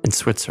 and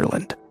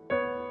Switzerland.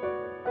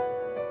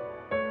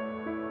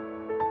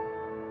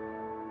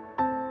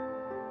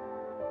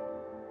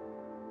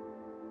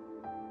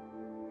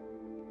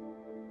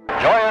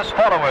 Joyous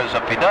followers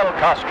of Fidel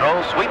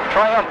Castro sweep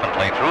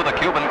triumphantly through the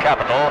Cuban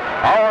capital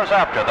hours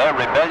after their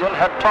rebellion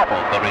had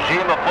toppled the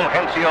regime of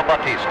Fulgencio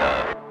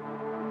Batista.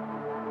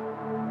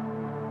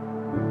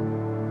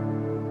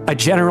 A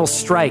general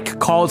strike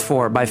called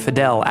for by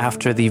Fidel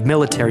after the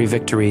military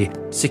victory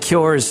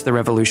secures the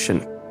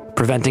revolution,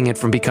 preventing it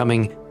from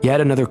becoming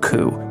yet another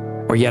coup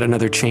or yet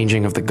another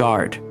changing of the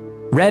guard.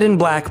 Red and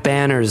black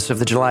banners of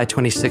the July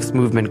 26th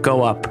movement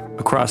go up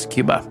across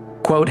Cuba.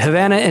 Quote,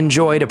 Havana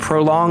enjoyed a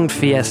prolonged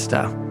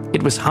fiesta.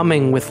 It was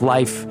humming with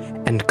life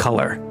and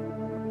color.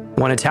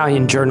 One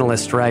Italian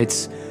journalist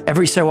writes,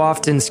 every so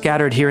often,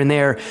 scattered here and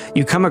there,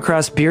 you come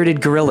across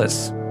bearded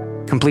guerrillas,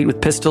 complete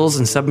with pistols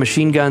and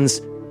submachine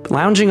guns,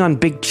 lounging on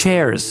big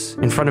chairs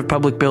in front of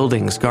public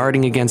buildings,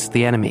 guarding against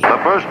the enemy.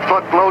 The first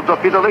truckloads of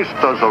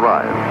Fidelistas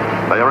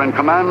arrive. They are in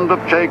command of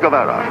Che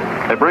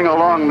Guevara. They bring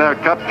along their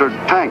captured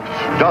tanks,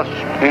 just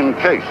in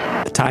case.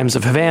 The Times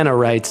of Havana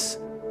writes,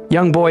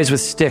 young boys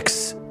with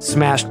sticks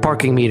smashed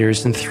parking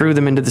meters and threw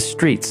them into the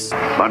streets.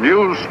 The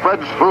news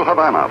spreads through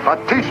Havana.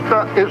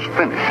 Batista is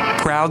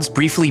finished. Crowds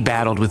briefly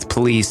battled with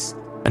police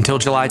until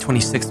July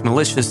 26th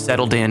militias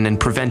settled in and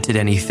prevented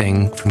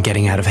anything from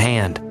getting out of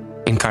hand.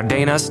 In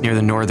Cardenas, near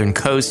the northern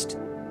coast,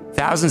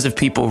 thousands of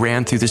people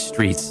ran through the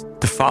streets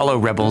to follow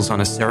rebels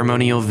on a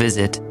ceremonial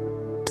visit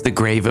to the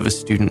grave of a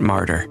student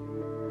martyr.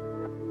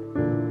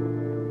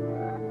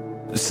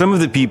 Some of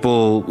the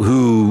people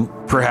who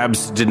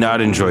perhaps did not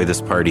enjoy this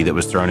party that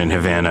was thrown in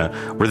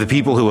Havana were the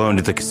people who owned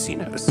the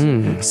casinos.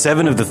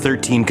 7 of the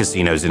 13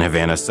 casinos in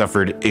Havana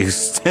suffered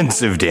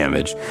extensive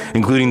damage,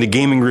 including the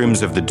gaming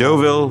rooms of the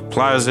Deauville,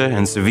 Plaza,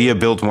 and Sevilla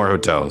Biltmore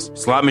hotels.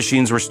 Slot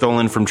machines were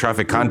stolen from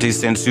Traficante's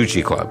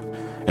Sansucci Club,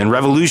 and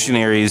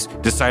revolutionaries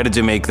decided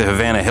to make the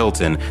Havana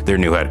Hilton their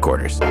new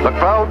headquarters. The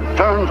crowd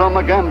turns on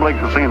the gambling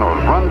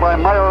casinos run by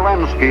Meyer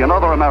Lansky and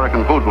other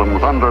American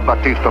hoodlums under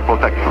Batista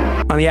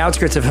protection. On the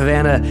outskirts of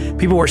Havana,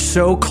 people were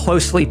so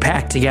closely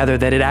packed together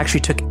that it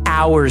actually took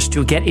hours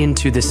to get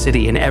into the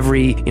city, and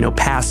every,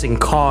 passing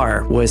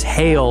car was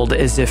hailed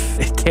as if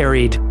it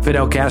carried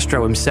Fidel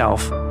Castro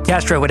himself.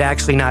 Castro would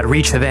actually not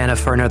reach Havana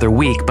for another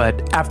week,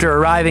 but after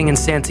arriving in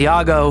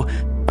Santiago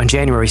on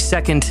January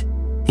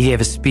 2nd, he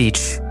gave a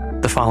speech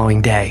the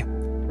following day.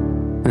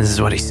 This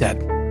is what he said.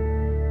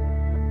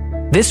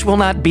 This will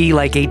not be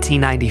like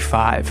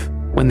 1895,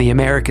 when the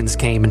Americans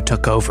came and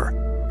took over.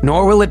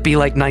 Nor will it be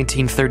like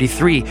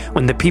 1933,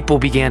 when the people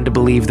began to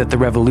believe that the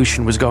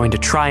revolution was going to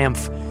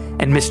triumph,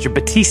 and Mr.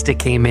 Batista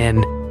came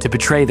in to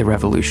betray the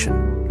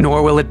revolution.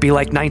 Nor will it be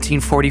like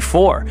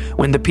 1944,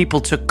 when the people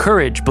took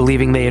courage,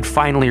 believing they had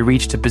finally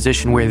reached a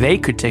position where they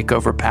could take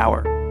over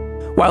power,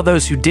 while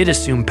those who did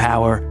assume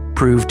power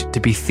proved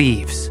to be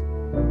thieves.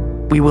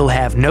 We will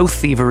have no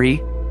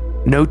thievery,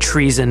 no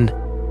treason,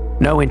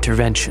 no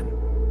intervention.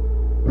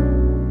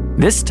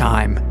 This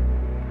time,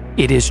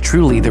 it is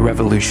truly the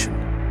revolution,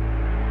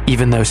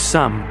 even though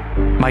some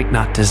might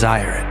not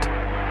desire it.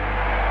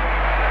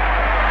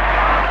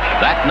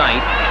 That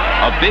night,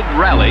 a big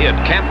rally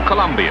at Camp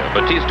Columbia,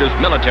 Batista's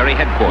military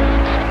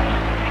headquarters.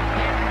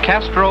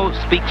 Castro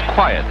speaks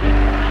quietly,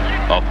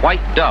 a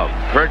white dove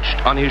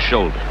perched on his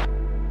shoulder.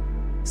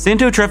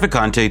 Santo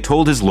Trafficante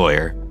told his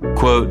lawyer,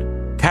 quote,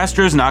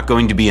 Castro's not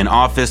going to be in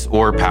office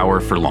or power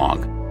for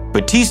long.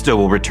 Batista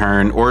will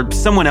return or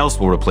someone else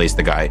will replace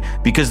the guy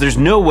because there's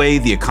no way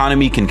the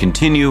economy can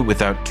continue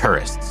without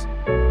tourists.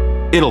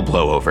 It'll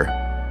blow over.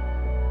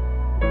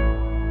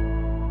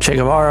 Che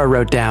Guevara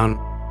wrote down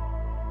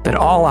that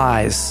all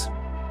eyes,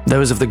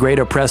 those of the great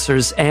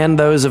oppressors and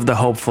those of the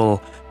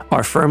hopeful,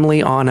 are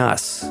firmly on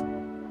us,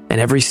 and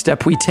every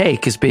step we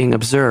take is being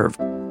observed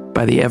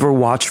by the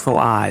ever-watchful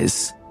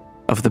eyes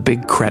of the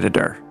big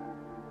creditor.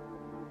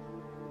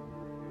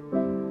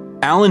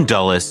 Alan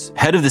Dulles,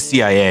 head of the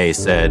CIA,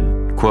 said,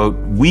 quote,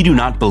 we do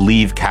not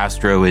believe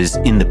Castro is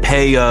in the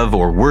pay of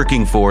or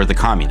working for the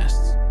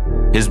communists.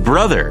 His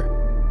brother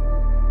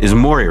is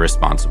more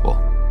irresponsible.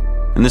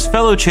 And this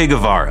fellow Che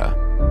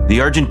Guevara, the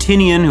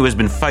Argentinian who has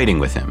been fighting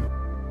with him,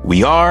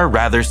 we are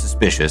rather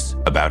suspicious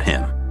about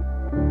him.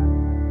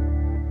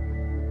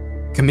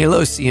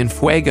 Camilo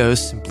Cienfuegos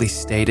simply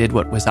stated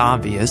what was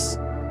obvious,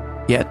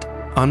 yet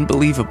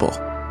unbelievable.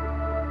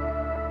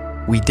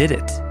 We did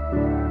it.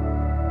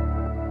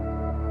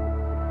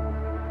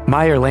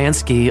 Meyer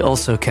Lansky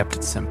also kept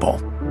it simple.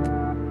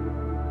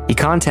 He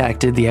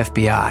contacted the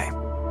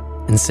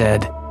FBI and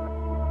said,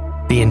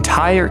 the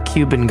entire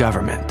Cuban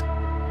government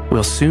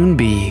will soon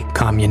be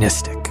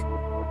communistic.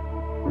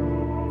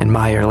 And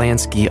Meyer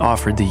Lansky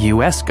offered the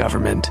U.S.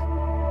 government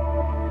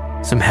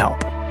some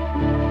help.